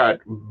York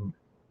got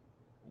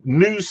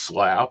news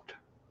slapped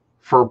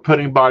for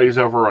putting bodies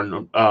over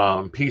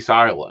on Peace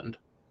Island,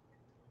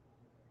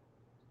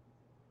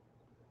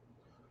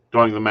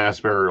 doing the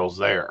mass burials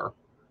there,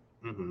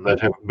 mm-hmm.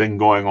 that have been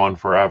going on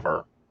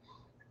forever.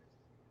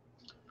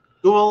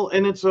 Well,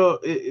 and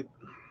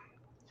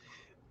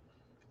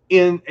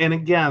and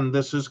again,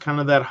 this is kind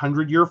of that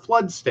 100-year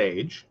flood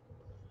stage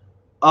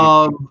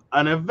of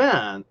an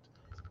event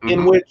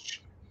in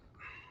which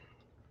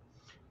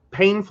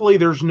painfully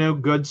there's no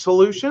good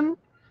solution.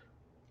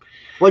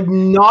 Like,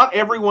 not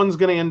everyone's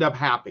going to end up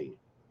happy.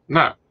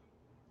 No.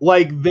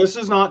 Like, this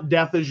is not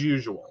death as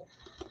usual.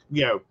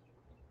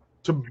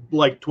 To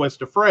like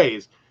twist a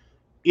phrase,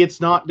 it's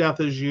not death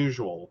as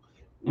usual.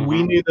 Mm-hmm.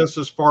 We knew this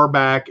as far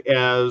back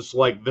as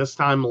like this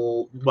time,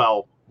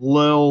 well,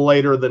 little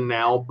later than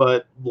now,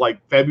 but like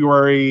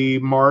February,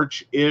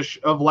 March-ish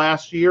of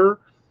last year.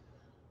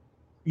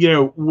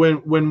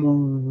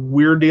 When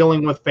we're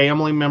dealing with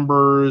family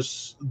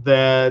members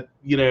that,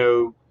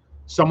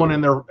 someone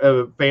in their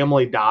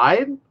family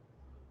died,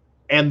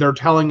 and they're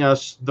telling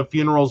us the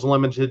funeral's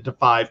limited to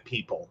 5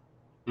 people.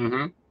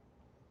 Mm-hmm.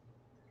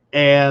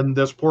 And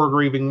this poor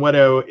grieving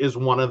widow is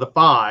one of the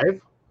 5.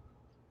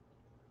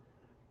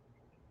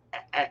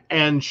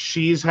 And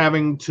she's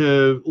having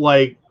to,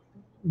 like,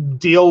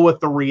 deal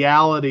with the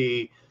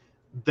reality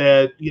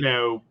that,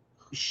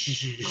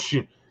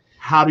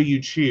 how do you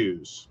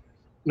choose?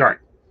 Right.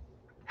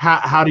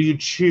 How do you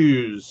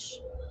choose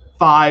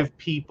 5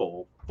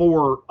 people,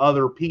 4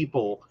 other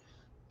people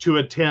to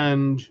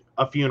attend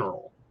a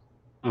funeral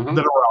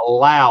that are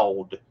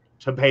allowed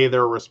to pay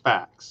their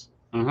respects?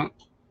 Mm-hmm.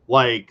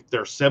 Like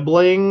their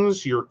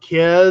siblings, your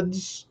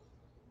kids.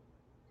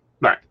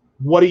 Right.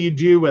 What do you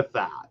do with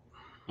that?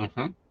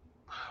 Mm-hmm.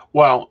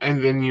 Well,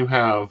 and then you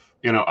have,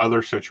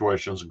 other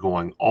situations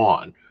going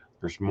on.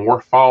 There's more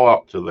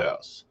fallout to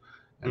this.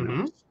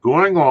 And it's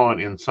going on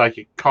in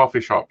Psychic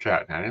Coffee Shop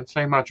chat. I didn't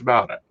say much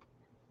about it.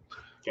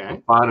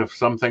 Okay. Fine, if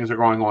some things are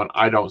going on,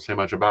 I don't say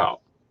much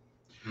about.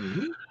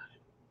 Mm-hmm.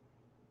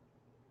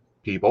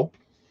 People,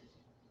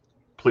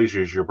 please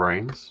use your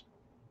brains.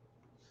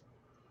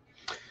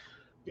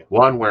 Yeah.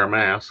 1, wear a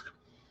mask.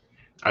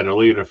 I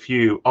deleted a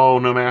few, oh,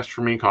 no mask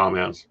for me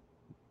comments.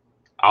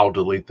 I'll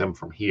delete them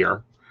from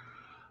here.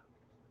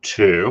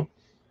 2,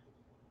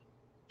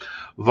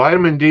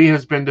 vitamin D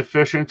has been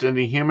deficient in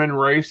the human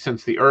race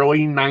since the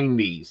early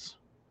 90s.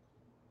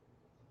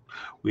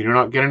 We do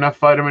not get enough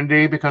vitamin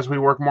D because we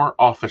work more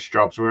office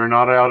jobs. We are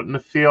not out in the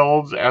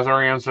fields as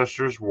our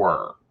ancestors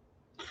were.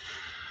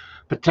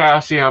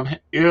 Potassium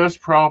is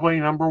probably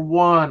number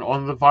 1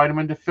 on the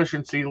vitamin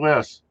deficiency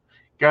list.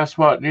 Guess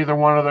what? Neither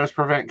one of those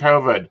prevent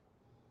COVID.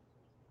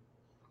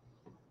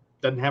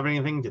 Doesn't have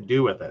anything to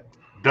do with it.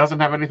 Doesn't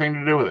have anything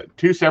to do with it.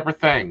 2 separate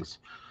things.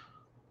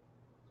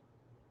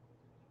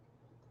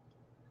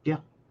 Yeah.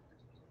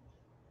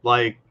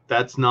 Like,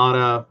 that's not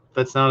a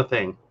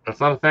thing. That's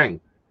not a thing.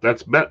 That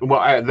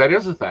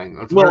is a thing.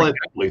 That's a very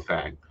deadly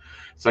thing.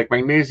 It's like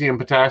magnesium,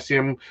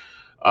 potassium.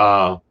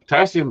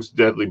 Potassium's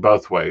deadly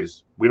both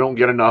ways. We don't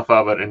get enough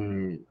of it,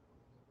 and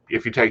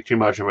if you take too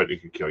much of it,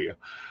 it could kill you.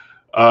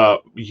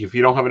 If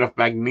you don't have enough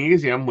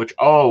magnesium, which,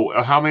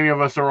 how many of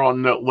us are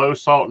on low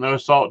salt, no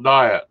salt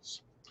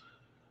diets?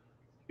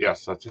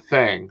 Yes, that's a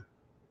thing.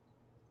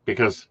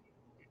 Because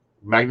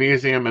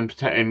magnesium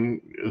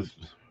and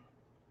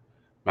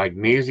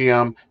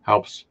magnesium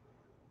helps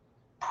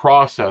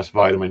process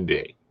vitamin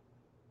D.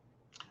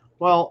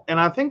 Well, and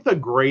I think the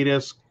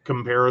greatest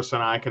comparison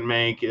I can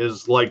make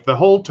is like the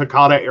whole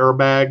Takata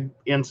airbag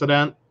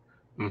incident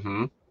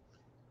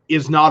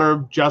is not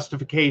a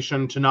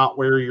justification to not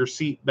wear your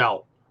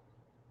seatbelt.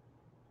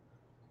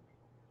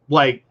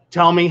 Like,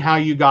 tell me how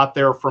you got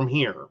there from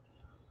here.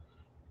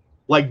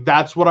 Like,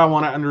 that's what I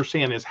want to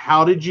understand is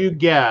how did you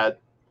get,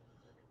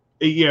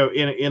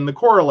 in the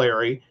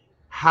corollary,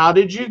 how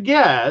did you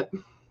get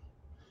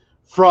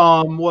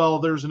from, well,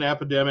 there's an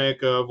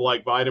epidemic of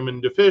like vitamin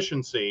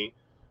deficiency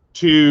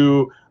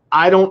to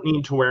I don't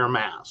need to wear a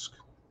mask.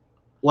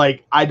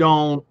 Like, that's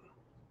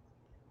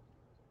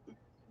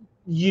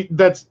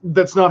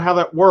not how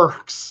that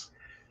works.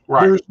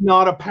 Right. There's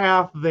not a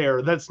path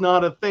there. That's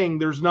not a thing.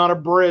 There's not a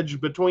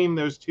bridge between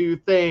those two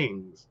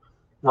things.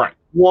 Right.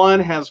 One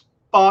has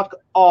fuck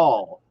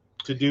all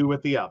to do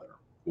with the other.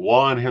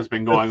 One has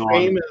been going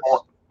on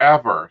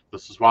forever.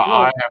 This is why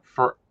I have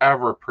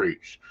forever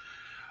preached.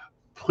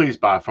 Please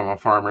buy from a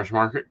farmer's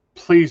market.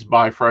 Please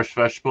buy fresh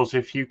vegetables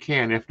if you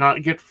can. If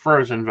not, get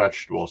frozen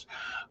vegetables.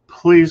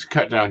 Please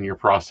cut down your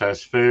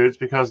processed foods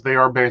because they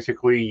are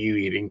basically you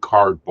eating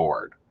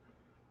cardboard.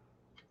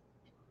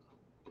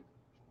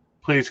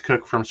 Please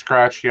cook from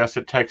scratch. Yes,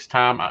 it takes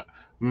time.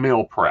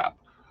 Meal prep.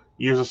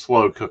 Use a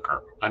slow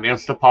cooker. An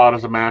Instapot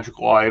is a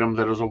magical item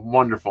that is a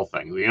wonderful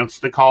thing. The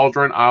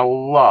Instacauldron I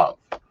love.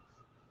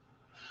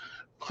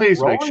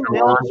 Please make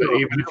sure that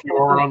even if you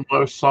are on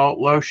low salt,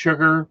 low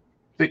sugar,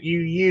 that you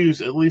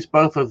use at least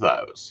both of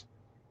those.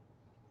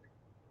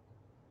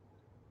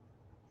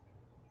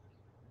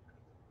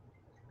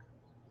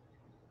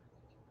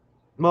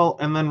 Well,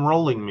 and then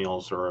rolling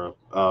meals are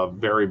a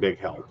very big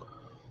help.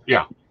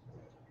 Yeah.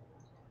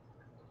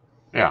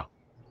 Yeah.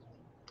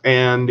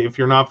 And if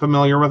you're not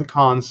familiar with the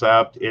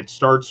concept, it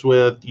starts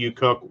with you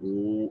cook,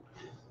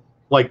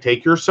 like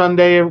take your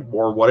Sunday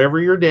or whatever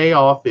your day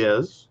off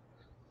is,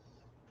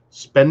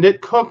 spend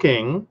it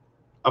cooking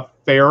a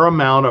fair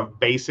amount of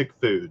basic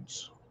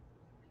foods.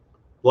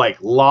 Like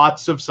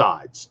lots of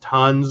sides,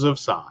 tons of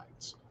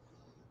sides.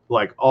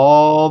 Like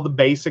all the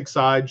basic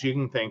sides you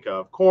can think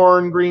of.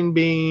 Corn, green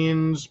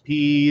beans,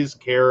 peas,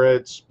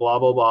 carrots, blah,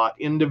 blah, blah,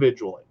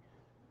 individually.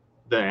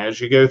 Then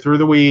as you go through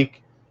the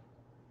week,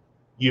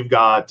 you've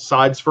got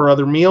sides for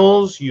other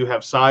meals. You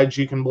have sides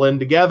you can blend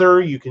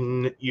together.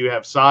 You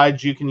have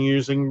sides you can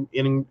use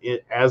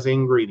as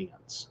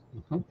ingredients.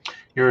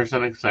 Here's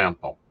an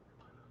example.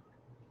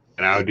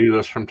 And I would do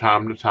this from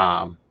time to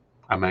time.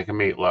 I make a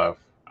meatloaf.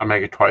 I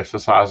make it twice the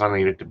size I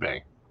need it to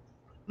be.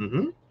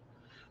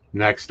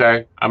 Next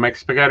day, I make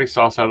spaghetti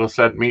sauce out of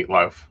said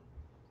meatloaf.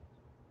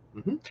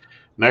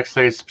 Next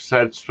day,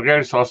 said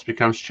spaghetti sauce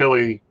becomes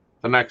chili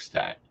the next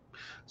day.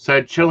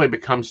 Said chili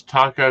becomes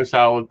taco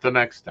salad the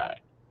next day.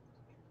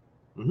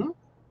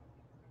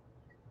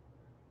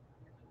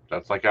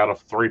 That's like out of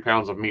 3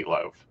 pounds of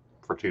meatloaf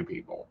for 2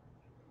 people.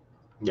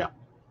 Yeah.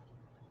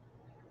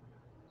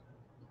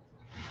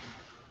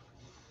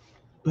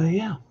 But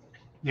yeah.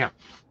 Yeah.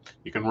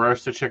 You can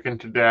roast the chicken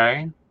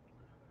today.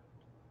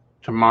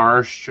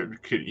 Tomorrow,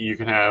 you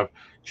can have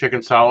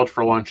chicken salad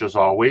for lunches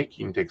all week.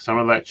 You can take some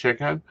of that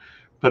chicken,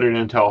 put it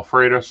into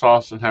Alfredo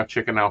sauce and have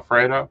chicken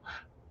Alfredo,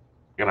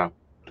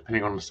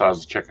 depending on the size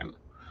of the chicken.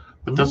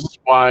 But this is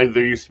why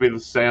there used to be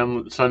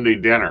the Sunday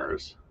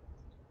dinners.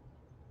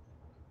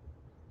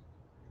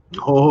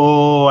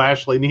 Oh,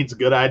 Ashley needs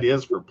good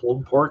ideas for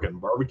pulled pork and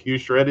barbecue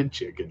shredded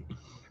chicken.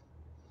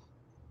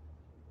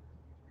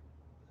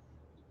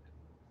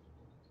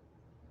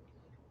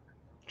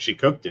 She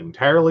cooked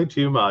entirely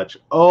too much.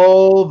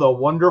 Oh, the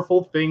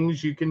wonderful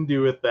things you can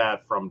do with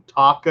that, from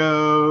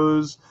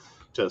tacos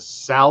to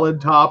salad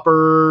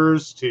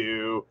toppers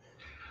to...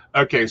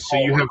 Okay, so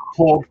you have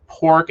pulled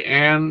pork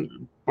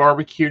and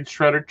barbecued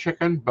shredded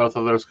chicken. Both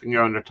of those can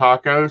go into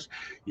tacos.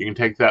 You can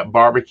take that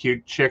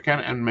barbecued chicken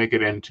and make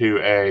it into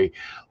a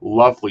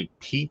lovely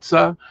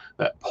pizza.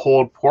 That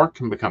pulled pork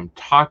can become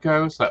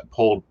tacos. That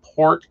pulled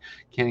pork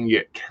can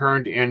get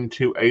turned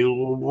into a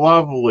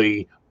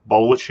lovely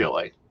bowl of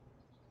chili.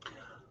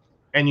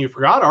 And you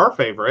forgot our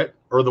favorite,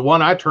 or the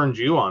one I turned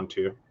you on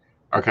to.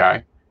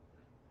 Okay.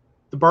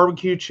 The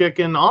barbecue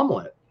chicken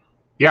omelet.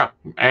 Yeah,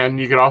 and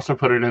you can also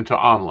put it into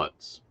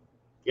omelets.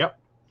 Yep.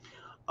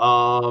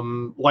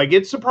 Like,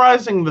 it's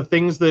surprising the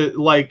things that,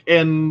 like,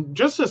 and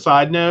just a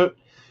side note,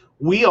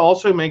 we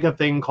also make a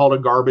thing called a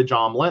garbage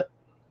omelet.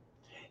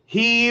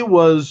 He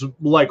was,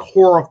 like,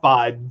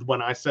 horrified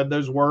when I said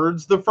those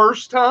words the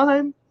first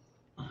time.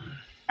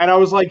 And I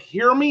was like,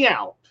 hear me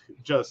out.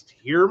 Just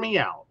hear me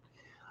out.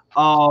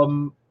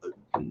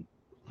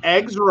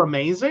 Eggs are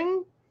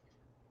amazing.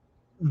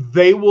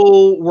 They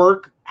will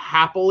work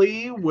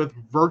happily with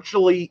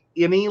virtually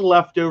any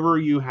leftover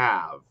you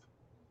have.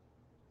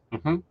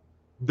 Mm-hmm.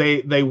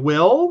 They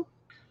will.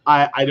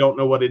 I don't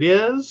know what it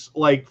is.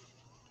 Like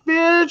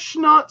fish,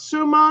 not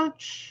so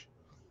much.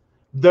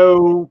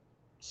 Though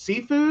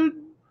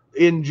seafood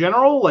in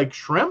general, like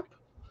shrimp,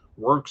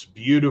 works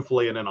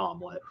beautifully in an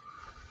omelet.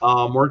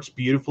 Works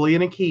beautifully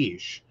in a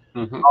quiche.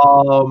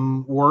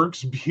 Mm-hmm.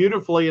 Works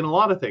beautifully in a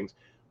lot of things.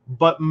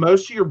 But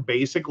most of your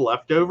basic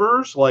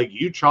leftovers, like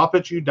you chop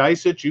it, you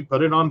dice it, you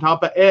put it on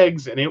top of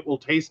eggs, and it will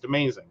taste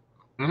amazing.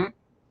 Mm-hmm.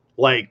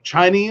 Like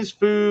Chinese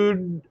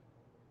food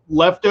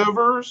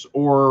leftovers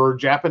or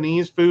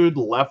Japanese food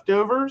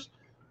leftovers,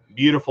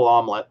 beautiful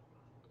omelet.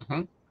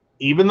 Mm-hmm.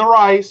 Even the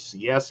rice,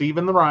 yes,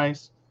 even the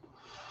rice.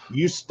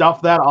 You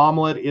stuff that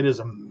omelet, it is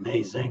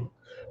amazing.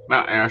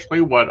 Now, Ashley,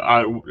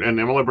 and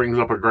Emily brings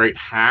up a great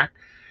hack.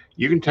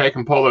 You can take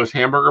and pull those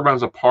hamburger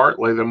buns apart,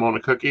 lay them on a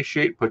cookie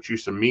sheet, put you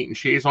some meat and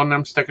cheese on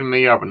them, stick them in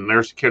the oven.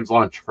 There's the kid's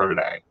lunch for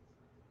today.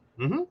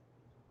 Mm-hmm.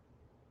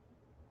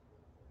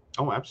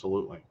 Oh,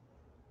 absolutely.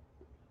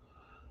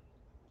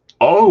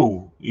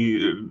 Oh,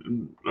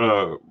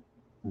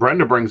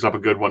 Brenda brings up a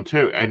good one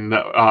too, and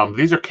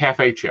these are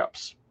cafe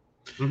chips.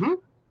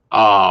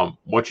 Mm-hmm.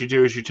 What you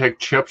do is you take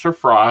chips or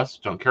fries,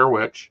 don't care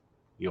which,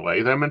 you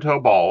lay them into a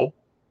bowl.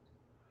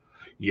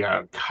 You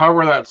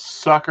cover that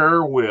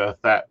sucker with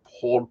that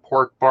pulled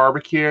pork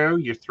barbecue.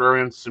 You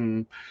throw in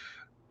some,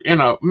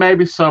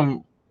 maybe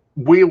some.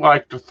 We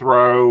like to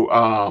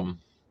throw.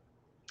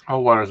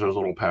 What is those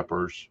little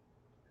peppers?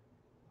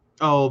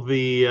 Oh,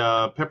 the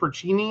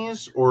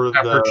pepperoncinis or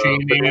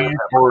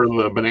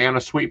the banana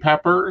sweet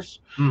peppers.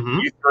 Mm-hmm.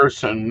 You throw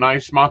some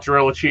nice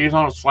mozzarella cheese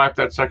on it, slap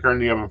that sucker in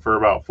the oven for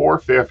about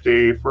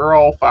 450 for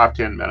all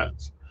 5-10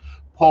 minutes.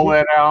 Pull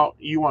that out.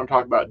 You want to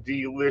talk about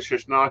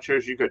delicious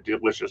nachos? You got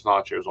delicious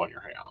nachos on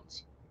your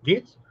hands.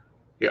 Yes.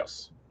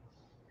 Yes.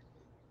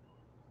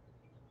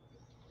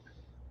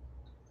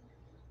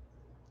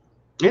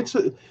 It's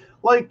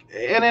like,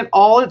 and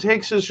all it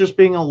takes is just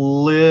being a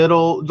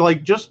little,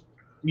 like, just,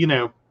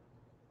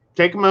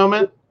 take a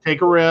moment,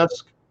 take a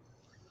risk.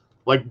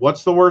 Like,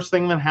 what's the worst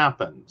thing that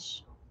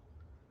happens?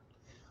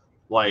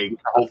 Like, the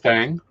whole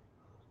thing.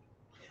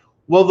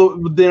 Well,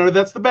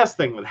 that's the best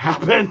thing that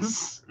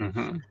happens.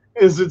 Mm-hmm.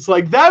 Is it's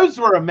like, those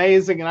were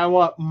amazing and I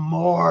want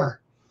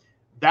more.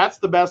 That's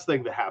the best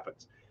thing that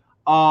happens.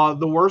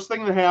 The worst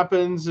thing that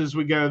happens is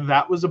we go,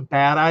 that was a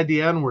bad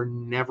idea and we're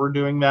never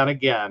doing that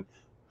again.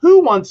 Who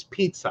wants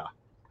pizza?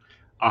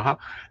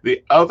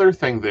 The other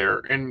thing there,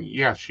 and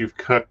yes, you've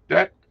cooked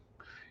it.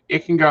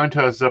 It can go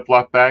into a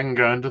Ziploc bag and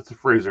go into the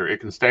freezer. It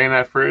can stay in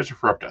that freezer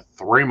for up to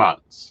 3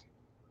 months.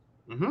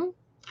 Mm-hmm.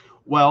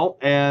 Well,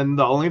 and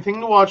the only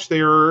thing to watch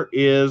there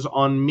is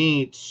on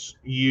meats,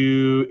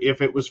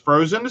 if it was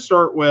frozen to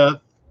start with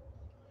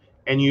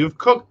and you've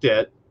cooked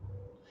it,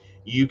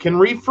 you can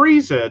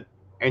refreeze it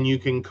and you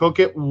can cook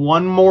it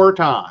one more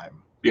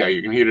time. Yeah,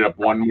 you can heat it up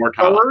one more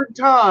time. Third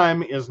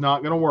time is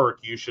not going to work.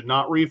 You should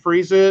not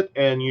refreeze it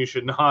and you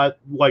should not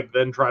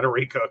then try to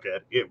recook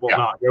it. It will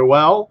not go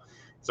well.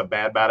 It's a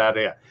bad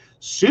idea.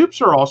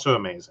 Soups are also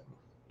amazing.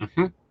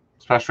 Mm-hmm.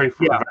 Especially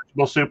for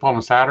vegetable soup on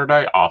a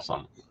Saturday.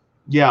 Awesome.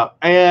 Yeah,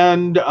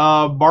 and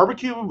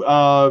barbecue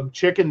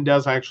chicken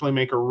does actually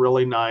make a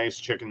really nice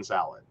chicken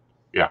salad.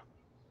 Yeah.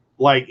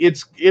 Like,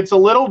 it's a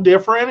little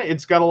different.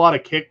 It's got a lot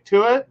of kick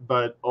to it,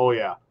 but oh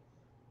yeah.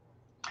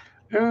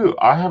 Ooh,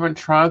 I haven't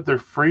tried their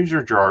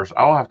freezer jars.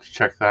 I'll have to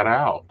check that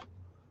out.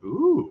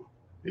 Ooh.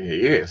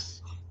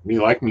 Yes. Me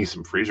like me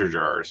some freezer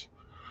jars.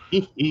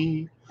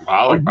 I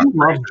love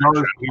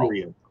jars,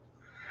 period.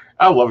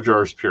 I love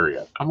jars,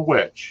 period. I'm a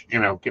witch.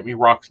 Get me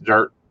rocks,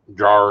 dirt,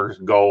 jars,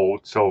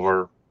 gold,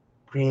 silver.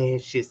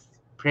 Precious.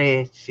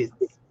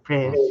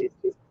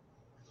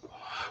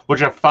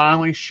 Which I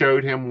finally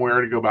showed him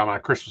where to go buy my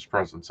Christmas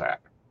presents at.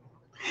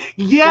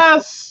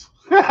 Yes!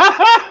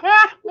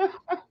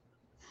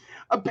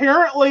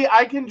 Apparently,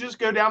 I can just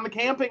go down the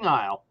camping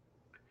aisle.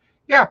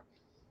 Yeah.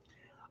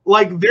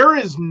 Like, there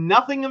is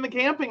nothing in the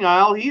camping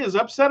aisle he is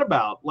upset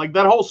about. Like,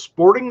 that whole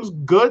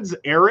sporting goods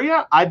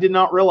area, I did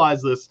not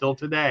realize this till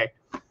today.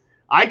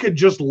 I could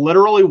just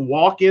literally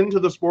walk into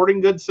the sporting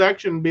goods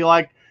section and be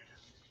like,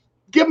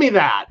 Give me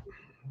that.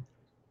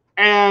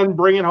 And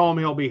bring it home.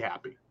 He'll be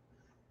happy.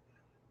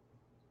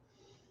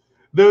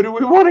 Though, do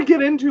we want to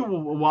get into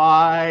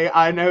why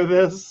I know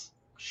this?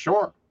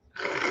 Sure.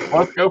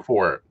 Let's go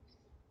for it.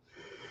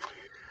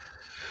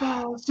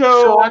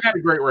 So I got a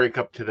great wake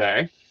up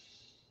today.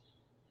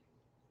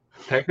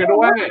 Take it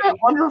away. Wasn't that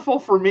wonderful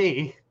for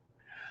me?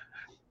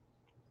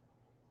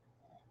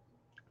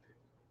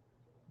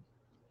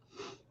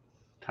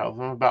 Tell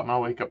them about my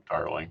wake up,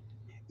 darling.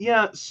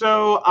 Yeah,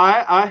 so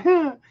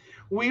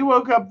we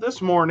woke up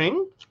this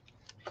morning,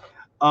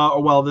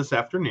 well, this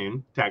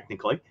afternoon,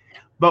 technically,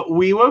 but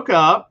we woke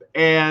up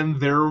and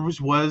there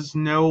was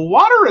no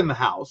water in the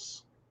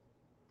house.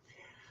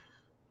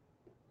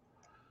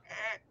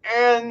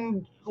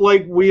 And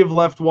like we have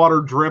left water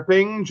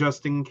dripping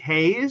just in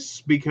case,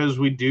 because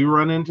we do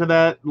run into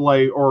that,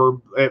 like, or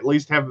at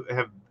least have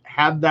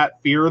had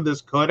that fear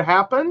this could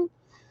happen.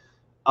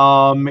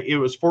 It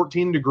was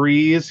 14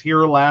 degrees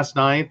here last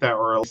night. That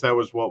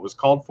was what was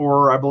called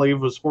for, I believe,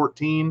 was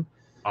 14.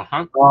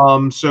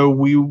 So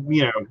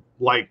we,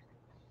 like,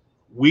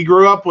 we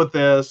grew up with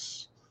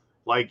this.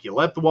 Like, you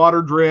let the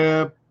water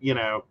drip,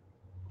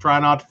 try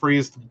not to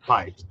freeze the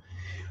pipes.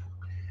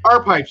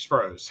 Our pipes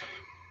froze.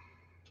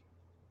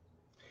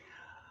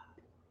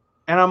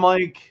 And I'm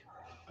like,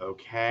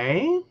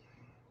 okay,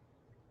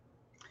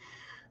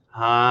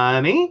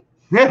 honey,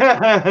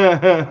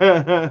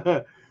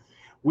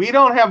 we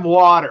don't have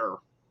water.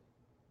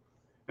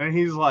 And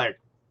he's like,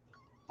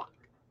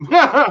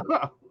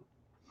 that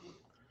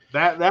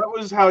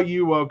was how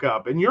you woke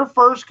up. And your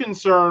first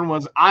concern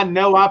was, I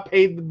know I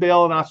paid the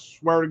bill, and I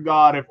swear to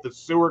God, if the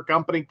sewer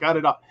company cut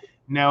it off.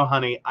 No,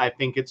 honey, I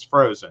think it's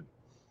frozen.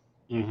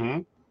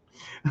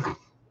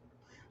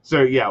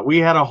 So yeah, we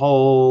had a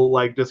whole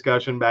like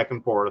discussion back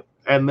and forth,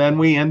 and then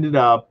we ended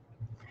up.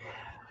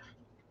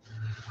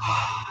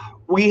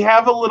 We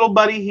have a little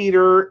buddy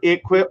heater.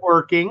 It quit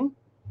working.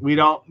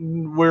 You're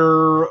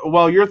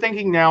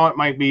thinking now it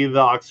might be the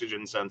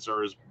oxygen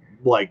sensor is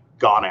like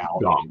gone out.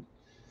 Gone.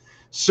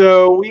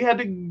 So we had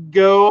to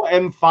go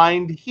and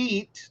find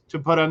heat to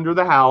put under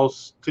the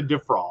house to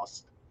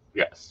defrost.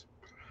 Yes.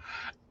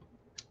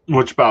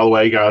 Which, by the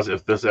way, guys,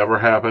 if this ever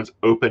happens,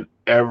 open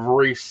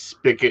every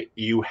spigot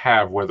you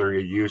have, whether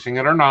you're using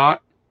it or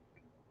not,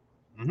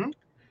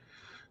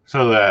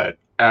 so that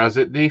as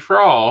it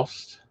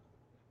defrosts,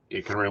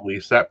 it can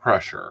release that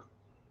pressure.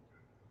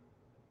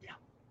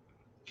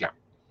 Yeah.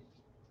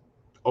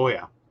 Oh,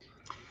 yeah.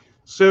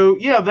 So,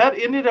 yeah, that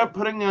ended up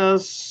putting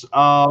us,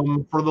 for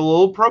the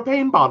little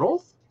propane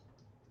bottles,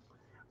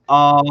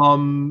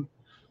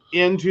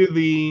 into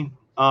the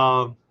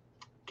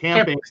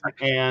camping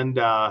and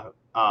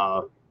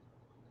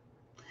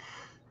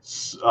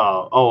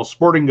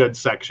sporting goods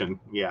section.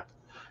 Yeah.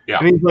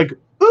 And he's like,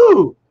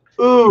 ooh.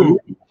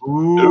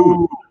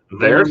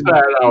 There's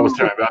that I was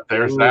telling you about.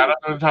 There's that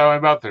I've been telling you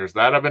about. There's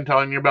that I've been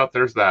telling you about.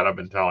 There's that I've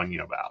been telling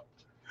you about.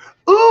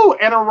 Ooh,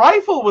 and a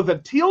rifle with a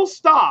teal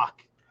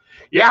stock.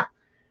 Yeah.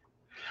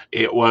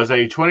 It was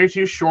a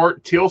 22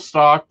 short teal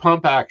stock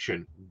pump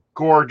action.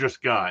 Gorgeous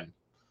gun.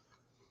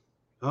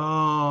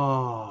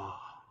 Oh,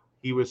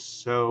 he was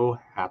so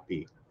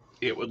happy.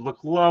 It would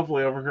look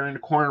lovely over here in the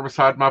corner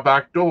beside my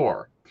back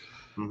door.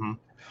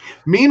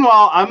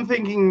 Meanwhile, I'm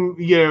thinking,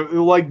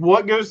 like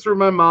what goes through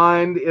my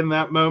mind in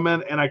that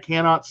moment, and I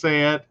cannot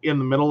say it in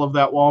the middle of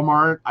that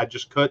Walmart. I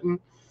just couldn't.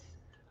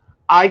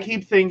 I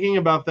keep thinking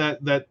about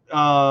that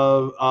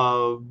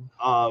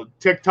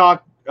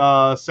TikTok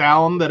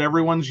sound that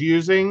everyone's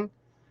using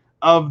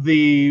of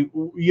the,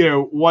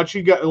 what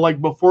you got,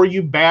 like before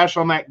you bash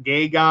on that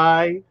gay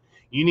guy,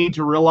 you need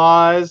to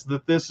realize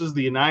that this is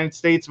the United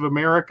States of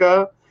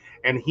America,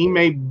 and he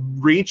may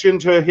reach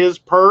into his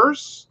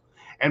purse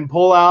and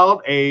pull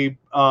out a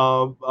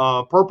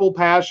Purple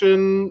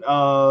Passion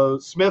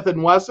Smith &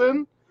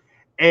 Wesson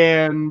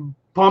and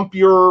pump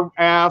your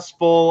ass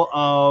full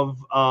of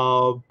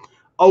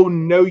oh,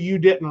 no, you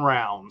didn't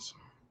rounds.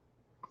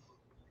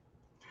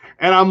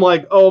 And I'm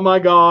like, oh, my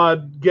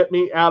God, get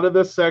me out of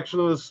this section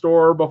of the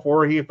store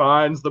before he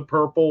finds the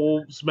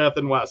purple Smith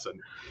 & Wesson.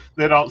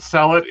 They don't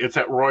sell it. It's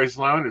at Roy's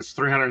Loan. It's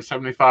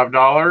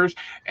 $375,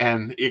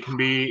 and it can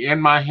be in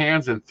my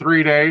hands in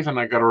 3 days, and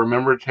I got to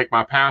remember to take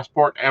my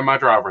passport and my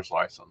driver's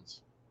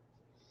license.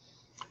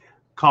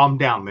 Calm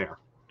down there.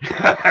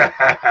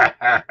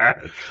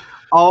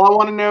 All I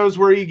want to know is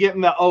where you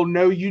getting the, oh,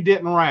 no, you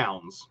didn't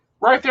rounds.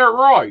 Right there at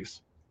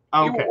Roy's.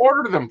 Okay. You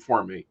ordered them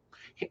for me,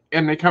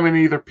 and they come in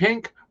either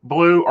pink,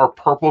 blue, or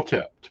purple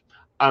tipped.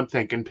 I'm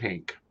thinking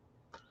pink.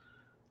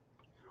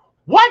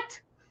 What?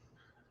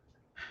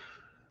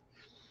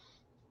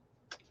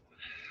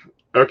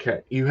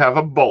 Okay, you have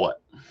a bullet.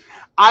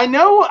 I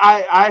know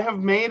I have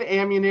made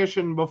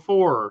ammunition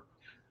before.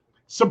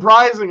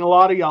 Surprising a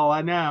lot of y'all,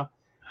 I know.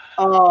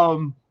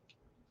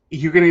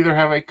 You can either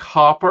have a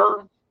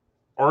copper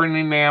or an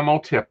enamel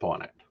tip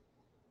on it.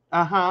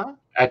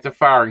 At the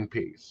firing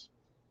piece.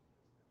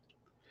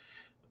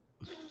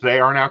 They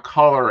are now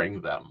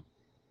coloring them.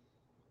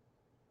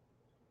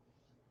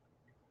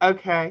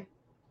 Okay.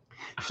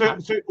 So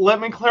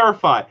let me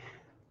clarify.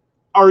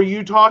 Are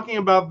you talking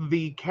about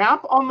the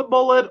cap on the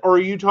bullet, or are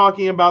you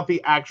talking about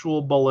the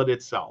actual bullet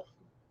itself?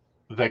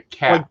 The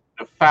cap, Like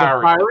the the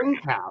firing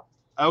cap.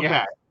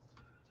 Okay.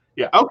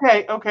 Yeah.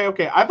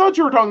 Okay. I thought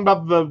you were talking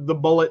about the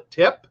bullet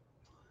tip.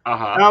 And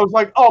Uh-huh. I was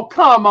like, oh,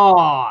 come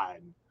on.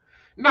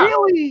 No,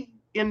 Really?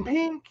 In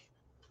pink?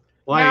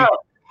 Like, no,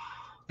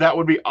 that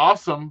would be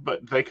awesome,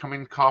 but they come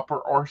in copper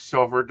or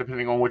silver,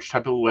 depending on which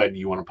type of lead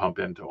you want to pump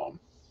into them.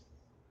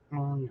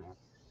 oh, yeah.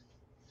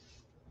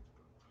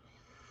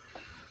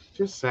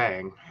 Just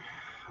saying.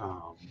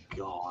 Oh,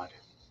 God.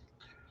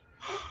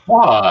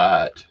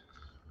 What?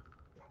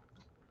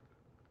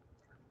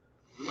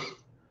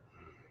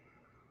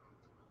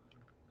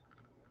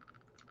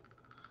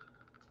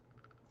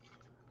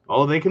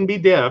 Oh, they can be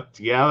dipped.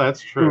 Yeah,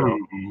 that's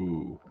true.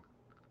 Ooh.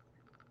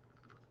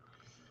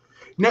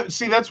 No,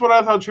 see, that's what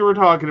I thought you were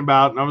talking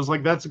about. And I was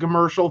like, that's a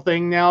commercial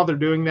thing now. They're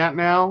doing that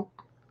now.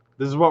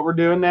 This is what we're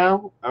doing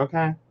now?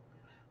 Okay.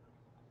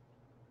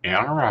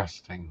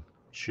 Interesting.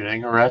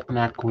 Shooting a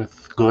redneck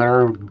with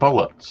glitter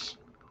bullets.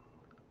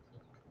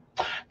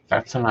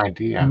 That's an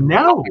idea.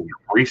 No.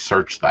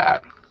 Research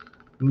that.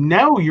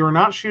 No, you're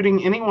not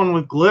shooting anyone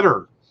with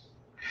glitter.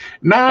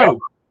 No,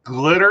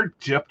 glitter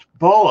dipped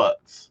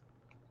bullets.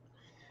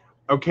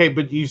 Okay,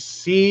 but you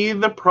see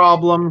the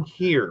problem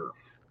here.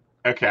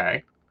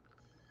 Okay.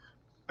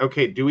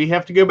 Okay, do we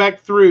have to go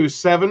back through?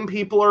 7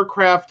 people are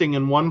crafting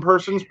and one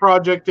person's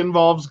project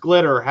involves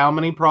glitter. How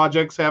many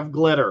projects have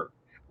glitter?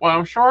 Well,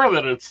 I'm sure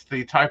that it's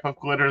the type of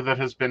glitter that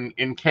has been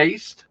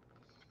encased.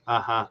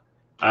 Uh-huh.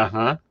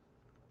 Uh-huh.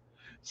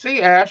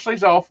 See,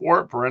 Ashley's all for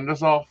it.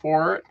 Brenda's all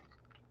for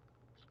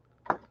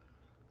it.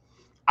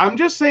 I'm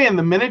just saying,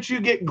 the minute you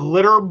get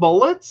glitter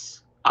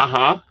bullets,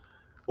 Uh-huh.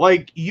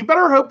 like, you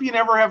better hope you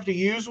never have to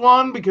use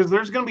one, because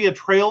there's going to be a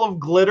trail of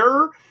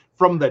glitter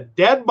from the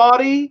dead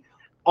body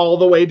all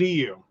the way to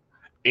you.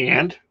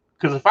 And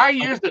because if I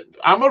use it,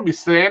 I'm going to be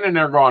standing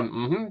there going,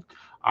 No,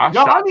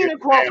 I mean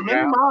across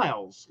many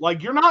miles.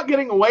 Like, you're not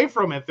getting away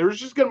from it. There's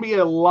just going to be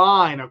a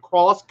line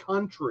across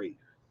country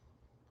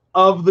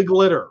of the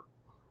glitter.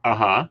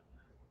 Uh-huh.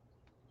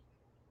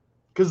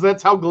 Because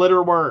that's how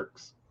glitter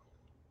works.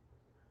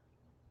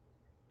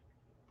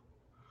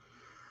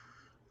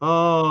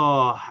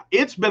 Oh,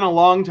 it's been a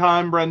long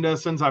time, Brenda,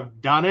 since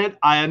I've done it.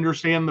 I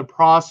understand the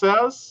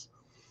process.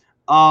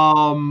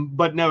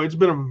 But no, it's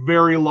been a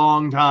very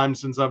long time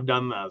since I've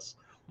done this.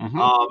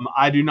 Mm-hmm.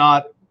 I do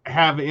not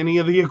have any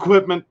of the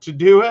equipment to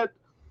do it.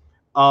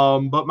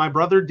 But my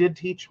brother did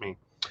teach me.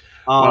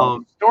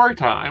 Well, story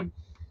time.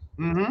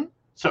 Mm-hmm.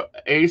 So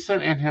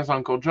Asen and his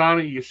Uncle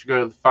Johnny used to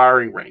go to the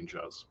firing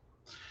ranges.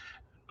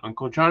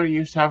 Uncle Johnny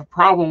used to have a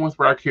problem with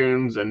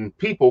raccoons and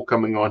people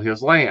coming on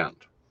his land.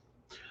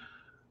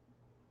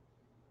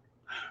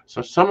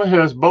 So some of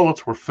his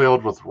bullets were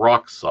filled with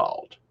rock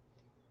salt.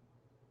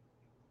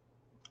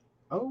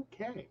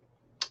 Okay.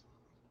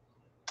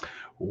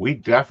 We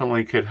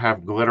definitely could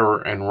have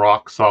glitter and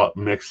rock salt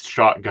mixed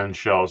shotgun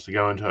shells to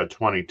go into a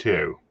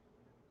 22.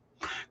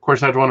 Of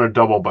course, I'd want a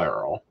double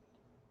barrel.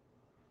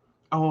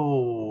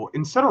 Oh,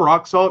 instead of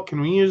rock salt,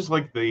 can we use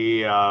like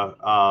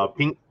the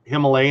pink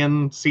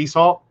Himalayan sea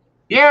salt?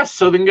 Yes,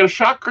 so they can get a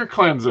chakra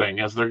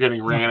cleansing as they're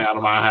getting ran out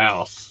of my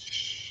house.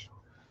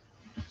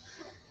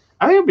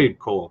 I think it'd be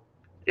cool.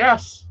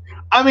 Yes.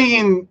 I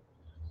mean,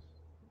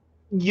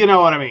 you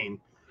know what I mean.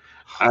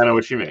 I know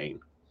what you mean.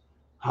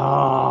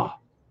 Ah.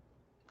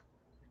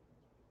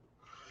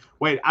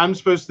 Wait, I'm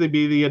supposed to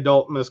be the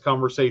adult in this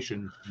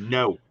conversation.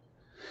 No.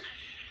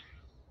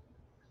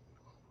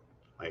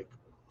 Like,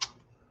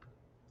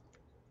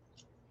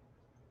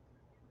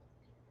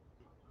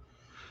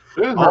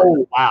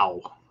 oh,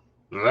 wow.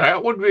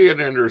 That would be an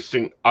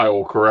interesting I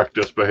will correct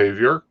this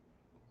behavior.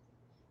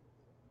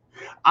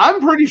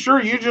 I'm pretty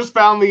sure you just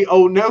found the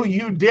oh no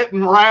you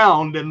didn't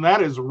round, and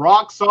that is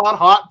rock salt,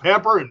 hot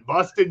pepper, and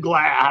busted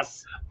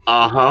glass.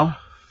 Uh-huh.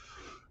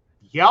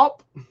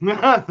 Yep.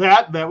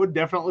 that would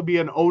definitely be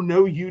an oh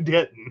no you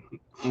didn't.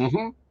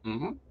 Mm-hmm.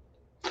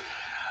 Mm-hmm.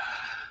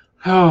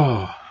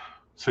 Oh.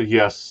 So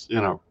yes,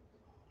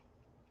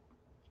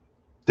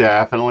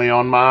 definitely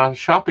on my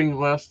shopping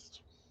list.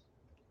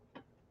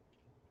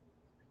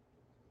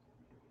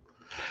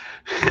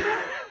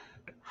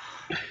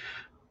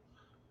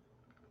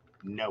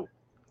 No.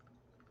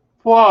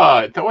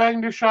 What? That way I can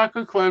do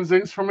chakra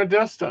cleansings from a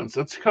distance.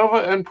 It's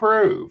COVID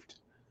improved.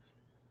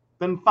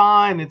 Then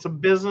fine, it's a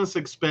business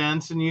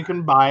expense and you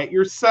can buy it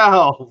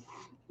yourself.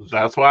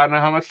 That's why I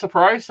know how much the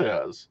price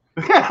is.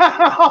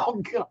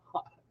 Oh,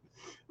 God.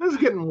 This is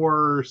getting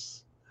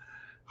worse.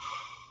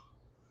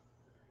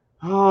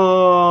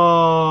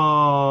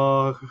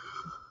 Oh.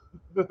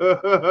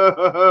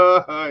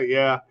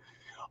 Yeah.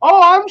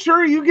 Oh, I'm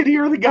sure you could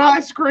hear the guy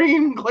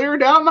scream clear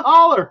down the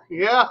holler.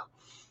 Yeah.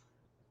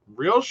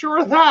 Real sure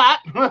of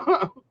that.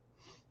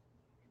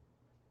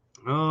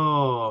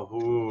 Oh.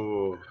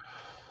 Ooh.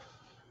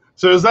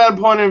 So is that a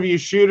point of you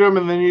shoot them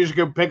and then you just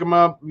go pick them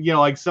up,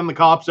 like send the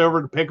cops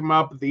over to pick them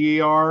up at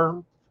the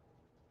ER?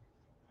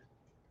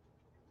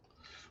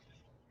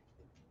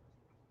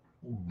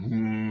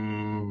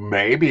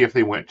 maybe if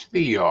they went to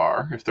the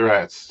ER, if they're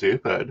that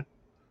stupid.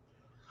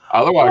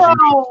 Otherwise, you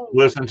Well, can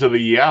listen to the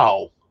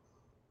yell.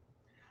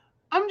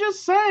 I'm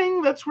just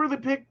saying that's where they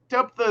picked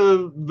up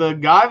the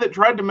guy that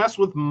tried to mess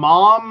with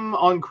mom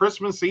on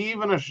Christmas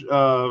Eve in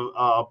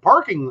a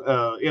parking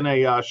in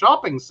a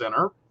shopping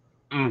center.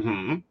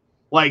 Mm-hmm.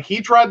 Like,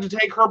 he tried to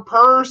take her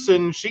purse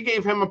and she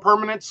gave him a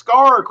permanent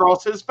scar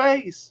across his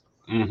face.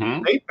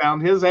 Mm-hmm. They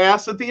found his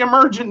ass at the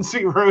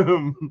emergency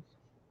room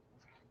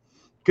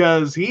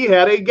because he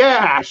had a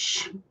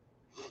gash.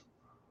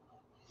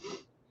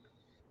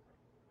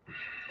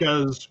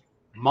 Because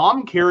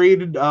mom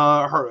carried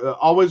her,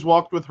 always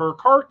walked with her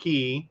car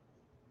key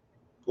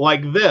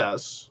like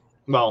this.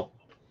 Well,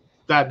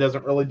 that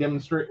doesn't really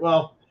demonstrate.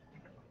 Well,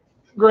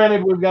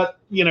 granted, we've got,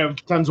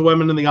 tons of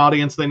women in the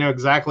audience. They know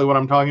exactly what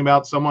I'm talking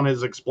about. Someone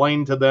has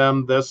explained to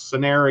them this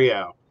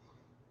scenario.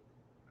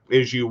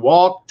 Is you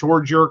walk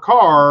towards your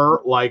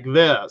car like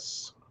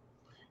this.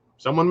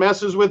 Someone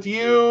messes with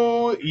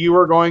you, you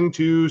are going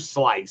to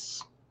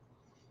slice.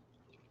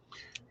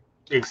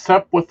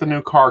 Except with the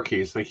new car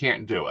keys, they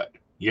can't do it.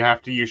 You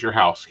have to use your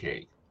house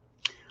key.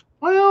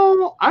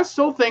 Well, I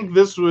still think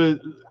this was,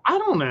 I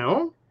don't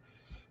know.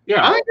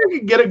 Yeah. I think I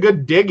could get a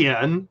good dig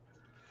in.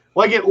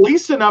 Like, at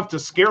least enough to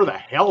scare the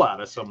hell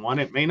out of someone.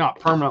 It may not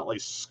permanently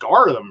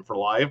scar them for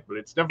life, but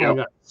it's definitely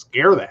going to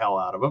scare the hell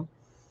out of them.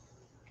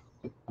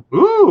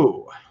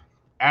 Ooh.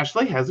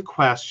 Ashley has a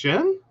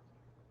question.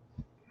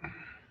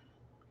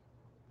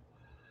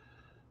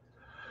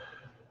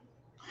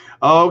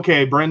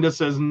 Okay, Brenda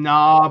says,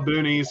 nah,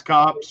 boonies,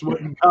 cops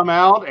wouldn't come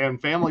out,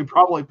 and family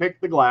probably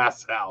picked the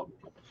glass out.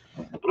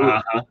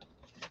 Uh-huh.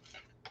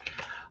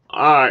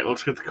 All right,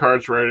 let's get the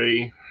cards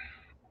ready.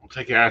 We'll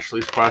take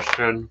Ashley's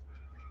question.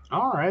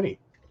 All righty.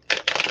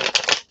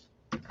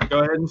 Go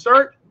ahead and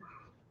start.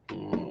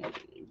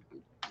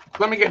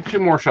 Let me get 2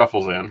 more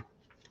shuffles in.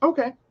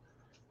 Okay.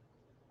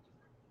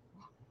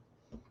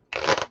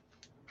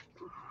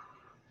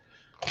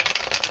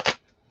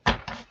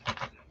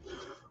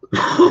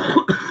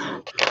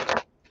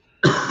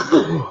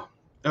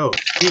 Oh,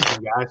 excuse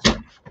me, guys.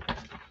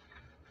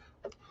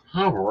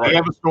 All right. I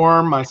have a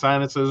storm. My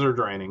sinuses are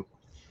draining.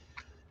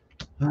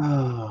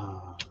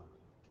 At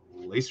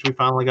least we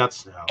finally got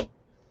snow.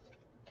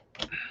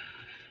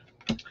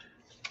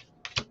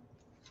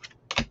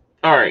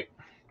 All right.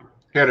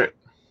 Hit it.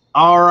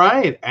 All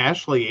right,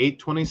 Ashley,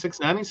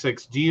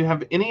 82696. Do you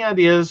have any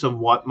ideas of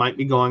what might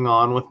be going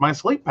on with my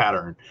sleep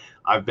pattern?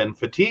 I've been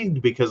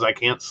fatigued because I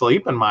can't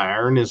sleep and my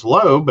iron is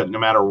low, but no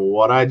matter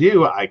what I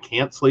do, I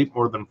can't sleep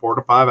more than 4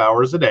 to 5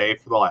 hours a day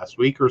for the last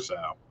week or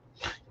so.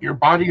 Your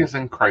body is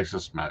in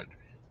crisis mode.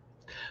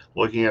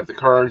 Looking at the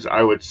cards,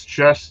 I would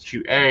suggest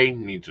you A,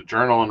 need to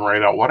journal and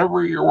write out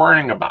whatever you're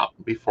worrying about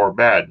before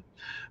bed.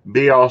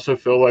 B, also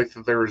feel like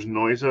that there's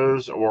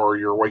noises or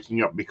you're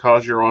waking up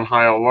because you're on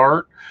high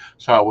alert.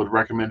 So I would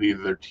recommend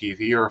either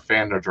TV or a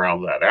fan to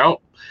drown that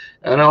out.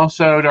 And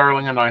also,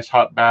 darling, a nice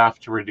hot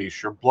bath to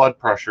reduce your blood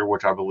pressure,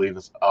 which I believe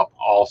is up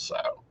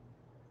also.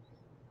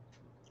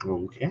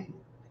 Okay.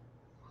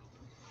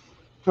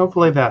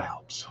 Hopefully that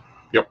helps.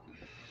 Yep.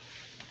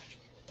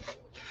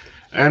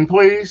 And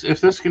please,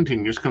 if this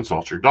continues,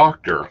 consult your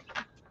doctor.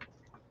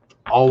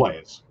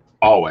 Always.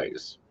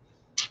 Always.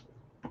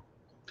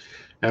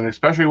 And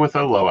especially with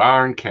a low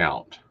iron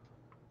count.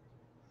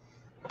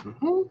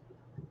 Mm-hmm.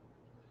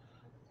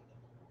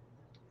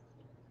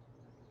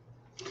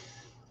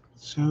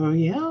 So,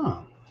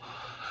 yeah.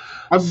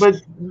 But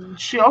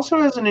she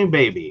also has a new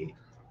baby.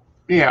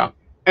 Yeah.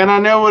 And I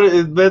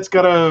know that's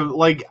got to,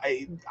 like,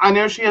 I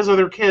know she has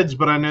other kids,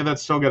 but I know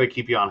that's still got to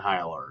keep you on high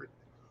alert.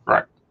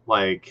 Right.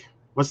 Like,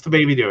 what's the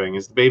baby doing?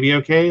 Is the baby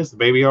okay? Is the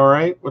baby all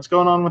right? What's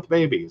going on with the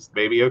baby? Is the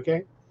baby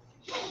okay?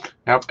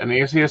 Yep, and the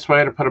easiest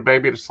way to put a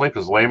baby to sleep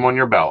is lay him on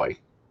your belly.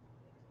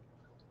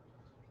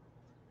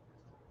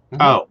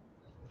 Mm-hmm. Oh.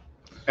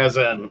 As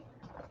in?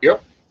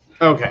 Yep.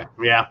 Okay,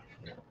 yeah.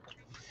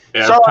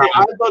 Yeah, sorry,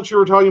 I thought you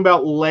were talking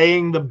about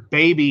laying the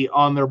baby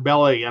on their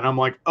belly, and I'm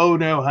like, oh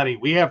no, honey,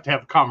 we have to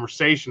have a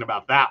conversation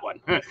about that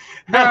one.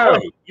 No,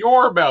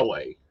 your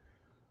belly.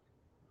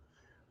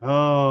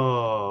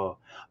 Oh,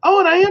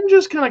 and I am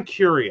just kind of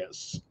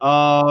curious.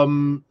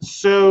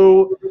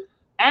 So,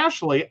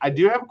 Ashley, I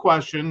do have a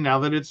question now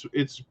that it's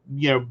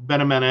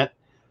been a minute.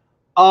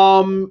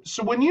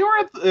 So when you were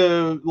at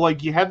the,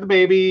 you had the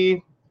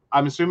baby,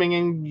 I'm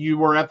assuming you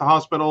were at the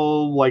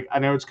hospital. Like, I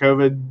know it's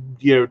COVID,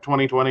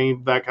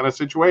 2020, that kind of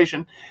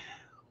situation.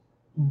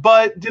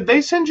 But did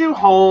they send you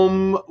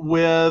home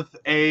with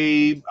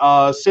a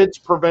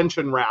SIDS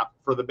prevention wrap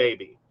for the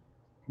baby,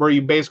 where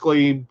you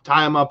basically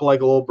tie him up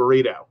like a little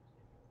burrito?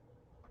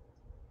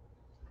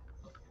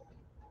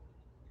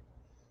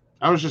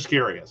 I was just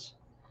curious.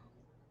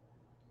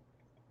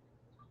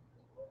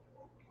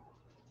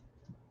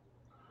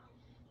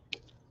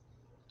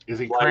 Is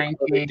he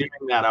cranky? Doing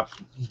that up,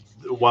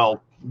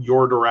 well,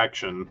 your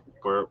direction,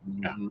 or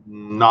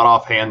not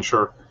offhand,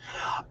 sure.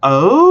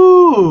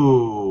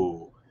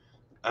 Oh,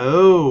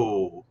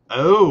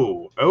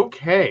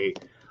 okay.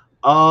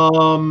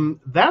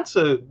 That's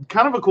a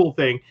kind of a cool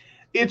thing.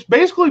 It's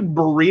basically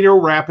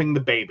burrito wrapping the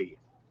baby.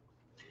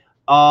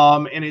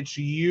 And it's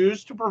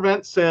used to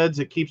prevent SIDS.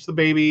 It keeps the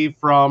baby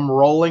from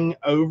rolling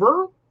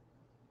over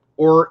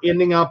or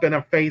ending up in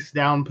a face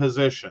down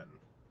position.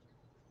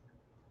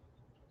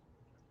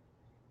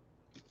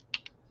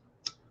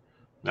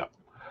 No.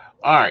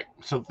 All right.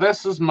 So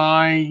this is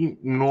my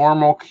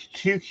normal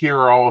 2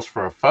 cure-alls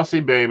for a fussy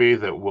baby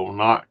that will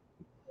not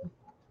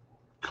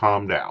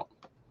calm down.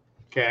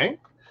 Okay.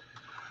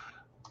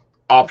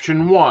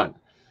 Option 1.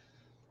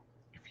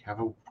 If you have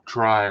a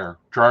dryer,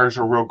 dryers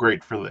are real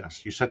great for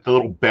this. You set the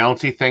little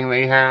bouncy thing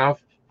they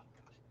have,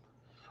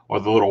 or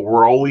the little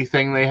rolly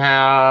thing they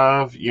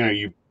have,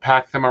 you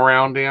pack them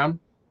around in,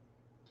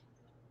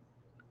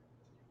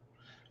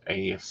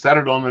 and you set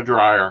it on the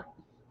dryer,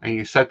 and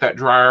you set that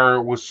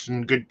dryer with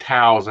some good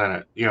towels in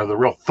it, the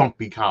real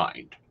thumpy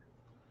kind.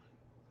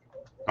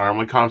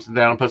 Normally calms them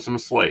down and puts them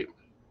to sleep.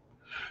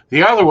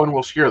 The other one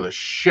will scare the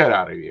shit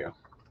out of you.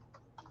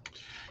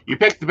 You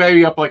pick the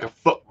baby up like a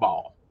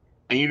football,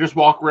 and you just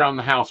walk around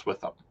the house with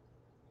them.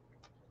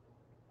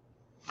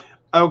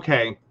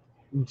 Okay.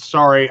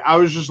 Sorry, I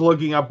was just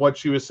looking up what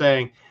she was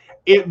saying.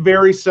 It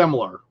very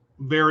similar.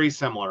 Very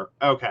similar.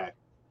 Okay.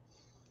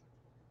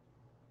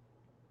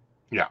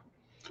 Yeah.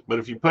 But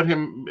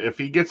if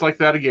he gets like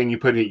that again, you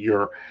put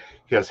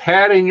his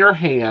head in your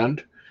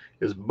hand,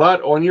 his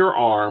butt on your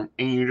arm,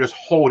 and you just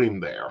hold him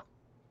there.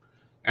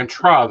 And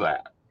try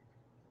that.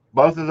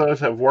 Both of those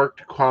have worked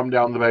to calm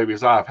down the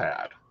babies I've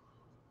had.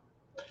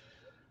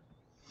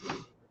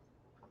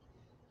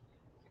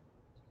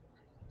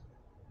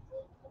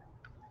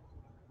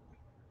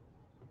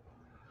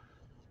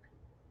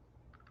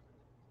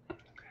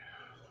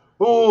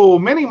 Oh,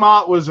 Minnie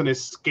Mott was an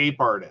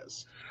escape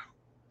artist.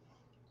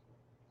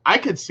 I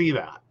could see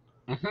that.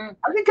 Mm-hmm.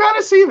 I can kind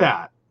of see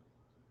that.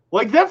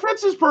 Like, that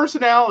fits his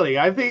personality.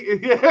 I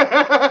think,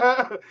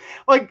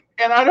 like,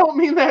 and I don't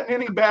mean that in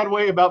any bad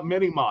way about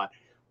Minnie Mott,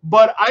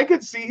 but I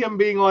could see him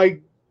being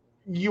like,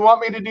 you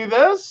want me to do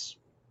this?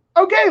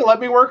 Okay,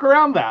 let me work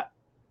around that.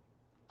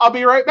 I'll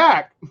be right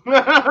back.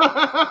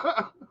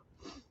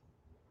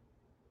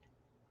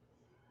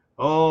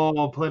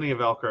 Oh, plenty of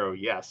Velcro.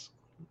 Yes.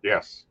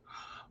 Yes.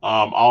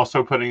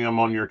 Also putting them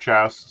on your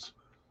chest.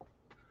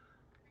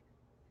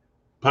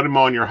 Put them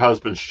on your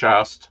husband's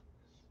chest.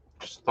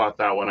 Just thought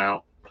that one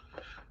out.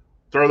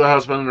 Throw the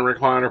husband in the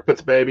recliner. Put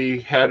the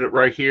baby head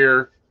right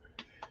here.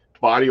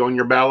 Body on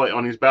your belly,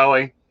 on his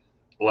belly.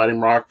 Let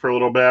him rock for a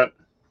little bit.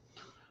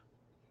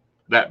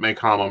 That may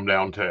calm him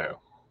down too.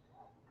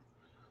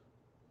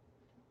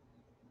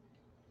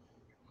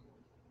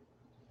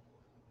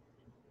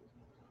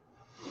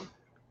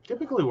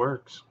 Typically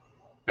works.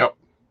 Yep.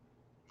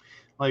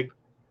 Like,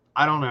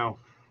 I don't know.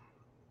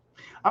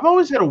 I've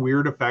always had a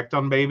weird effect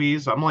on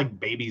babies. I'm like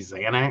baby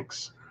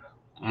Xanax.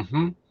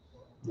 Mm-hmm.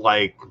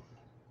 Like,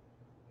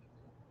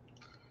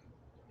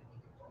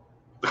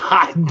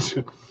 I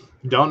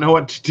don't know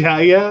what to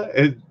tell you.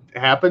 It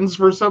happens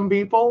for some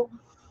people.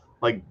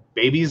 Like,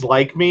 babies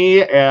like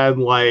me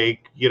and,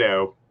 like,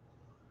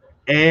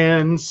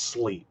 and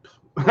sleep.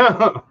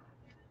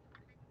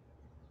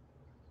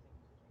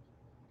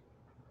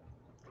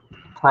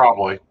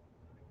 Probably.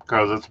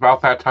 Because it's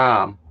about that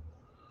time.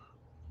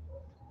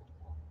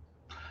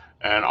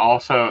 And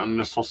also, and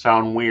this will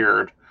sound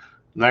weird,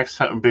 next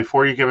time,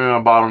 before you give him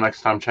a bottle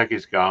next time, check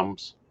his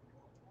gums.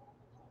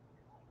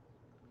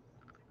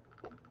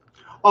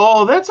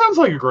 Oh, that sounds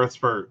like a growth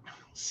spurt.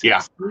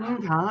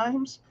 16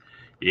 times?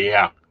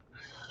 Yeah.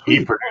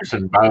 He's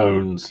producing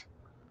bones.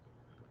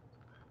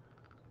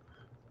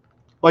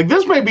 Like,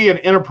 this may be an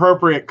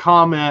inappropriate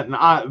comment,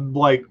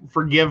 and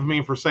forgive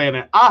me for saying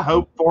it. I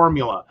hope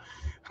formula.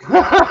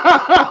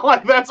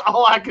 Like, that's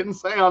all I can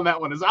say on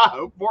that one is I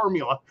hope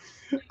formula.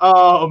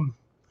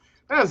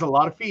 That is a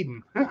lot of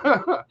feeding.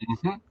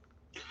 Mm-hmm.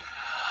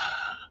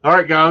 All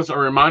right, guys, a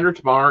reminder,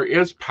 tomorrow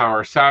is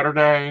Power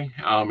Saturday.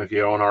 If you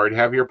don't already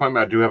have your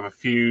appointment, I do have a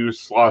few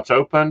slots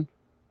open.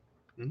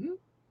 Mm-hmm.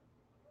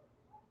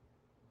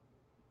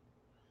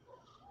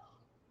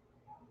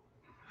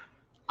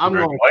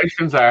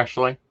 Congratulations,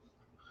 Ashley.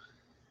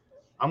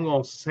 I'm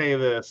going to say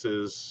this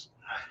is,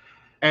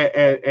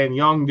 and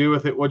Young, do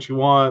with it what you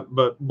want,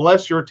 but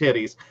bless your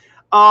titties.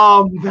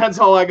 That's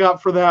all I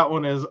got for that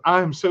one is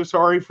I'm so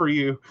sorry for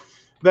you.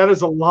 That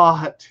is a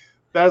lot.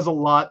 That is a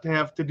lot to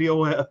have to deal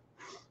with.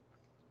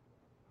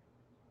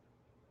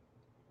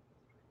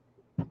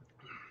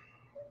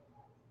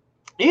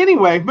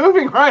 Anyway,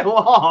 moving right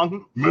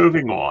along.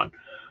 Moving on.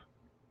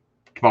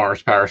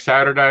 Tomorrow's Power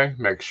Saturday.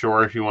 Make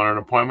sure if you want an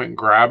appointment,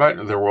 grab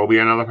it. There will be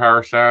another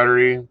Power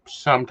Saturday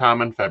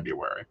sometime in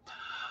February.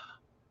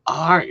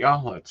 All right,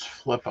 y'all, let's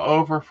flip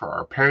over for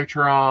our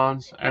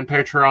Patreons. And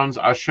Patreons,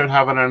 I should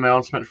have an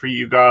announcement for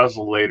you guys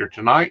later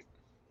tonight,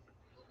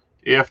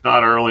 if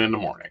not early in the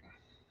morning.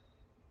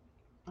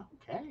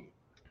 Okay.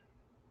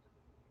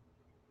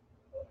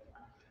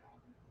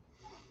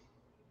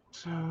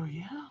 So,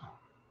 yeah.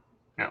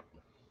 Yeah.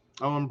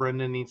 Oh, and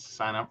Brendan needs to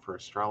sign up for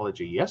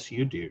astrology. Yes,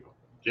 you do.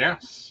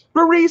 Yes.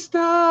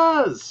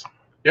 Baristas!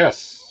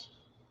 Yes.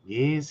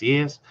 Yes,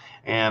 yes.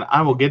 And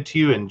I will get to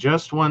you in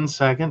just 1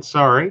 second.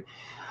 Sorry.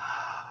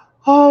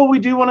 Oh, we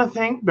do want to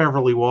thank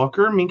Beverly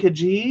Walker, Mika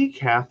G,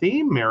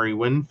 Kathy, Mary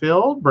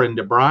Winfield,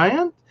 Brenda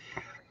Bryant,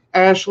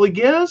 Ashley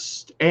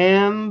Gist,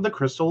 and the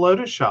Crystal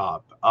Lotus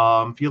Shop.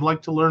 If you'd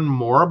like to learn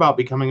more about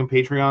becoming a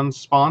Patreon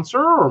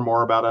sponsor or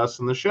more about us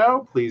in the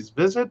show, please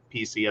visit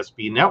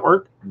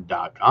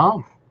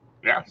pcsbnetwork.com.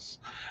 Yes.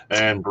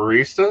 And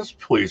baristas,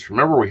 please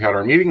remember we had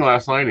our meeting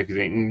last night. If you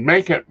didn't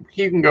make it,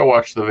 you can go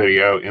watch the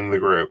video in the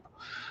group.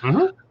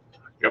 Mm-hmm.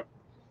 Yep.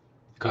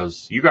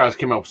 Because you guys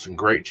came up with some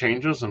great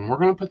changes, and we're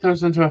going to put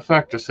those into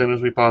effect as soon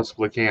as we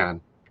possibly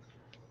can.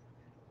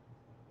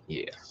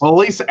 Yes. Well, at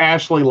least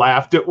Ashley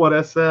laughed at what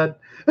I said.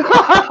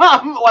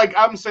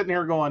 I'm sitting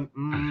here going,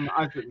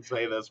 I shouldn't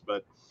say this,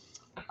 but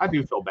I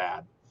do feel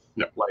bad.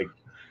 No. Like,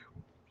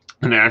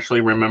 and Ashley,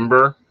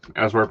 remember,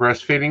 as we're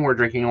breastfeeding, we're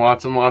drinking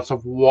lots and lots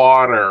of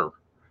water.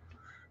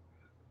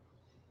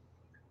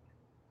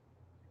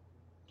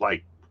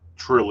 Like,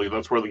 truly,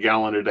 that's where the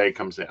gallon a day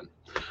comes in.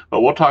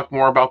 But we'll talk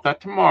more about that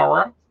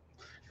tomorrow.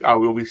 I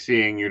will be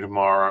seeing you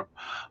tomorrow.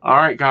 All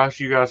right, guys,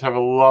 you guys have a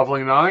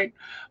lovely night.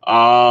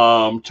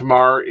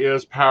 Tomorrow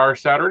is Power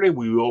Saturday.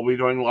 We will be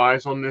doing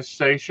lives on this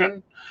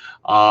station.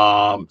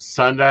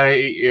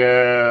 Sunday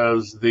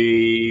is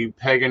the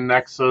Pagan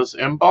Nexus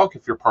MBOK,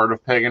 if you're part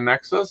of Pagan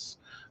Nexus.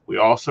 We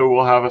also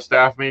will have a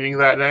staff meeting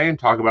that day and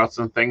talk about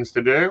some things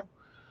to do.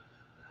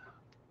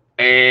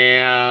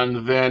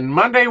 And then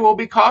Monday will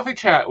be Coffee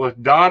Chat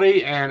with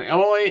Dottie and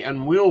Emily,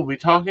 and we'll be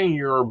talking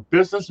your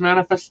business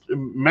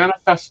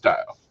manifesto.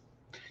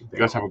 You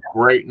guys have a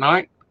great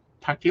night.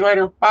 Talk to you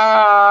later.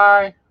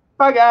 Bye.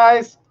 Bye,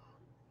 guys.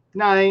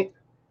 Night.